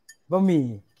บะหมี่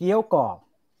เกี๊ยวกรอบ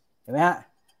เห็นไหมฮะ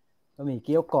บะหมี่เ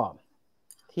กี๊ยวกรอบ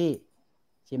ที่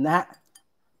ชิมนะฮะ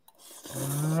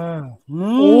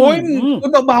โอ้ย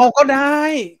เบาๆก็ได้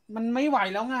มันไม่ไหว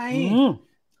แล้วไง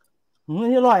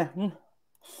นี่อร่อย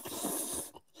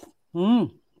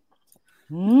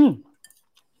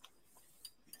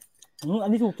อัน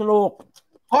นี้ถูกโฉลก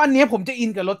เพราะอันนี้ผมจะอิน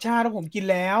กับรสชาติแล้วผมกิน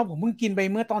แล้วผมเพิ่งกินไป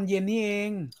เมื่อตอนเย็นนี่เอ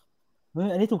ง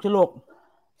อันนี้ถูกโฉลก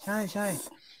ใช่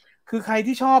คือใคร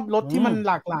ที่ชอบรสที่มัน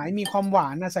หลากหลายมีความหวา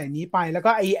นนะใส่นี้ไปแล้ว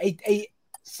ก็ไอ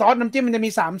ซอสน้ำจิ้มมันจะมี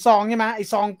3 ซองใช่ไหมไอ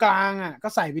ซองกลางก็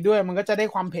ใส่ไปด้วยมันก็จะได้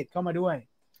ความเผ็ดเข้ามาด้วย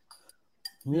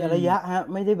มีอารยะฮะ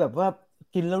ไม่ได้แบบว่า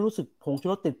กินแล้วรู้สึกผงชู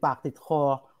รสติดปากติดคอ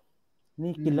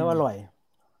นี่กินแล้วอร่อย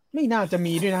ไม่น่าจะ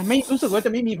มีด้วยนะไม่รู้สึกว่าจ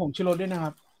ะไม่มีผงชูรสด้วยนะค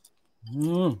รับ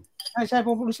ใช่เพร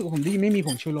าะรู้สึกผมดีไม่มีผ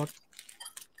งชูรส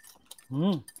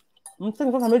ซึ่ง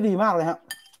เขาทำได้ดีมากเลยฮะ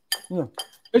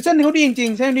เส้นเขาดีจริ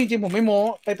งๆเส้นดีจริงผมไม่โม้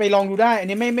ไปลองดูได้อัน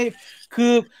นี้ไม่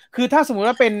คือถ้าสมมุติ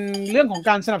ว่าเป็นเรื่องของ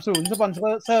การสนับสนุนสปอน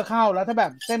เซอร์เข้าแล้วถ้าแบ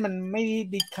บเส้นมันไม่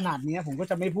ดีขนาดนี้ผมก็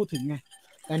จะไม่พูดถึงไง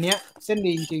แต่เนี้ยเส้น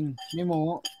ดีจริงๆไม่โม้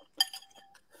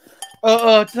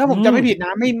ถ้าผมจะไม่ผิดน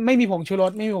ะไม่มีผงชูร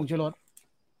สไม่มีผงชูรส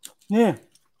นี่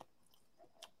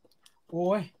โ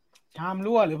อ้ยชาม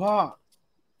รั่วหรือพ่อ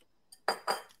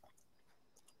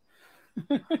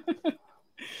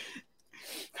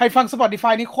ใครฟัง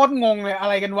Spotify นี่โคตรงงเลยอะ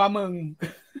ไรกันวะมึง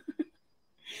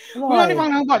เมื่อที่ฟัง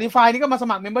ทาง Spotify นี่ก็มาส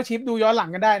มัคร Membership ดูย้อนหลัง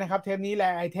กันได้นะครับเทปนี้แล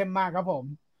ไอเทมมากครับผม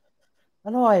อ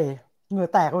ร่อยเหงื่อ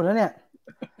แตกหมดแล้วเนี่ย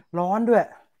ร้อนด้วย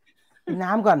กิน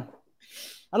น้ำก่อน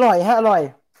อร่อยฮะอร่อย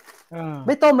ไ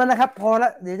ม่ต้มแล้วนะครับพอแล้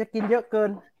วเดี๋ยวจะกินเยอะเกิน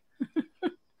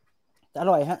จะอ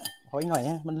ร่อยฮะขออีกหน่อย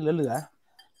ฮะมันเหลือ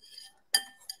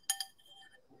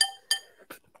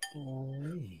โ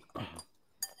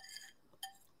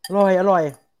อ้ยอร่อย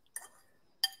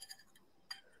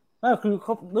นั่นคือเข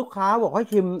าลูกค้าบอกให้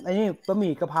ชิมไอ้นี่บะห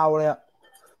มี่กะเพราเลยอ่ะ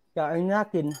อยากไอ้น่า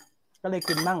กินก็เลย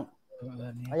กินบ้าง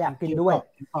อยากกินด้วย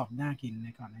กรอบน่ากินใน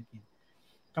ก่อนน่ากิน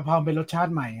กะเพราเป็นรสชา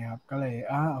ติใหม่ครับก็เลย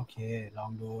โอเคลอ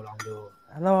งดูอร่อ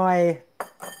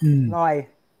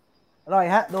ย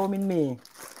ฮะโดมินหมี่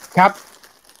ครับ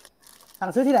สั่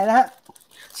งซื้อที่ไหนนะฮะ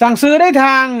สั่งซื้อได้ท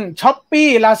าง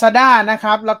Shopee Lazada นะค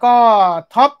รับแล้วก็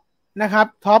ท็อปนะครับ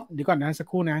ท็อปเดี๋ยวก่อนนะสัก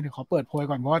ครู่นะเดี๋ยวขอเปิดโพย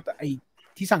ก่อนเพราะว่าไอ้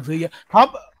ที่สั่งซื้อเยอะท็อป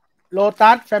โล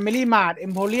ตัส Family Mart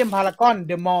Emporium Paragon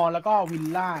The Mall แล้วก็วิล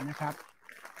ล่านะครับ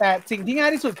แต่สิ่งที่ง่าย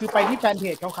ที่สุดคือไปที่แฟนเพ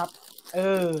จเขาครับ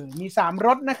มี3ร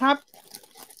สนะครับ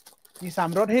มี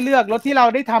3รสให้เลือกรสที่เรา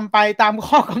ได้ทำไปตาม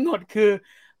ข้อกำหนดคือ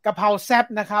กะเพราแซ่บ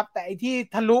นะครับแต่ไอ้ที่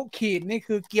ทะลุขีดนี่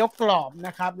คือเกี๊ยวกรอบน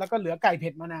ะครับแล้วก็เหลือไก่เผ็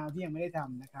ดมะนาวที่ยังไม่ได้ท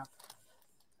ำนะครับ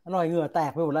อร่อยเหงื่อแต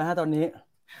กไปหมดแล้วฮะตอนนี้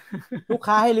ลูก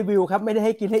ค้าให้รีวิวครับไม่ได้ใ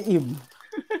ห้กินให้อิ่ม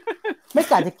ไม่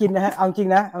กะจะกินนะฮะเอาจริง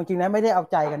นะไม่ได้เอา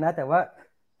ใจกันนะแต่ว่า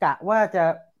กะว่าจะ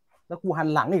แล้วกูหัน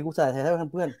หลังอีกกูใส่ให้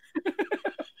เพื่อน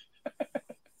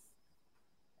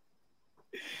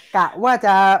กะว่าจ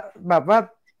ะแบบว่า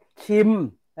ชิม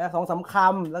นะ2-3 ค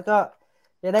ำแล้วก็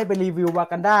จะได้ไปรีวิววา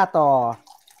กันด้าต่อ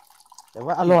แต่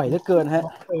ว่าอร่อยเหลือเกินฮะ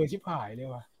ชิบหายเลย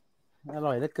ว่ะอ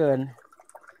ร่อยเหลือเกิน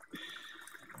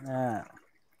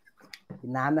กิ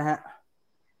นน้ำนะฮะ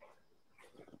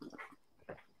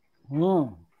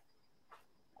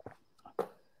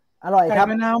อร่อยครับไ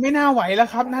ก่มะนาวไม่น่าไหวแล้ว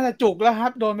ครับน่าจะจุกแล้วครั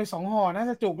บโดนไป2 ห่อน่า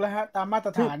จะจุกแล้วฮะตามมาต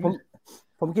รฐาน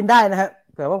ผมกินได้นะฮะ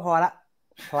เผื่อว่าพอละ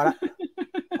พ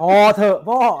อเถอะ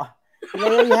พ่อเย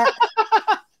อะแยะ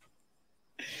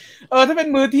ถ้าเป็น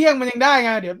มื้อเที่ยงมันยังได้ไ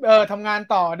งเดี๋ยวทำงาน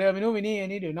ต่อเดินไปนู่นไปนี่อัน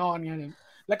นี้เดี๋ยวนอนไง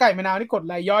แล้วไก่มะนาวนี่กดไ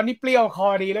หลย้อนนี่เปรี้ยวคอ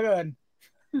ดีเหลือเกิน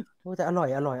แต่อร่อย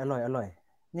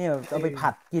นี่เอาไปผั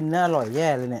ดกินน่าอร่อยแย่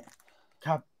เลยเนี่ยค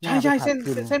รับใช่เส้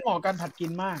นเหมาะกันผัดกิ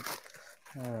นมาก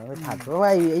ไปผัดเพราะว่า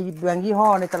ไอ้แบงค์ยี่ห้อ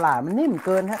ในตลาดมันนิ่มเ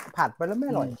กินฮะผัดไปแล้วไม่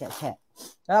อร่อยแฉะ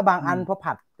แล้วบางอันพอ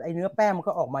ผัดไอ้เนื้อแป้งมัน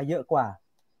ก็ออกมาเยอะกว่า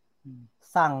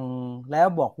สั่งแล้ว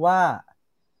บอกว่า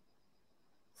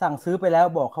สั่งซื้อไปแล้ว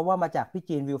บอกเขาว่ามาจากพี่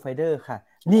จีนวิวไฟเดอร์ค่ะ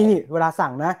นี่เวลาสั่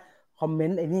งนะคอมเมน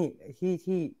ต์ไอ้นี่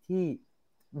ที่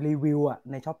รีวิวอ่ะ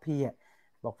ใน Shopee อ่ะ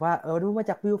บอกว่าดูมา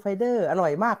จากวิวไฟเดอร์อร่อ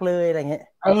ยมากเลยอะไรเงี้ย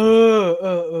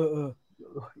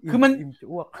คือ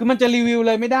มันจะรีวิวเ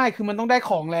ลยไม่ได้คือมันต้องได้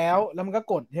ของแล้วมันก็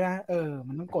กดใช่ไหม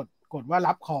มันต้องกดว่า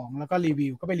รับของแล้วก็รีวิ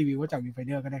วก็ไปรีวิวว่าจากวิวไฟเ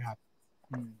ดอร์ก็ได้ครับ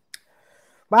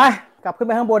ไปกลับขึ้นไ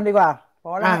ปข้างบนดีกว่าพ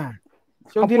อแล้ว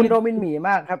ขอบคุณโดมินหมี่ม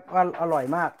ากครับอร่อย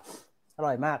มาก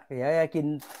เดี๋ยวจะกิน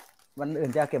วันอื่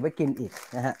นจะเก็บไว้กินอีก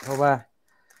นะฮะเพราะว่า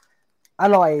อ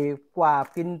ร่อยกว่า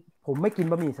กินผมไม่กิน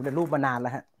บะหมี่สำเร็จรูปมานานแล้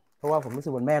วฮะเพราะว่าผมรู้สึ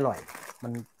กมันไม่อร่อยมั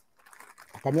น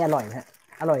แต่นี่อร่อยฮะ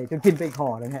อร่อยจนกินไปห่อ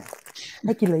เลยฮะใ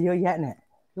ห้กินอะไรเยอะแยะเนี่ย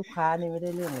ลูกค้านี่ไม่ได้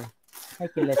เรื่องเลยให้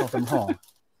กินอะไร2-3 ห่อ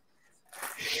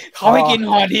เขาให้กิน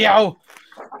ห่อเดียว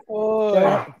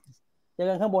เจอ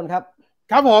กันข้างบนครับ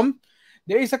ครับผมเ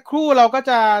ดี๋ยวอีกสักครู่เราก็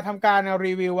จะทำการ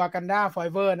รีวิววากันด้าฟอย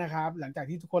เวอร์นะครับหลังจาก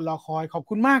ที่ทุกคนรอคอยขอบ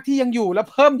คุณมากที่ยังอยู่และ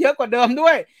เพิ่มเยอะกว่าเดิมด้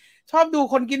วยชอบดู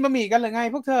คนกินบะหมี่กันหรือไง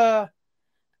พวกเธอ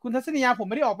คุณทัศนียาผม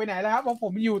ไม่ได้ออกไปไหนแล้วครับเพราะผ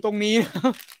มอยู่ตรงนี้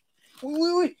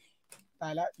อุ้ยตา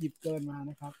ยแล้วหยิบเกินมา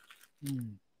นะครับ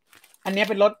อันนี้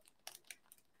เป็นรส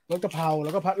กะเพราแ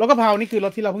ล้วก็รสกะเพรานี่คือร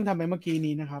สที่เราเพิ่งทำไปเมื่อกี้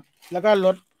นี้นะครับแล้วก็ร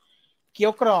สเกี๊ย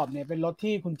วกรอบเนี่ยเป็นรส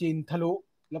ที่คุณจีนทะลุ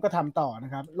แล้วก็ทำต่อน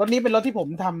ะครับรสนี้เป็นรสที่ผม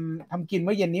ทำกินเ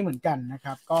มื่อเย็นนี้เหมือนกันนะค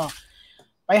รับก็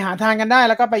ไปหาทานกันได้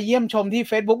แล้วก็ไปเยี่ยมชมที่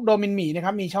Facebook โดมินหมี่นะค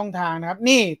รับมีช่องทางนะครับ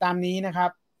นี่ตามนี้นะครับ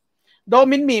โด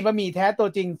มินหมี่บะหมี่แท้ตัว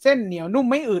จริงเส้นเหนียวนุ่ม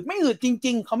ไม่อืดจ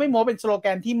ริงๆเขาไม่โม้เป็นสโลแก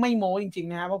นที่ไม่โม้จริง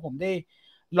ๆนะครับเพราะผมได้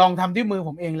ลองทำด้วยมือผ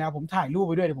มเองแล้วผมถ่ายรูปไ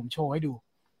ปด้วยเดี๋ยวผมโชว์ให้ดู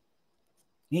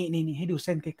นี่ให้ดูเ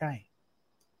ส้นใกล้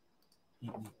ๆนี่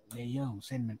เลเยอร์ของเ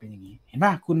ส้นมันเป็นอย่างนี้เห็นป่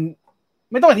ะคุณ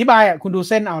ไม่ต้องอธิบายคุณดู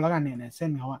เส้นเอาแล้วกันเนี่ยเส้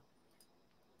นเขาอะ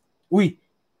อุ้ย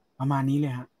ประมาณนี้เล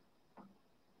ยฮะ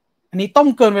อันนี้ต้ม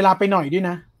เกินเวลาไปหน่อยด้วย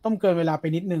นะต้มเกินเวลาไป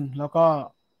นิดนึงแล้วก็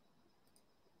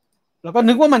แล้วก็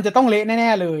นึกว่ามันจะต้องเละแน่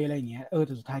ๆเลยอะไรอย่างเงี้ยแ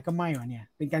ต่สุดท้ายก็ไม่วะเนี่ย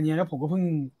เป็นการเย็นแล้วผมก็เพิ่ง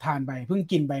ทานไปเพิ่ง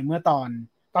กินไปเมื่อตอ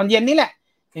นเย็นนี่แหละ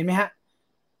เห็นไหมฮะ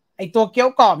ไอตัวเกี๊ยว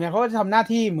กรอบเนี่ยเขาจะทำหน้า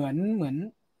ที่เหมื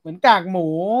อนกากหมู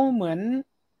เหมือน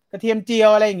กระเทียมเจียว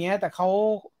อะไรอย่างเงี้ยแต่เขา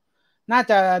น่า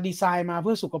จะดีไซน์มาเ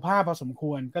พื่อสุขภาพพอสมค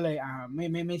วรก็เลย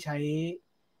ไม่ใ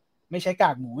ช้ก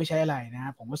ากหมูไม่ใช้อะไรนะครั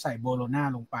บผมก็ใส่โบโลน่า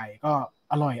ลงไปก็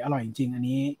อร่อยจริงๆอัน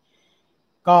นี้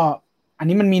ก็อัน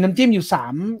นี้มันมีน้ำจิ้มอยู่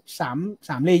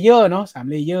3เลเยอร์เนาะ3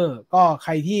เลเยอร์ก็ใค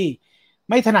รที่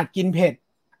ไม่ถนัดกินเผ็ด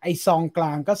ไอซองกล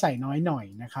างก็ใส่น้อยหน่อย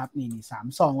นะครับนี่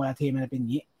3ซองเวลาเทมันจะเป็นอย่า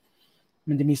งนี้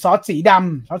มันจะมีซอสสีด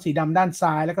ำด้าน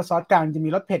ซ้ายแล้วก็ซอสกลางจะมี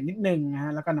รสเผ็ดนิดนึงนะฮ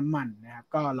ะแล้วก็น้ำมันนะครับ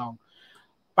ก็ลอง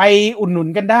ไปอุดหนุน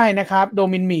กันได้นะครับโด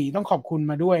มินหมี่ต้องขอบคุณ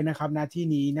มาด้วยนะครับณที่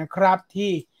นี้นะครับ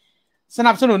ที่ส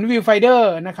นับสนุนวิวไฟเดอ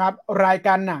ร์นะครับรายก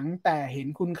ารหนังแต่เห็น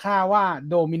คุณค่าว่า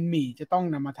โดมินหมี่จะต้อง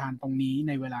นำมาทานตรงนี้ใ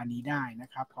นเวลานี้ได้นะ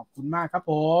ครับขอบคุณมากครับ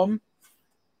ผม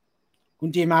คุณ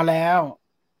จีมาแล้ว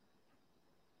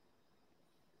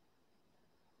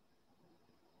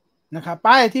นะครับไป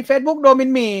ที่ Facebook โดมิ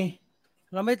นหมี่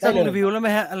เราไม่ต้องรีวิวแล้วไหม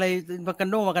ฮะอะไรมา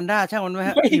กันด้าช่างมันไหม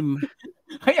ฮะอิ่ม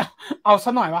เฮ้ยเอาซ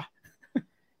ะหน่อยวะ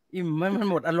อิ่มมัน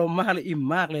หมดอารมณ์มากเลยอิ่ม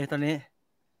มากเลยตอนนี้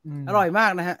อร่อยมา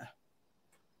กนะฮะ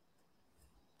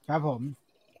ครับผม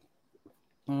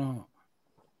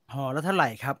ห่อแล้วเท่าไหร่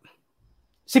ครับ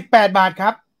18 บาทครั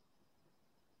บ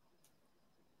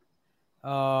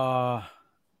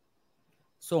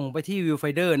ส่งไปที่วิวไฟ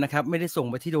เดอร์นะครับไม่ได้ส่ง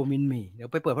ไปที่โดมินหมี่เดี๋ยว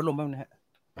ไปเปิดพัดลมบ้างนะฮะ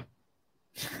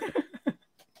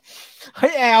เฮ้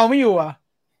ยแอลไม่อยู่อ่ะ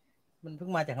มันเพิ่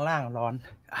งมาจากข้างล่างร้อน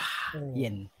เย็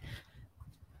น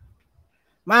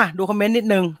มาดูคอมเมนต์นิด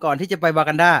นึงก่อนที่จะไปวา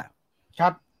กันดาครั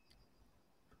บ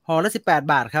ห่อละ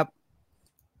18 บาทครับ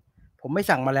ผมไม่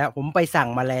สั่งมาแล้วผมไปสั่ง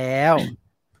มาแล้ว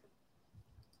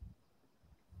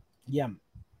เยี่ยม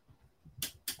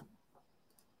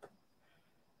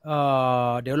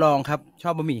เดี๋ยวลองครับช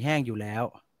อบบะหมี่แห้งอยู่แล้ว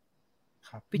ค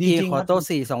รับพี่จีขอโต๊ะ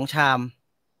4 2 ชาม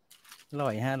อร่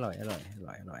อยฮะอร่อย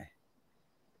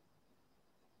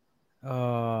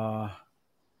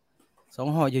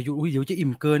2 ห่ออย่าอยู่เดี๋ยวจะอิ่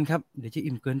มเกินครับเดี๋ยวจะ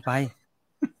อิ่มเกินไป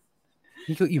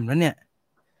นี่ก็อิ่มแล้วเนี่ย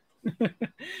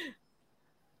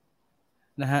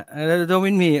นะฮะโดมิ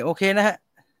นหมี่โอเคนะฮะ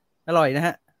อร่อยนะฮ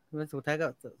ะสุดท้ายก็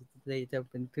จะ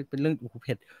เป็นเรื่องเ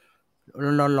ผ็ด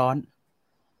ร้อน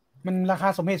มันราคา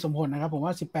สมเหตุสมผลนะครับผมว่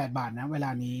า18 บาทนะเวล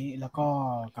านี้แล้วก็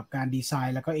กับการดีไซ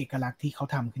น์แล้วก็เอกลักษณ์ที่เขา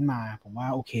ทำขึ้นมาผมว่า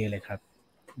โอเคเลยครับ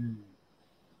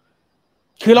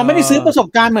คือเราไม่ได้ซื้อประสบ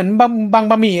การณ์เหมือนบาง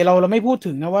บะหมี่เราไม่พูด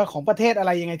ถึงนะว่าของประเทศอะไ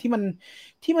รยังไงที่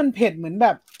มันเผ็ดเหมือนแบ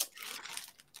บ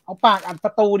เอาปากอัดปร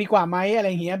ะตูดีกว่าไหมอะไร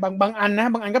อย่างเงี้ยบางอันนะ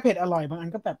บางอันก็เผ็ดอร่อยบางอัน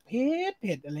ก็แบบเ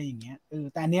ผ็ดอะไรอย่างเงี้ย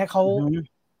แต่อันเนี้ยเขา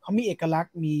มีเอกลักษ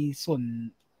ณ์มีส่วน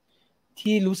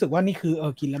ที่รู้สึกว่านี่คือ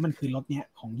กินแล้วมันคือรสเนี้ย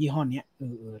ของยี่ห้อเนี้ย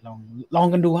ลอง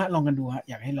กันดูฮะ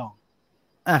อยากให้ลอง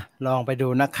ลองไปดู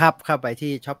นะครับเข้าไป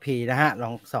ที่ Shopee นะฮะล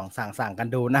องสั่งกัน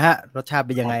ดูนะฮะรสชาติเ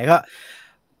ป็นยังไงก็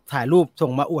ถ่ายรูปส่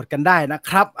งมาอวดกันได้นะ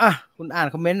ครับคุณอ่าน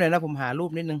คอมเมนต์หน่อยนะผมหารู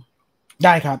ปนิดนึงไ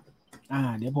ด้ครับ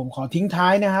เดี๋ยวผมขอทิ้งท้า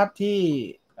ยนะครับที่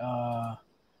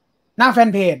หน้าแฟน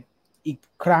เพจอีก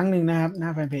ครั้งหนึ่งนะครับหน้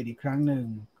าแฟนเพจอีกครั้งหนึ่ง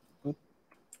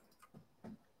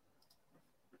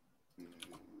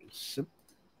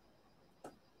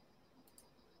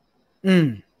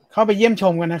เข้าไปเยี่ยมช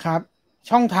มกันนะครับ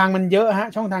ช่องทางมันเยอะฮะ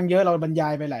ช่องทางเยอะเราบรรยา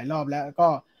ยไปหลายรอบแล้วก็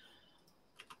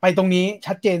ไปตรงนี้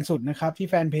ชัดเจนสุดนะครับที่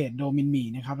แฟนเพจโดมินหมี่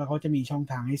นะครับแล้วเขาจะมีช่อง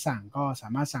ทางให้สั่งก็สา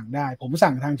มารถสั่งได้ผม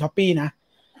สั่งทาง Shopee นะ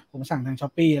ผมสั่งทาง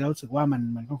Shopee แล้วรู้สึกว่ามัน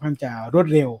ค่อนข้างจะรวด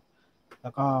เร็วแล้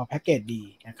วก็แพ็กเกจดี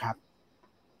นะครับ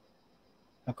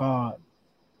แล้วก็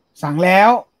สั่งแล้ว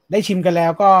ได้ชิมกันแล้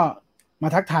วก็มา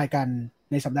ทักทายกัน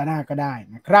ในสัปดาห์หน้าก็ได้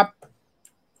นะครับ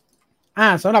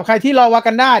สำหรับใครที่รอวา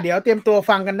กันด้าเดี๋ยวเตรียมตัว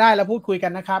ฟังกันได้แล้วพูดคุยกั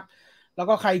นนะครับแล้ว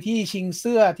ก็ใครที่ชิงเ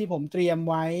สื้อที่ผมเตรียม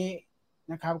ไว้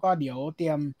นะครับก็เดี๋ยวเตรี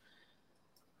ยม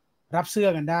รับเสื้อ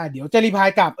กันได้เดี๋ยวจะรีพาย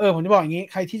กลับผมจะบอกอย่างนี้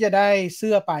ใครที่จะได้เ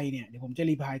สื้อไปเนี่ยเดี๋ยวผมจะ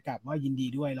รีพายกลับว่ายินดี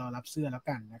ด้วยรอรับเสื้อแล้ว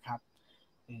กันนะครับ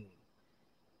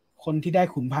คนที่ได้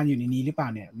ขุนพันอยู่ในนี้หรือเปล่า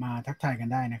เนี่ยมาทักทายกัน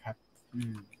ได้นะครับ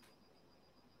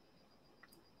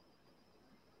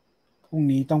พรุ่ง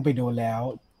นี้ต้องไปโดนแล้ว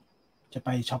จะไป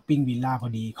ช้อปปิ้งวิลล่าพอ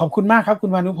ดีขอบคุณมากครับคุ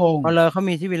ณวานุพงศ์เลยเขา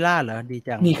มีที่วิลล่าเหรอดี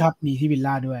จังมีครับมีที่วิล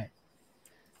ล่าด้วย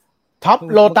ท็อป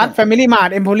โลตัสแฟมิลี่มาร์ท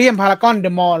เอ็มโพเรียมพารากอนเด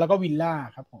อะมอลล์แล้วก็วิลล่า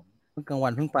ครับผมเพิ่งกลางวั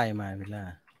นเพิ่งไปมาวิลล่า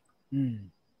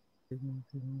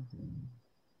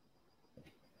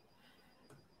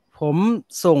ผม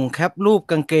ส่งแคปรูป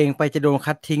กางเกงไปจะโดน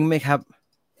คัดทิ้งไหมครับ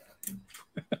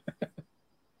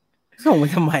ส่งไป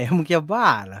ทำไมมึงจะบ้า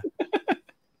เหรอ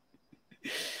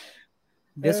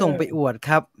เดี๋ยวส่งไปอวดค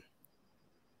รับ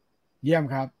เยี่ยม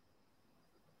ครับ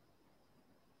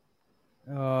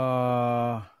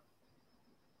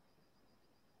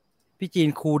พี่จีน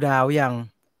คูลดาวน์ยัง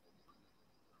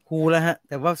คูลแล้วฮะแ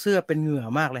ต่ว่าเสื้อเป็นเหงื่อ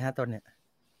มากเลยฮะตอนเนี้ย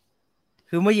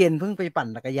คือเมื่อเย็นเพิ่งไปปั่น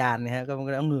จักรยานเนี่ยฮะก็มัน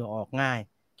ก็เอาเหงื่อออกง่าย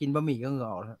กินบะหมี่ก็เหงื่อ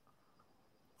ออกแล้ว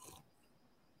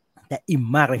แต่อิ่ม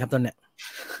มากเลยครับตอนเนี้ย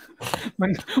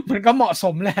มันก็เหมาะส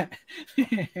มแหละ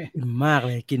อิ่มมากเ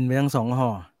ลยกินไปทั้ง2 ห่อ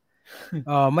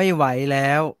ไม่ไหวแล้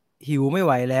วหิวไม่ไ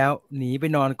หวแล้วหนีไป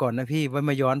นอนก่อนนะพี่ไว้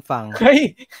มาย้อนฟังเฮ้ย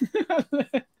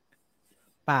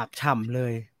ปากฉ่ำเล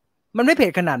ยมันไม่เผ็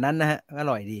ดขนาดนั้นนะฮะอ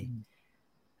ร่อยดี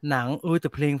หนังแต่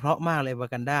เพลงเพราะมากเลยวา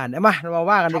กันดามาเรามา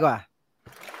ว่ากันดีกว่า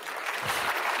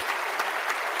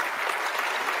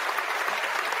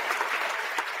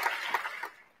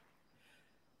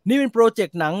นี่เป็นโปรเจก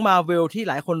ต์หนัง Marvel ที่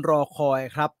หลายคนรอคอย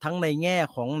ครับทั้งในแง่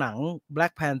ของหนัง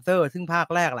Black Panther ซึ่งภาค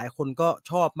แรกหลายคนก็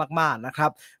ชอบมากๆนะครั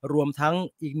บรวมทั้ง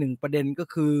อีกหนึ่งประเด็นก็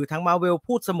คือทาง Marvel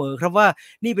พูดเสมอครับว่า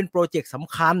นี่เป็นโปรเจกต์ส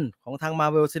ำคัญของทาง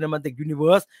Marvel Cinematic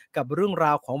Universe กับเรื่องร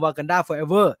าวของ Wakanda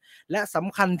Forever และส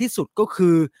ำคัญที่สุดก็คื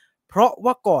อเพราะ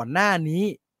ว่าก่อนหน้านี้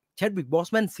Chadwick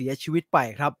Boseman เสียชีวิตไป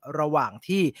ครับระหว่าง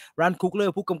ที่รันคุกเลอ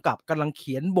ร์ผู้กำกับกำลังเ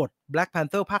ขียนบท Black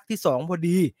Panther ภาคที่2พอ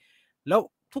ดีแล้ว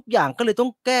ทุกอย่างก็เลยต้อ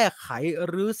งแก้ไข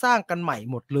หรือสร้างกันใหม่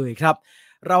หมดเลยครับ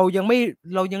เรายัง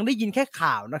ได้ยินแค่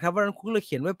ข่าวนะครับว่าคุณเลยเ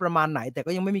ขียนไว้ประมาณไหนแต่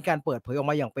ก็ยังไม่มีการเปิดเผยออก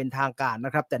มาอย่างเป็นทางการน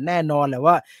ะครับแต่แน่นอนแหละ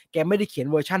ว่าแกไม่ได้เขียน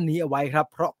เวอร์ชันนี้เอาไว้ครับ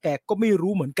เพราะแกก็ไม่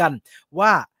รู้เหมือนกันว่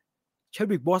าเชด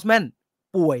วิก บอสแมน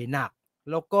ป่วยหนัก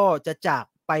แล้วก็จะจาก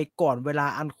ไปก่อนเวลา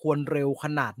อันควรเร็วข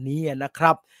นาดนี้นะค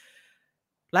รับ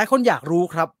หลายคนอยากรู้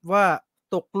ครับว่า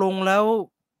ตกลงแล้ว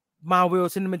Marvel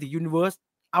Cinematic Universe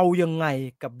เอายังไง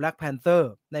กับ Black Panther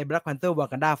ใน Black Panther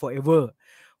Wakanda Forever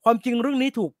ความจริงเรื่องนี้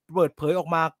ถูกเปิดเผยออก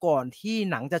มาก่อนที่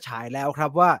หนังจะฉายแล้วครั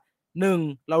บว่า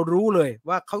1เรารู้เลย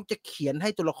ว่าเขาจะเขียนให้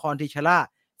ตัวละครทิชาร่า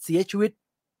เสียชีวิต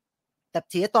แต่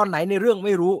เสียตอนไหนในเรื่องไ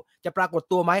ม่รู้จะปรากฏ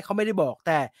ตัวไหมเขาไม่ได้บอกแ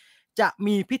ต่จะ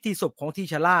มีพิธีศพของทิ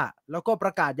ชาร่าแล้วก็ปร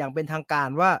ะกาศอย่างเป็นทางการ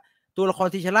ว่าตัวละคร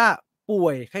ทิชาร่าป่ว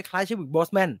ยคล้ายๆชีวิตบอ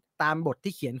สแมนตามบท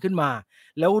ที่เขียนขึ้นมา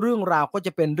แล้วเรื่องราวก็จ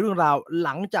ะเป็นเรื่องราวห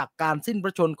ลังจากการสิ้นพร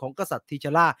ะชนของกษัตริย์ทิช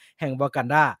าร่าแห่งวากัน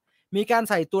ดามีการ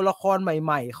ใส่ตัวละครใ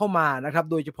หม่ๆเข้ามานะครับ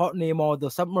โดยเฉพาะเนมอร์ The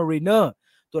Submariner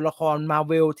ตัวละครมาเ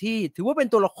วลที่ถือว่าเป็น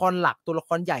ตัวละครหลักตัวละค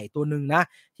รใหญ่ตัวหนึ่งนะ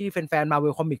ที่แฟนๆมาเว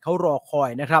ลคอมิกเขารอคอย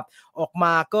นะครับออกม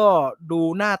าก็ดู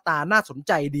หน้าตาน่าสนใ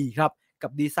จดีครับกั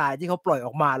บดีไซน์ที่เขาปล่อยอ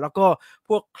อกมาแล้วก็พ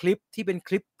วกคลิปที่เป็นค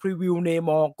ลิปพรีวิวเนม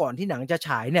อร์ก่อนที่หนังจะฉ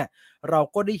ายเนี่ยเรา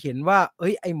ก็ได้เห็นว่า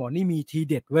ไอหมอนี่มีที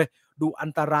เด็ดเว้ยดูอั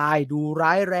นตรายดูร้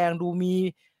ายแรงดู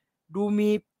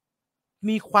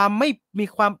มีความไม่มี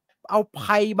ความเอา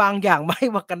ภัยบางอย่างมาให้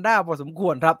วากันดาพอสมคว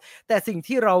รครับแต่สิ่ง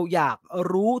ที่เราอยาก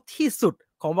รู้ที่สุด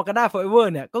ของ Wakanda Forever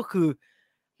เนี่ยก็คือ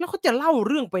แล้วเขาจะเล่าเ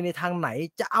รื่องไปในทางไหน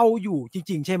จะเอาอยู่จ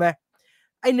ริงๆใช่ไหม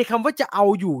ไอในคำว่าจะเอา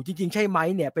อยู่จริงๆใช่ไหม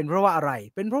เนี่ยเป็นเพราะว่าอะไร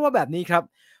เป็นเพราะว่าแบบนี้ครับ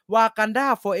Wakanda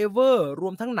Forever ร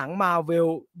วมทั้งหนัง Marvel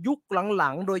ยุคหลั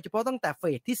งๆโดยเฉพาะตั้งแต่เฟ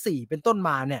สที่4เป็นต้นม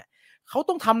าเนี่ยเขา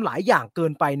ต้องทำหลายอย่างเกิ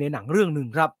นไปในหนังเรื่องหนึ่ง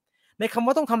ครับในคำ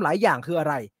ว่าต้องทำหลายอย่างคืออะ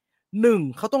ไร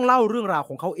1เขาต้องเล่าเรื่องราวข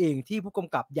องเขาเองที่ผู้ก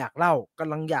ำกับอยากเล่าก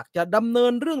ำลังอยากจะดำเนิ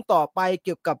นเรื่องต่อไปเ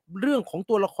กี่ยวกับเรื่องของ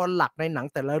ตัวละครหลักในหนัง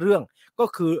แต่ละเรื่องก็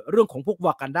คือเรื่องของพวกว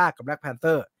ากันดากับ Black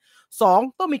Panther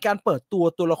 2ต้องมีการเปิด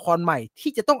ตัวละครใหม่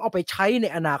ที่จะต้องเอาไปใช้ใน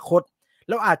อนาคตแ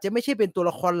ล้วอาจจะไม่ใช่เป็นตัว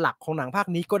ละครหลักของหนังภาค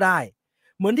นี้ก็ได้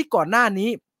เหมือนที่ก่อนหน้านี้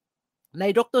ใน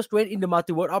Doctor Strange in the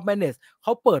Multiverse of Madness เข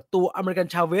าเปิดตัวอเมริกัน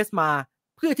ชาเวสมา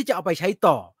เพื่อที่จะเอาไปใช้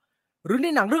ต่อหรือใน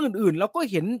หนังเรื่องอื่นๆเราก็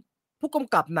เห็นผู้ก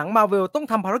ำกับหนัง Marvel ต้อง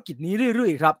ทำภารกิจนี้เรื่อ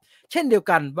ยๆครับเช่นเดียว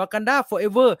กัน Wakanda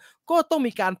Forever ก็ต้อง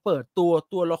มีการเปิด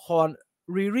ตัวละคร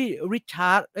ริลี่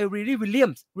วิลเลีย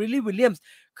มส์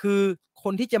คือค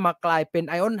นที่จะมากลายเป็น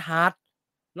ไอออนฮาร์ท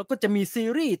แล้วก็จะมีซี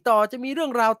รีส์ต่อจะมีเรื่อ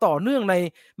งราวต่อเนื่องใน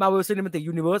Marvel Cinematic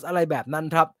Universe อะไรแบบนั้น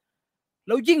ครับแ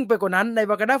ล้วยิ่งไปกว่านั้นใน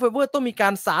Wakanda Forever ต้องมีกา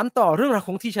รสานต่อเรื่องราวข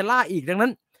องทีชาร่าอีกดังนั้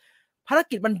นภาร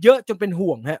กิจมันเยอะจนเป็นห่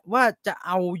วงฮะว่าจะเ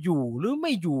อาอยู่หรือไ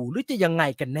ม่อยู่หรือจะยังไง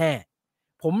กันแน่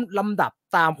ผมลำดับ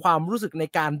ตามความรู้สึกใน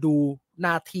การดูน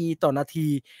าทีต่อนาที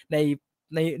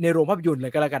ในโรงภาพยนตร์เล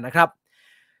ยก็แล้วกันนะครับ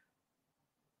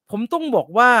ผมต้องบอก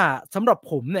ว่าสำหรับ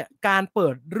ผมเนี่ยการเปิ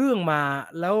ดเรื่องมา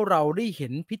แล้วเราได้เห็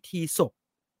นพิธีศพ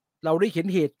เราได้เห็น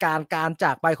เหตุการณ์การจ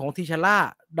ากไปของทิชาร่า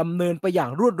ดำเนินไปอย่า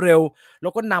งรวดเร็วแล้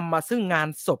วก็นำมาซึ่งงาน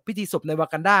ศพพิธีศพในวา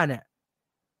กันดาเนี่ย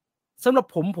สำหรับ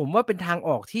ผมว่าเป็นทางอ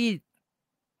อก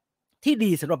ที่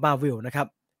ดีสำหรับมาเวลนะครับ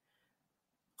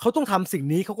เขาต้องทำสิ่ง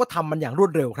นี้เขาก็ทำมันอย่างรว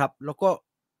ดเร็วครับแล้วก็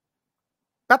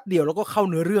แป๊บเดียวแล้วก็เข้า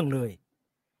เนื้อเรื่องเลย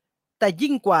แต่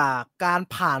ยิ่งกว่าการ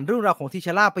ผ่านเรื่องราวของทิช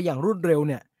าร่าไปอย่างรวดเร็ว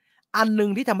เนี่ยอันนึ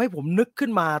งที่ทำให้ผมนึกขึ้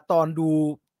นมาตอนดู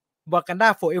Wakanda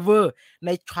Forever ใน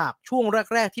ฉากช่วง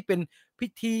แรกๆที่เป็นพิ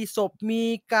ธีศพมี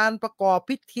การประกอบ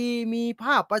พิธีมีภ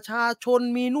าพประชาชน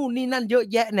มีนู่นนี่นั่นเยอะ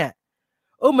แยะเนี่ย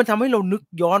มันทำให้เรานึก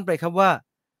ย้อนไปครับว่า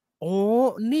โอ้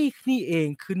นี่เอง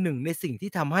คือหนึ่งในสิ่ง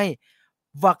ที่ทำให้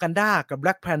วากันดากับ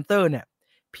Black Panther เนี่ย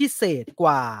พิเศษก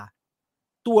ว่า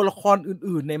ตัวละคร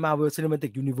อื่นๆใน Marvel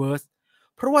Cinematic Universe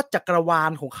เพราะว่าจักรวา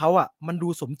ลของเขาอ่ะมันดู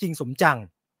สมจริงสมจัง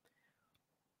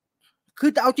คื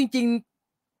อจะเอาจริง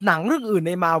ๆหนังเรื่องอื่นใ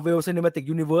น Marvel Cinematic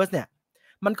Universe เนี่ย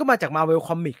มันก็มาจาก Marvel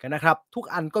Comic นะครับทุก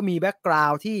อันก็มีแบ็กกรา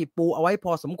วด์ที่ปูเอาไว้พ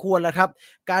อสมควรแล้วครับ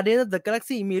Guardians of the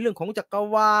Galaxy มีเรื่องของจักร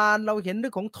วาลเราเห็นเรื่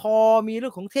องของทอมีเรื่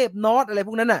องของเทพนอร์อะไรพ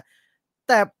วกนั้นน่ะแ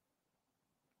ต่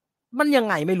มันยัง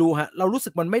ไงไม่รู้ฮะเรารู้สึ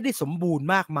กมันไม่ได้สมบูรณ์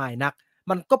มากมายนัก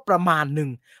มันก็ประมาณหนึ่ง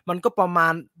มันก็ประมา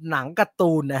ณหนังการ์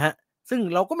ตูนนะฮะซึ่ง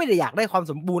เราก็ไม่ได้อยากได้ความ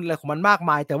สมบูรณ์อะไรของมันมาก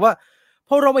มายแต่ว่าพ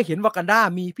อเราไปเห็นวากันดา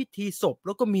มีพิธีศพแ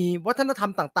ล้วก็มีวัฒนธรร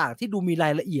มต่างๆที่ดูมีรา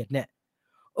ยละเอียดเนี่ย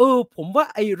ผมว่า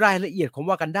ไอ้รายละเอียดของ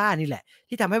วากันดานี่แหละ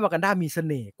ที่ทำให้วากันดามีเส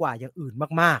น่ห์กว่าอย่างอื่น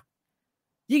มาก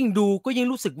ๆยิ่งดูก็ยิ่ง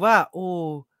รู้สึกว่า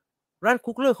รัน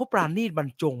คุกเลอร์เขาปราณีตบรร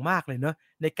จงมากเลยเนาะ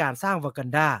ในการสร้างวากัน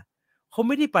ดาเขาไ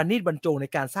ม่ได้ปราณีตบรรจงใน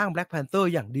การสร้าง Black Panther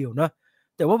อย่างเดียวเนาะ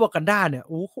แต่ว่าวากันดาเนี่ย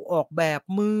เขาออกแบบ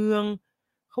เมือง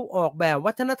เขาออกแบบ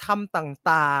วัฒนธรรม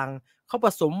ต่างๆเขาผ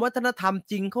สมวัฒนธรรม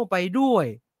จริงเข้าไปด้วย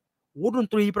ดน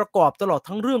ตรีประกอบตลอด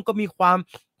ทั้งเรื่องก็มีความ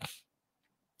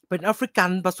เป็นแอฟริกั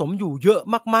นผสมอยู่เยอะ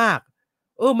มาก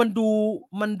ๆมัน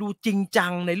ดูจริงจั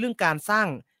งในเรื่องการสร้าง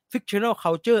fictional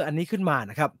culture อันนี้ขึ้นมา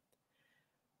นะครับ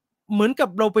เหมือนกับ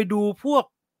เราไปดูพวก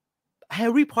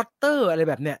Harry Potter อะไร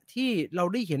แบบเนี้ยที่เรา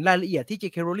ได้เห็นรายละเอียดที่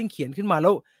J.K. Rowling เขียนขึ้นมาแล้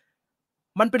ว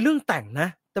มันเป็นเรื่องแต่งนะ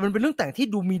แต่มันเป็นเรื่องแต่งที่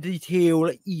ดูมีดีเทล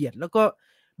ละเอียดแล้วก็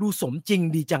ดูสมจริง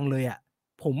ดีจังเลยอ่ะ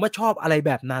ผมชอบอะไรแ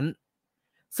บบนั้น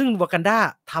ซึ่งวากันดา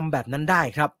ทำแบบนั้นได้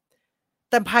ครับ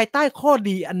แต่ภายใต้ข้อ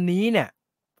ดีอันนี้เนี่ย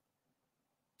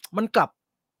มันกลับ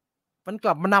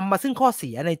มานำมาซึ่งข้อเสี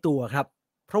ยในตัวครับ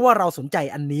เพราะว่าเราสนใจ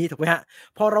อันนี้ถูกไหมฮะ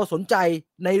พอเราสนใจ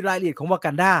ในรายละเอียดของวา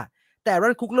กันดาแต่รั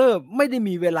นคุกเลอร์ไม่ได้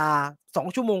มีเวลา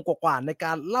2ชั่วโมงกว่าๆในก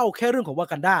ารเล่าแค่เรื่องของวา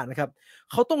กันดานะครับ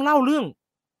เขาต้องเล่าเรื่อง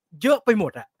เยอะไปหม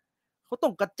ดอ่ะเขาต้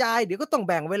องกระจายเดี๋ยวก็ต้อง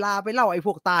แบ่งเวลาไปเล่าไอ้พ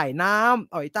วกใต้น้ำ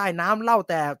ไอ้ใต้น้ำเล่า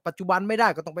แต่ปัจจุบันไม่ได้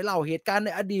ก็ต้องไปเล่าเหตุการณ์ใน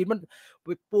อดีตมัน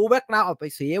ปูแบ็กกราวด์ไป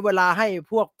เสียเวลาให้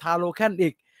พวกทาโลแคนอี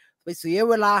กไปเสีย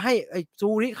เวลาให้ไอ้ซู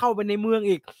ริเข้าไปในเมือง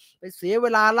อีกไปเสียเว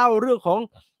ลาเล่าเรื่องของ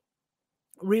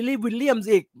ริลลี่วิลเลียมส์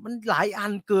อีกมันหลายอั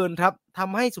นเกินครับท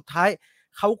ำให้สุดท้าย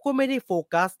เขาก็ไม่ได้โฟ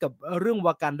กัสกับเรื่องว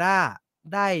ากันดา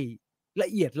ได้ละ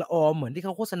เอียดละออเหมือนที่เข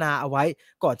าโฆษณาเอาไว้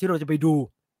ก่อนที่เราจะไปดู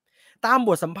ตามบ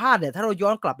ทสัมภาษณ์เนี่ยถ้าเราย้อ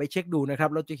นกลับไปเช็คดูนะครับ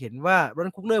เราจะเห็นว่ารั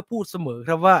นคุกเลอร์พูดเสมอ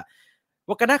ครับว่า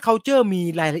วากันดาคัลเจอร์มี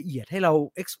รายละเอียดให้เรา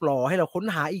explore ให้เราค้น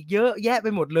หาอีกเยอะแยะไป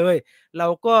หมดเลยเรา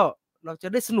จะ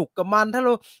ได้สนุกกับมันถ้าเร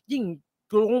ายิ่ง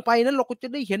ลงไปนั้นเราก็จะ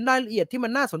ได้เห็นรายละเอียดที่มั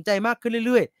นน่าสนใจมากขึ้น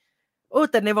เรื่อย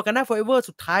ๆแต่ใน Wakanda Forever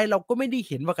สุดท้ายเราก็ไม่ได้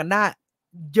เห็น Wakanda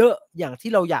เยอะอย่าง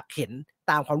ที่เราอยากเห็น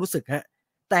ตามความรู้สึกฮะ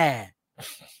แต่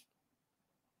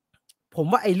ผม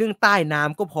ว่าไอ้เรื่องใต้น้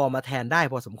ำก็พอมาแทนได้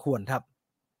พอสมควรครับ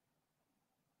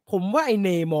ผมว่าไอ้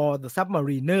Namor the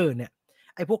Submariner เนี่ย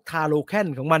ไอ้พวกทาโลแคน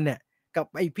ของมันเนี่ยกับ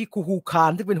ไอ้พี่คูคา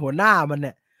นที่เป็นหัวหน้ามันเ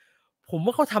นี่ยผมว่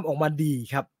าเขาทำออกมาดี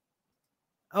ครับ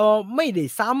ไม่ได้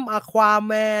ซ้ำอควา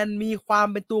แมนมีความ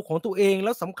เป็นตัวของตัวเองแ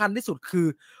ล้วสำคัญที่สุดคือ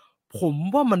ผม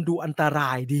ว่ามันดูอันตร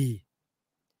ายดี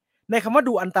ในคำว่า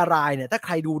ดูอันตรายเนี่ยถ้าใค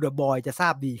รดู The Boy จะทรา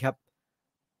บดีครับ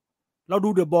เราดู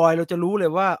The Boy เราจะรู้เล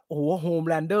ยว่าโอ้โหโฮม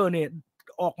แลนเดอร์เนี่ย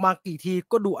ออกมากี่ที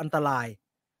ก็ดูอันตราย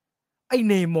ไอ้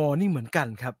เนมอร์นี่เหมือนกัน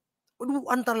ครับดู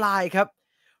อันตรายครับ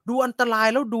ดูอันตราย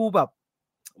แล้วดูแบบ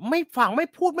ไม่ฟังไม่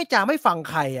พูดไม่จาไม่ฟัง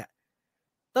ใครอ่ะ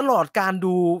ตลอดการ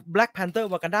ดู Black Panther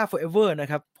Wakanda Forever นะ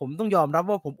ครับผมต้องยอมรับ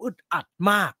ว่าผมอึดอัด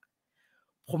มาก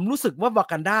ผมรู้สึกว่า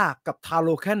Wakanda กับ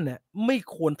Talokan เนี่ยไม่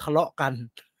ควรทะเลาะกัน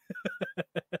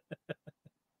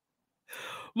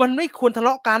มันไม่ควรทะเล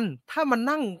าะกันถ้ามัน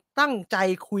นั่งตั้งใจ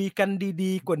คุยกัน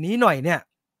ดีๆกว่านี้หน่อยเนี่ย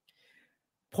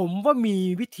ผมว่ามี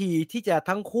วิธีที่จะ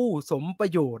ทั้งคู่สมประ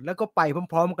โยชน์แล้วก็ไป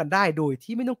พร้อมๆกันได้โดย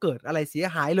ที่ไม่ต้องเกิดอะไรเสีย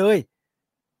หายเลย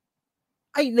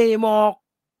ไอ้เนมอร์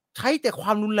ใช้แต่คว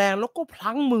ามรุนแรงแล้วก็พ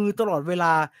ลั้งมือตลอดเวล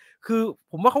าคือ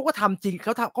ผมว่าเขาก็ทำจริง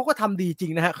เขาก็ทำดีจริ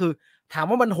งนะฮะคือถาม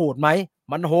ว่ามันโหดไหม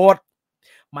มันโหด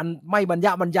มันไม่บรรย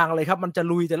ะบรรยังเลยครับมันจะ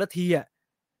ลุยแต่ละทีอ่ะ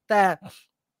แต่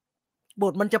บ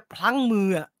ทมันจะพลั้งมือ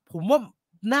อ่ะผมว่า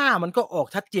หน้ามันก็ออก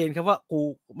ชัดเจนครับว่ากู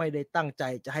ไม่ได้ตั้งใจ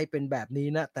จะให้เป็นแบบนี้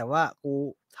นะแต่ว่ากู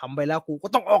ทำไปแล้วกูก็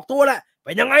ต้องออกตัวแหละเ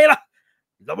ป็นยังไงล่ะ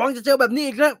ระวังจะเจอแบบนี้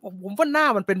อีกนะผมว่าหน้า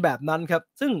มันเป็นแบบนั้นครับ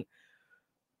ซึ่ง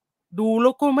ดูแล้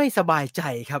วก็ไม่สบายใจ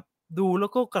ครับดูแล้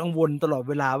วก็กังวลตลอด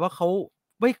เวลาว่าเขา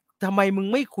ไม่ทำไมมึง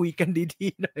ไม่คุยกันดี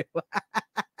ๆหน่อยวะ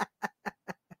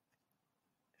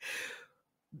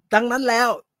ดังนั้นแล้ว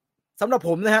สำหรับผ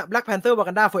มนะฮะ Black Panther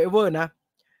Wakanda Forever นะ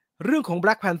เรื่องของ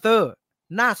Black Panther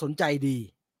น่าสนใจดี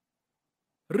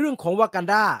เรื่องของ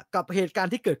Wakanda กับเหตุการ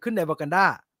ณ์ที่เกิดขึ้นใน Wakanda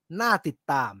น่าติด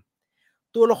ตาม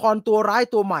ตัวละครตัวร้าย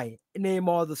ตัวใหม่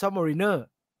Namor the Submariner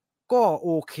ก็โอ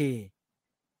เค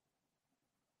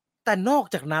แต่นอก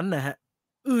จากนั้นนะฮะ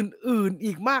อื่นๆ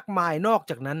อีกมากมายนอก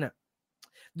จากนั้นน่ะ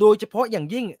โดยเฉพาะอย่าง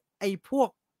ยิ่งไอ้พวก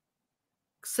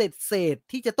เศษ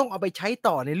ที่จะต้องเอาไปใช้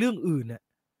ต่อในเรื่องอื่นน่ะ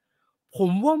ผ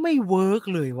มว่าไม่เวิร์ก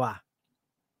เลยว่ะ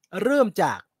เริ่มจ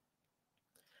าก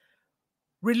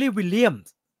Riley Williams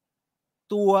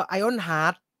ตัว Iron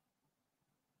Heart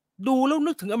ดูแล้ว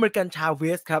นึกถึงอเมริกันชาเว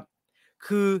สครับ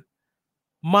คือ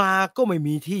มาก็ไม่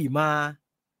มีที่มา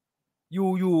อ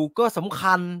ยู่ก็สำ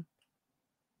คัญ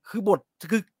คือบท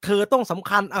คือเธอต้องสำ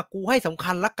คัญกูให้สำ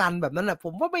คัญละกันแบบนั้นแหละผ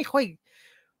มว่าไม่ค่อย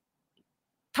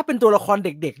ถ้าเป็นตัวละครเ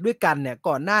ด็กๆด้วยกันเนี่ย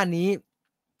ก่อนหน้านี้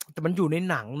แต่มันอยู่ใน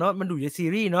หนังเนาะมันอยู่ในซี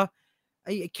รีส์เนาะไ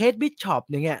อ้เคทบิชอป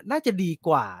อย่างเงี้ยน่าจะดีก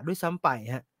ว่าด้วยซ้ำไป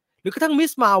ฮะหรือกระทั่งมิ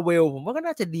สมาเวลผมว่าก็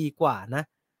น่าจะดีกว่านะ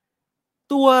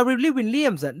ตัวริลลี่วิลเลีย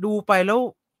มส์ดูไปแล้ว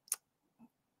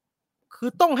คือ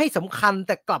ต้องให้สำคัญแ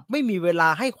ต่กลับไม่มีเวลา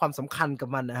ให้ความสำคัญกับ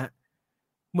มันนะฮะ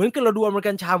เหมือนกับเราดูอเมริ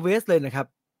กันชาเวสเลยนะครับ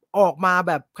ออกมาแ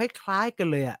บบคล้ายๆกัน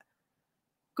เลยอ่ะ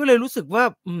ก็เลยรู้สึกว่า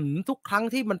ทุกครั้ง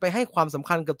ที่มันไปให้ความสำ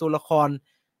คัญกับตัวละคร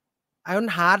Iron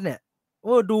Heart เนี่ย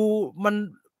ดูมัน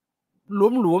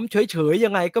หลวมๆเฉยๆยั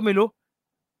งไงก็ไม่รู้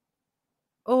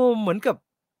เหมือนกับ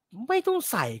ไม่ต้อง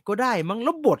ใส่ก็ได้มั้งแ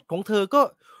ล้วบทของเธอก็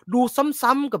ดู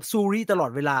ซ้ำๆกับซูริตลอ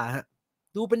ดเวลาฮะ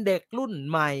ดูเป็นเด็กรุ่น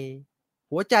ใหม่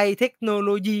หัวใจเทคโนโ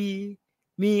ลยี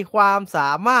มีความส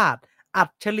ามารถอัจ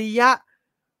ฉริยะ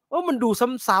มันดู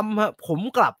ซ้ำๆฮะผม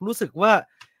กลับรู้สึกว่า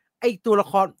ไอ้ตัวละ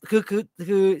คร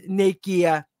คือเนเกีย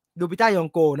ดูปิต้ายอง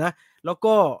โกนะแล้ว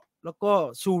ก็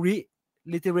ซูริ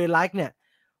ลิเทเรไลค์เนี่ย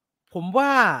ผมว่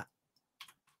า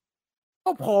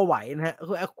ก็พอไหวนะฮะ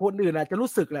คือคนอื่นอาจจะ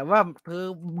รู้สึกแหละว่าเธอ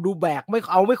ดูแบกไม่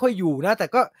ค่อยอยู่นะแต่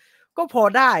ก็พอ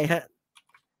ได้ฮะ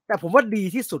แต่ผมว่าดี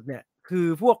ที่สุดเนี่ยคือ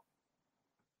พวก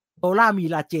โตล่ามี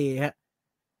ลาเจฮะ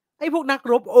ไอ้พวกนัก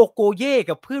รบโอโกเย่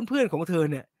กับเพื่อนของเธอ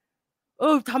เนี่ย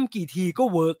ทำกี่ทีก็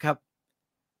เวิร์กครับ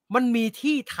มันมี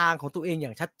ที่ทางของตัวเองอย่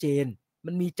างชัดเจน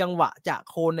มันมีจังหวะจะ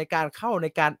โคนในการเข้าใน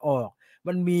การออก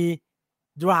มันมี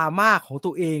ดราม่าของตั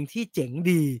วเองที่เจ๋ง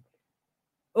ดี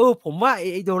ผมว่า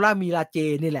ไอ้โดรามิลาเจ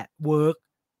นี่แหละเวิร์ก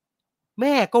แ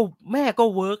ม่ก็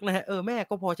เวิร์กนะฮะแม่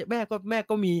ก็พอจะแม่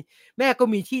ก็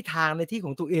มีที่ทางในที่ข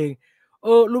องตัวเอง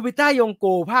ลูบิต้ายองโก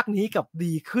ภาคนี้กับ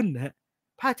ดีขึ้นนะฮะ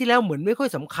ภาคที่แล้วเหมือนไม่ค่อย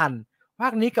สำคัญภา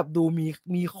คนี้กับดู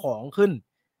มีของขึ้น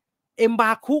เอ็มบา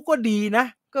คุก็ดีนะ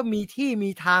ก็มีที่มี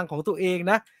ทางของตัวเอง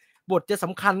นะบทจะส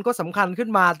ำคัญก็สำคัญขึ้น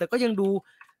มาแต่ก็ยังดู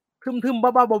ทึมๆ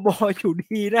บ้าๆบอๆอยู่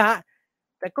ดีนะฮะ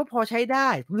แต่ก็พอใช้ได้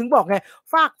ผมถึงบอกไง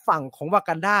ฝากฝั่งของวา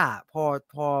กันดาพ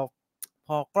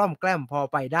อกล้อมแกล้มพอ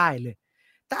ไปได้เลย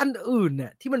แต่อันอื่นเนี่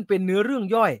ยที่มันเป็นเนื้อเรื่อง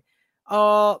ย่อย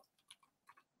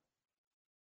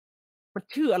มัน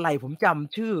ชื่ออะไรผมจ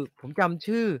ำชื่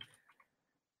อ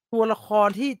ตัวละคร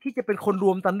ที่จะเป็นคนร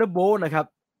วม Thunderbolt นะครับ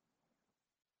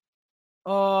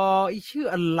ชื่อ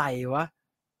อะไรวะ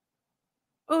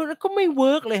แล้วก็ไม่เ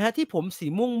วิร์กเลยฮะที่ผมสี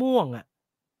ม่วงอ่ะ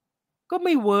ก็ไ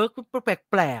ม่เวิร์กแ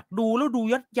ปลกๆดูแล้วดู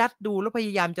ยัดดูแล้วพย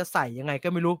ายามจะใส่ยังไงก็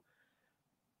ไม่รู้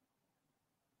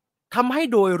ทำให้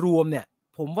โดยรวมเนี่ย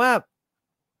ผมว่า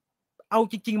เอา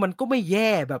จริงๆมันก็ไม่แ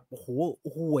ย่แบบโอ้โห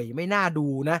ห่วยไม่น่าดู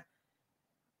นะ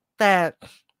แต่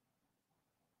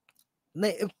ใน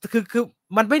คือ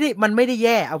มันไม่ได้แ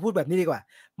ย่เอาพูดแบบนี้ดีกว่า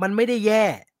มันไม่ได้แย่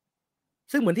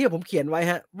ซึ่งเหมือนที่ผมเขียนไว้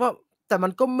ฮะว่าแต่มั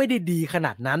นก็ไม่ได้ดีขน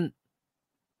าดนั้น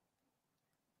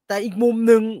แต่อีกมุม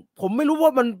หนึ่งผมไม่รู้ว่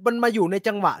ามันมาอยู่ใน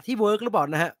จังหวะที่เวิร์กหรือเปล่า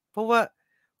นะฮะเพราะว่า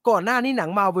ก่อนหน้านี้หนัง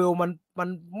Marvel มัน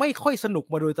ไม่ค่อยสนุก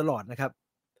มาโดยตลอดนะครับ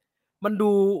มัน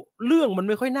ดูเรื่องมัน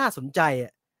ไม่ค่อยน่าสนใจอ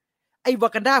ะไอ้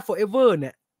Wakanda Forever เ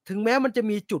นี่ยถึงแม้มันจะ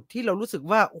มีจุดที่เรารู้สึก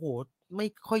ว่าโอ้โหไม่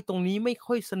ค่อยตรงนี้ไม่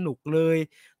ค่อยสนุกเลย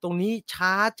ตรงนี้ช้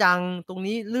าจังตรง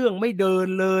นี้เรื่องไม่เดิน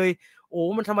เลยโอ้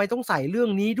มันทำไมต้องใส่เรื่อง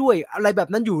นี้ด้วยอะไรแบบ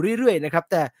นั้นอยู่เรื่อยๆนะครับ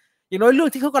แต่อย่างน้อยเรื่อ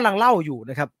งที่เขากำลังเล่าอยู่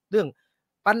นะครับเรื่อง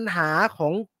ปัญหาขอ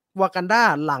งวากันดา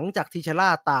หลังจากทีชาร่า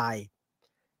ตาย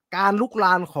การลุกล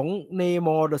านของเนม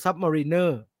อร์เดอะซับมารีเนอ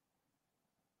ร์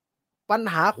ปัญ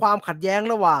หาความขัดแย้ง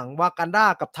ระหว่างวากันดา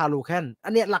กับทารูแคนอั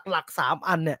นเนี้ยหลักๆ3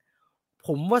อันเนี่ยผ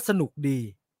มว่าสนุกดี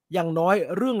อย่างน้อย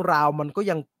เรื่องราวมันก็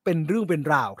ยังเป็นเรื่องเป็น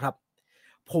ราวครับ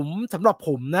สำหรับผ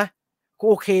มนะก็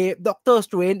โอเคด็อกเตอร์ส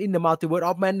เตรนจ์ in the Multiverse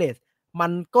of Madness มั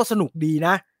นก็สนุกดีน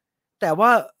ะแต่ว่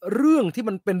าเรื่องที่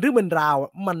มันเป็นเรื่องเป็นราว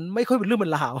มันไม่ค่อยเป็นเรื่องเป็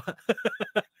นราว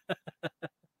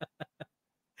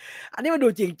อันนี้มันดู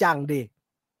จริงจังดิ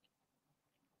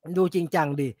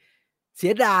เสี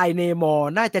ยดายเนมอ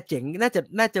ร์น่าจะเจ๋งน่า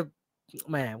จะ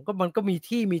แหมมันก็มี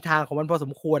ที่มีทางของมันพอส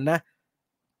มควรนะ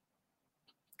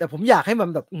แต่ผมอยากให้มัน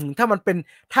แบบ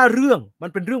ถ้าเรื่องมัน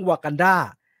เป็นเรื่องวากันดา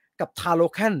กับทาโล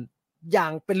แคนอย่า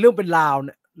งเป็นเรื่องเป็นราวเ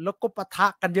นี่ยแล้วก็ปะทะ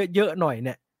กันเยอะๆหน่อยเ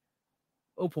นี่ย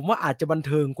ผมว่าอาจจะบันเ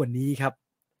ทิงกว่านี้ครับ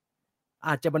อ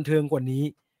าจจะบันเทิงกว่านี้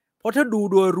เพราะถ้าดู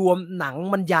โดยรวมหนัง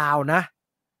มันยาวนะ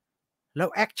แล้ว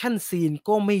แอคชั่นซีน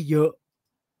ก็ไม่เยอะ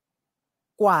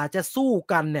กว่าจะสู้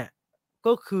กันเนี่ย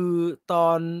ก็คือตอ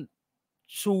น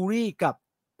ชูรี่กับ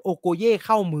โอโกเย่เ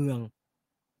ข้าเมือง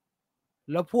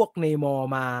แล้วพวกเนมอร์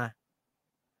มา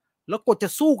แล้วกดจะ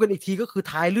สู้กันอีกทีก็คือ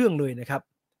ท้ายเรื่องเลยนะครับ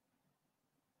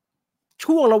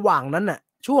ช่วงระหว่างนั้นน่ะ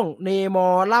ช่วงเนมอ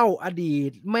ร์เล่าอดี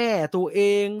ตแม่ตัวเอ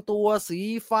งตัวสี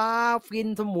ฟ้าฟิน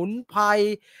สมุนไพร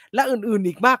และอื่นๆ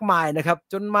อีกมากมายนะครับ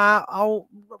จนมาเอา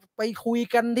ไปคุย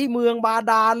กันที่เมืองบา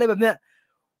ดาลเลยแบบเนี้ย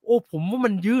ผมว่ามั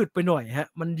นยืดไปหน่อยฮะ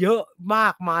มันเยอะมา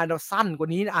กมายแล้วสั้นกว่า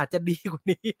นี้อาจจะดีกว่า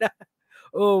นี้นะ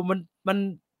มัน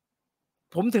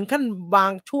ผมถึงขั้นบา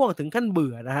งช่วงถึงขั้นเ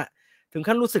บื่อนะฮะถึง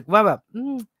ขั้นรู้สึกว่าแบบ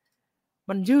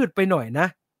มันยืดไปหน่อยนะ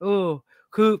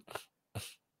คือ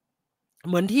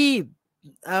เหมือนที่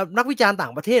นักวิจารณ์ต่า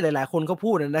งประเทศหลายๆคนเขา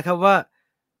พูดนะครับว่า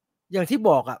อย่างที่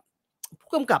บอกอ่ะผู้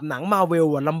กำกับหนัง Marvel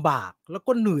อ่ะลำบากแล้ว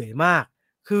ก็เหนื่อยมาก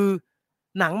คือ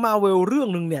หนัง Marvel เรื่อง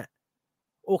นึงเนี่ย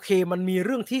โอเคมันมีเ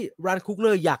รื่องที่รันคุกเล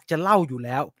อร์อยากจะเล่าอยู่แ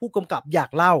ล้วผู้กำกับอยาก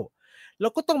เล่าแล้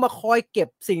วก็ต้องมาคอยเก็บ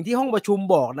สิ่งที่ห้องประชุม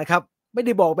บอกนะครับไม่ไ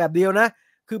ด้บอกแบบเดียวนะ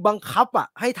คือบังคับอ่ะ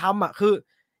ให้ทำอ่ะคือ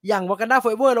อย่าง Wakanda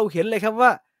Forever เราเห็นเลยครับว่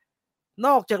าน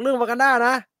อกจากเรื่อง Wakanda น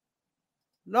ะ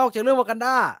นอกจากเรื่อง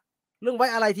Wakandaเรื่องไว้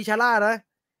อะไรทิชาร่านะ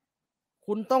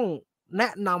คุณต้องแน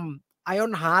ะนำไอออ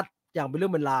นฮาร์ทอย่างเป็นเรื่อ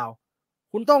งเป็นราว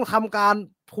คุณต้องทำการ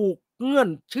ผูกเงื่อน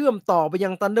เชื่อมต่อไปยั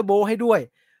งทันเดอร์โบลต์ให้ด้วย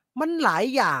มันหลาย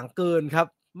อย่างเกินครับ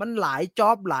มันหลายจ็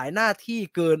อบหลายหน้าที่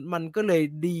เกินมันก็เลย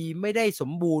ดีไม่ได้ส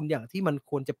มบูรณ์อย่างที่มัน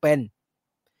ควรจะเป็น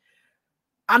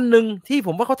อันนึงที่ผ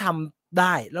มว่าเขาทำไ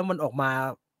ด้แล้วมันออกมา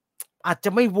อาจจะ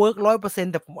ไม่เวิร์ก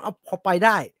 100% แต่ผมเอาพอไปไ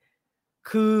ด้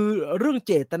คือเรื่อง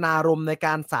เจตนารมณ์ในก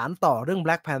ารสานต่อเรื่อง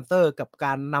Black Panther กับก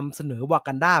ารนำเสนอ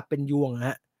Wakanda เป็นยวงฮ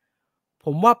ะผ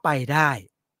มว่าไปได้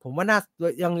ผมว่าน่า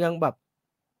ยังแบบ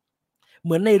เห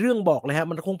มือนในเรื่องบอกเลยฮะ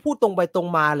มันคงพูดตรงไปตรง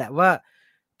มาแหละว่า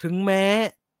ถึงแม้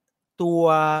ตัว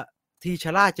ทีช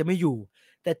าร่าจะไม่อยู่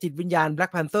แต่จิตวิญญาณ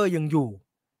Black Panther ยังอยู่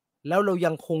แล้วเรา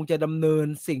ยังคงจะดำเนิน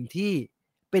สิ่งที่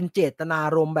เป็นเจตนา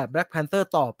รมณ์แบบ Black Panther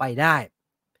ต่อไปได้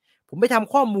ผมไปท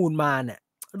ำข้อมูลมาเนี่ย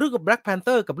เรื่องกับ Black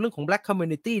Panther กับเรื่องของ Black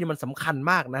Community เนี่ยมันสำคัญ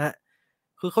มากนะฮะ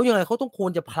คือเขายังไงเขาต้องคว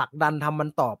รจะผลักดันทำมัน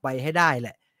ต่อไปให้ได้แหล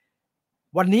ะ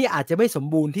วันนี้อาจจะไม่สม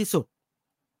บูรณ์ที่สุด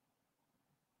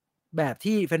แบบ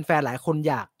ที่แฟนๆหลายคน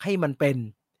อยากให้มันเป็น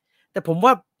แต่ผมว่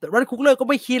ารันคุกเลอร์ก็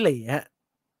ไม่ขี้เหร่ฮะ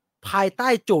ภายใต้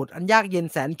โจทย์อันยากเย็น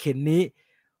แสนเข็ญนี้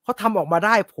เขาทำออกมาไ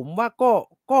ด้ผมว่า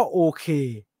ก็โอเค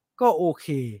ก็โอเค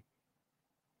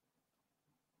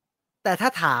แต่ถ้า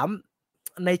ถาม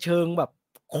ในเชิงแบบ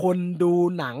คนดู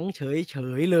หนังเฉ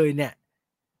ยๆเลยเนี่ย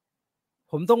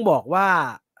ผมต้องบอกว่า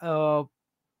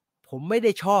ผมไม่ไ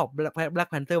ด้ชอบ Black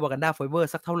Panther Wakanda Forever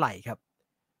สักเท่าไหร่ครับ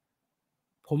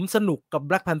ผมสนุกกับ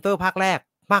Black Panther ภาคแรก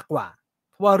มากกว่า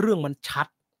เพราะว่าเรื่องมันชัด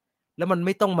แล้วมันไ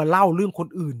ม่ต้องมาเล่าเรื่องคน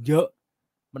อื่นเยอะ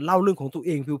มันเล่าเรื่องของตัวเ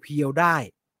องเพียวๆได้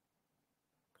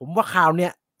ผมว่าคราวเนี้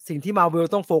ยสิ่งที่ Marvel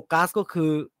ต้องโฟกัสก็คื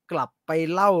อกลับไป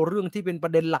เล่าเรื่องที่เป็นปร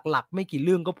ะเด็นหลักๆไม่กี่เ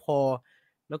รื่องก็พอ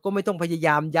แล้วก็ไม่ต้องพยาย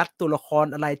ามยัดตัวละคร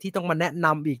อะไรที่ต้องมาแนะน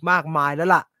ำอีกมากมายแล้ว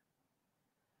ล่ะ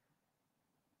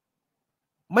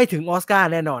ไม่ถึงออสกา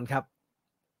ร์แน่นอนครับ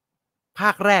ภา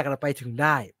คแรกเราไปถึงไ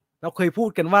ด้เราเคยพูด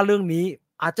กันว่าเรื่องนี้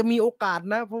อาจจะมีโอกาส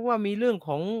นะเพราะว่ามีเรื่องข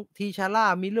องทีชาร่า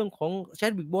มีเรื่องของแช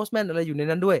ดวิก โบสแมนอะไรอยู่ใน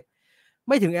นั้นด้วยไ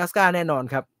ม่ถึงออสการ์แน่นอน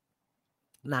ครับ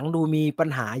หนังดูมีปัญ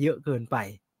หาเยอะเกินไป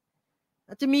อ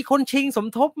าจจะมีคนชิงสม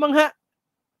ทบมั้งฮะ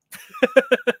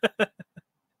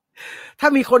ถ้า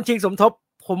มีคนชิงสมทบ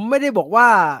ผมไม่ได้บอกว่า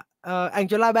แอง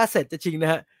เจล่าแบสเซตจะชิงน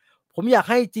ะฮะผมอยาก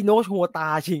ให้จิโนชัวตา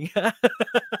ชิง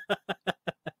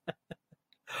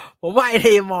ผมว่าไอเท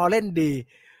มอเล่นดี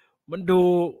มันดู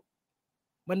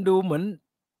เหมือน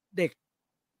เด็ก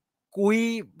กุย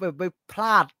แบบไปพล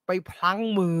าดไปพลั้ง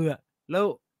มือแล้ว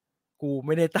กูไ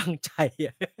ม่ได้ตั้งใจ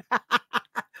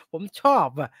ผมชอบ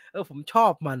ผมชอ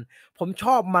บ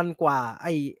มันกว่าไ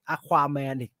อ้อควาแม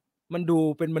นอีกมันดู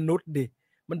เป็นมนุษย์ดิ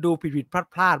มันดูผิด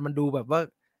พลาดมันดูแบบว่า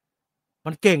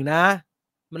มันเก่งนะ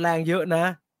มันแรงเยอะนะ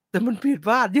แต่มันผิดพ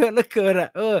ลาดเยอะเหลือเกิน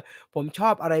ผมชอ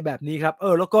บอะไรแบบนี้ครับ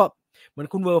แล้วก็เหมือน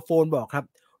คุณเวอร์โฟนบอกครับ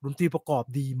ดนตรีประกอบ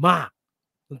ดีมาก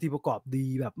ดนตรีประกอบดี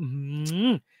แบบ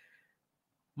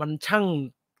มันช่าง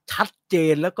ชัดเจ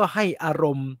นแล้วก็ให้อาร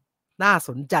มณ์น่าส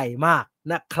นใจมาก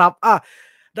นะครับ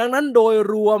ดังนั้นโดย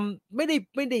รวมไม่ไ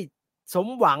ด้สม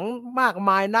หวังมากม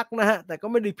ายนักนะฮะแต่ก็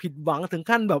ไม่ได้ผิดหวังถึง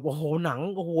ขั้นแบบโอ้โหหนัง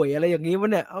ห่วยอะไรอย่างนี้วะ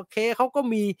เนี่ยโอเคเขาก็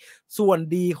มีส่วน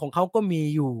ดีของเขาก็มี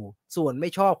อยู่ส่วนไม่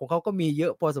ชอบของเขาก็มีเยอ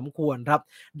ะพอสมควรครับ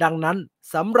ดังนั้น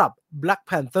สำหรับ Black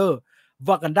Panther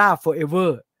Wakanda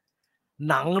Forever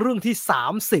หนังเรื่องที่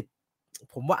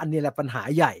30ผมว่าอันนี้แหละปัญหา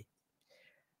ใหญ่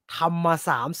ทำมา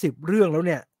30เรื่องแล้วเ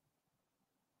นี่ย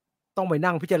ต้องไป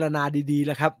นั่งพิจารณาดีๆแ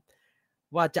ล้วครับ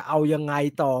ว่าจะเอายังไง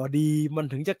ต่อดีมัน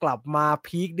ถึงจะกลับมา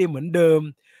พีคได้เหมือนเดิม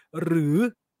หรือ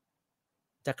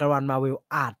จักรวาล Marvel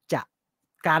อาจจะ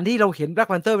การที่เราเห็น Black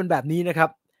Panther เป็นแบบนี้นะครับ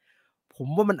ผม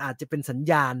ว่ามันอาจจะเป็นสัญ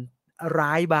ญาณร้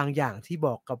ายบางอย่างที่บ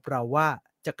อกกับเราว่า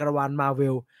จักรวาล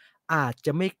Marvel อาจจ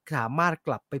ะไม่สามารถก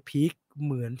ลับไปพีคเ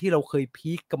หมือนที่เราเคย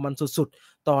พีคกับมันสุด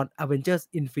ๆตอน Avengers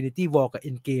Infinity War กับ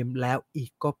Endgame แล้วอี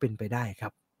กก็เป็นไปได้ครั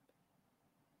บ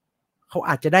เขา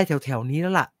อาจจะได้แถวๆนี้แล้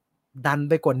วล่ะดัน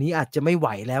ไปกว่านี้อาจจะไม่ไหว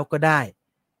แล้วก็ได้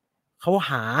เขา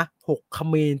หา6เข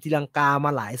มรตีลังกาม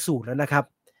าหลายสูตรแล้วนะครับ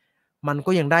มัน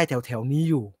ก็ยังได้แถวๆนี้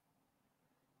อยู่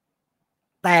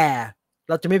แต่เ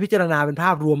ราจะไม่พิจารณาเป็นภ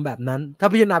าพรวมแบบนั้นถ้า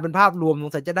พิจารณาเป็นภาพรวมส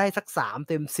งสัยจะได้สัก3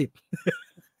เต็ม10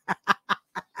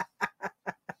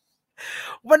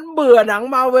 มันเบื่อหนัง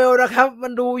มาเวลนะครับมั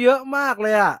นดูเยอะมากเล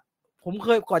ยอ่ะผมเค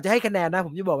ยก่อนจะให้คะแนนนะผ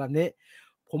มจะบอกแบบนี้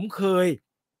ผมเคย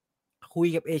คุย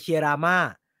กับเอเชียราม่า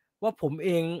ว่าผมเอ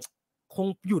งคง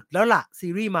หยุดแล้วล่ะซี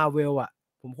รีส์มาเวลอ่ะ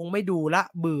ผมคงไม่ดูละ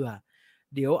เบื่อ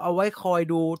เดี๋ยวเอาไว้คอย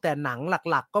ดูแต่หนัง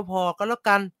หลักๆก็พอก็แล้ว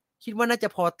กันคิดว่าน่าจะ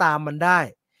พอตามมันได้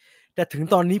แต่ถึง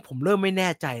ตอนนี้ผมเริ่มไม่แน่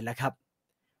ใจแล้วครับ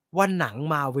ว่าหนัง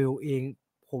มาเวลเอง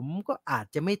ผมก็อาจ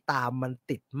จะไม่ตามมัน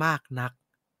ติดมากนัก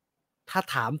ถ้า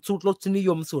ถามชุดรสนิย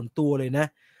มส่วนตัวเลยนะ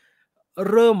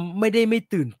เริ่มไม่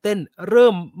ตื่นเต้นเริ่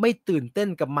มไม่ตื่นเต้น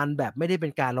กับมันแบบไม่ได้เป็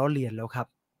นการล้อเลียนแล้วครับ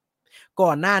ก่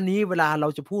อนหน้านี้เวลาเรา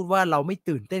จะพูดว่าเราไม่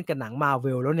ตื่นเต้นกับหนัง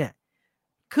Marvel แล้วเนี่ย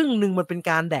ครึ่งหนึ่งมันเป็น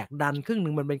การแดกดันครึ่งห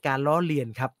นึ่งมันเป็นการล้อเลียน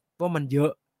ครับว่ามันเยอ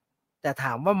ะแต่ถ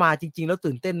ามว่ามาจริงๆแล้ว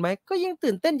ตื่นเต้นไหมก็ยัง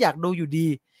ตื่นเต้นอยากดูอยู่ดี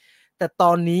แต่ต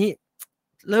อนนี้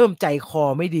เริ่มใจคอ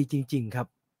ไม่ดีจริงๆครับ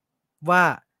ว่า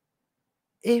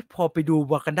พอไปดู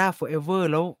Wakanda Forever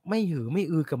แล้วไม่หือไม่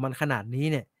อือกับมันขนาดนี้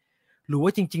เนี่ยหรือว่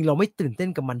าจริงๆเราไม่ตื่นเต้น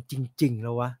กับมันจริงๆแ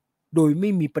ล้ววะโดยไม่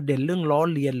มีประเด็นเรื่องล้อ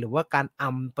เลียนหรือว่าการอ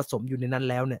ำผสมอยู่ในนั้น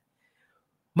แล้วเนี่ย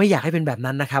ไม่อยากให้เป็นแบบ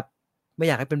นั้นนะครับไม่อ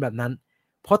ยากให้เป็นแบบนั้น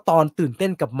เพราะตอนตื่นเต้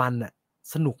นกับมันน่ะ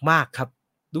สนุกมากครับ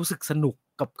รู้สึกสนุก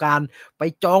กับการไป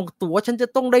จองตั๋วฉันจะ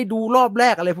ต้องได้ดูรอบแร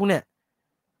กอะไรพวกเนี้ย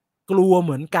กลัวเห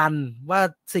มือนกันว่า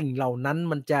สิ่งเหล่านั้น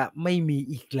มันจะไม่มี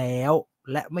อีกแล้ว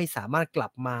และไม่สามารถกลั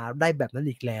บมาได้แบบนั้น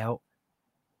อีกแล้ว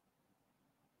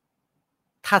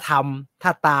ถ้า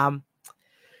ตาม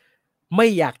ไม่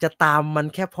อยากจะตามมัน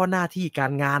แค่เพราะหน้าที่กา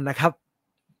รงานนะครับ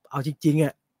เอาจริงๆอ่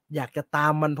ะอยากจะตา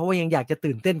มมันเพราะว่ายังอยากจะ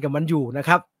ตื่นเต้นกับมันอยู่นะค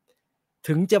รับ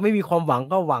ถึงจะไม่มีความหวัง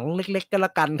ก็หวังเล็กๆก็แล้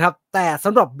วกันครับแต่ส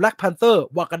ำหรับ Black Panther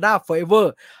Wakanda Forever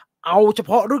เอาเฉพ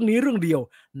าะเรื่องนี้เรื่องเดียว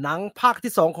หนังภาค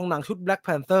ที่2ของหนังชุด Black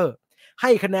Panther ให้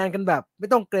คะแนนกันแบบไม่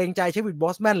ต้องเกรงใจเชฟวิดบอ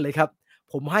สแมนเลยครับ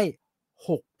ผมให้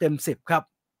6เต็ม10ครับ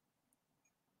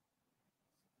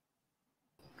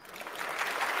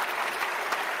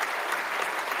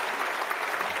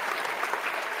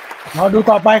เราดู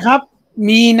ต่อไปครับ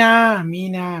มีน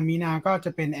าก็จ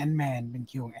ะเป็นแอนด์แมนเป็น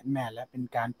คิวของแอนด์แมนและเป็น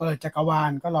การเปิดจักรวา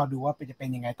ลก็รอดูว่าจะเป็น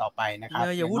ยังไงต่อไปนะครับ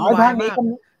อย่าวุ่นวายมาก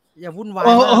อย่าวุ่นวาย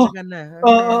มากกันนะ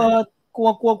ก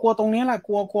ลัวตรงนี้แหละก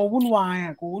ลัววุ่นวายอ่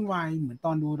ะกลัววุ่นวายเหมือนต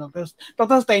อนดูด็อกเตอ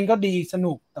ร์สเตนก็ดีส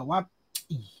นุกแต่ว่า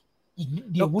อีก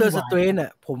เดียวด็อกเตอร์สเตรนน่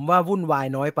ะผมว่าวุ่นวาย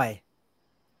น้อยไป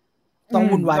ต้อง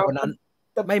วุ่นวายกว่านั้น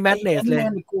ไม่แมดเนสเลย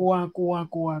กลัว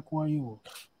อยู่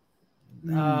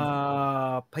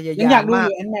พยายามอยากดูอ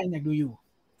ยู่แอนด์แมนอยากดูอยู่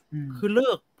คือเ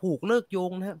ลิกโย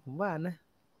งนะผมว่านะ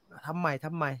ทำให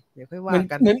ม่เดี๋ยวค่อยว่า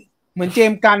กันเหมือนเจ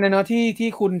มกันเนาะที่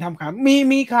คุณทำข่าว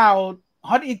มีข่าว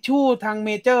ฮอตอิชชูทางเม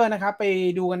เจอร์นะครับไป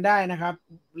ดูกันได้นะครับ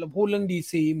เราพูดเรื่อง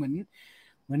DC เหมือน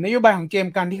นโยบายของเจม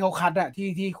กันที่เขาคัดอะ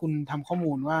ที่คุณทำข้อ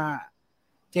มูลว่า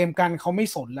เจมกันเขาไม่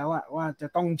สนแล้วอะว่าจะ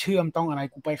ต้องเชื่อมต้องอะไร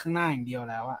กูไปข้างหน้าอย่างเดียว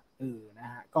แล้วอะนะ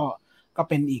ฮะก็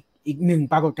เป็นอีกหนึ่ง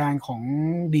ปรากฏการณ์ของ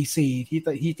DC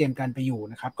ที่เจมกันไปอยู่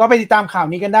นะครับก็ไปติดตามข่าว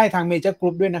นี้กันได้ทางเมเจอร์ก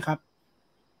รุ๊ปด้วยนะครับ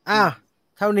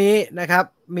เท่านี้นะครับ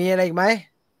มีอะไรอีกไหม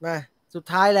มาสุด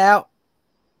ท้ายแล้ว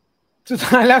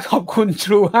ขอบคุณ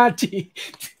True 5G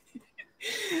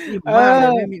อิ่มมากเล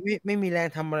ยไม่มีแรง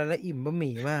ทำอะไรแล้วอิ่มบะห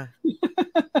มี่มาก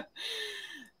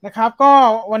นะครับก็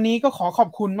วันนี้ก็ขอขอบ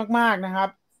คุณมากๆนะครับ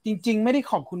จริงๆไม่ได้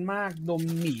ขอบคุณมากโด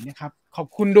มินหมี่นะครับขอบ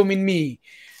คุณโดมินหมี่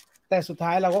แต่สุดท้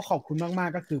ายเราก็ขอบคุณมาก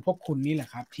ๆก็คือพวกคุณนี่แหละ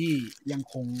ครับที่ยัง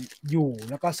คงอยู่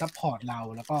แล้วก็ซัพพอร์ตเรา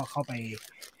แล้วก็เข้าไ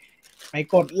ป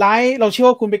กดไลค์เราเชื่อ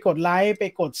ว่าคุณไปกดไลค์ไป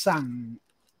กดสั่ง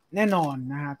แน่นอน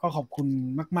นะฮะก็ขอบคุณ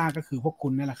มากๆก็คือพวกคุ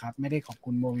ณนี่แหละครับไม่ได้ขอบ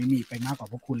คุณโบมินหมี่ไปมากกว่า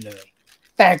พวกคุณเลย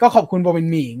แต่ก็ขอบคุณโบมิน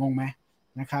หมี่งงไหม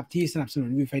นะครับที่สนับสนุน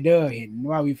วีไฟเดอร์เห็น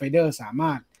ว่าวีไฟเดอร์สาม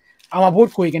ารถเอามาพูด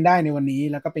คุยกันได้ในวันนี้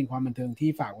แล้วก็เป็นความบันเทิงที่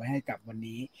ฝากไว้ให้กับวัน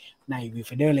นี้ใน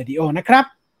Viewfinder Radio นะครับ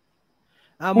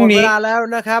หมดเวลาแล้ว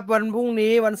นะครับวันพรุ่ง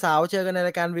นี้วันเสาร์เจอกันในร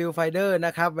ายการ Viewfinder น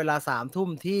ะครับเวลา 3 ทุ่ม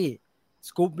ที่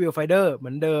Scoop Viewfinder เหมื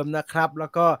อนเดิมนะครับแล้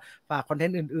วก็ฝากคอนเทน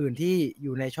ต์อื่นๆที่อ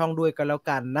ยู่ในช่องด้วยกันแล้ว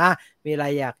กันนะมีอะไร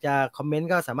อยากจะคอมเมนต์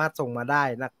ก็สามารถส่งมาได้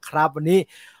นะครับวันนี้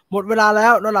หมดเวลาแล้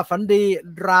วนอนหลับฝันดี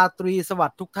ราตรีสวัส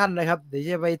ดิ์ทุกท่านนะครับเดี๋ยว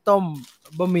จะไปต้ม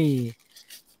บะหมี่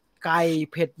ไก่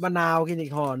เผ็ดมะนาวกินอี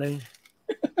กห่อนึง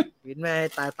กินแม่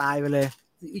ตายไปเลย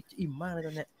อิ่มมากเลยต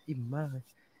อนนี้อิ่มมากเลย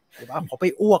เดี๋ยวขอไป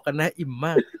อ้วกกันนะอิ่มม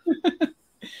าก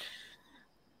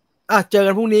เจอ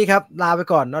กันพรุ่งนี้ครับลาไป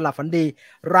ก่อนนอนหลับฝันดี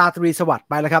ราตรีสวัสดิ์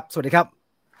ไปแล้วครับสวัสดีครับ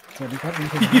สวัสดีครั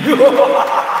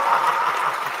บ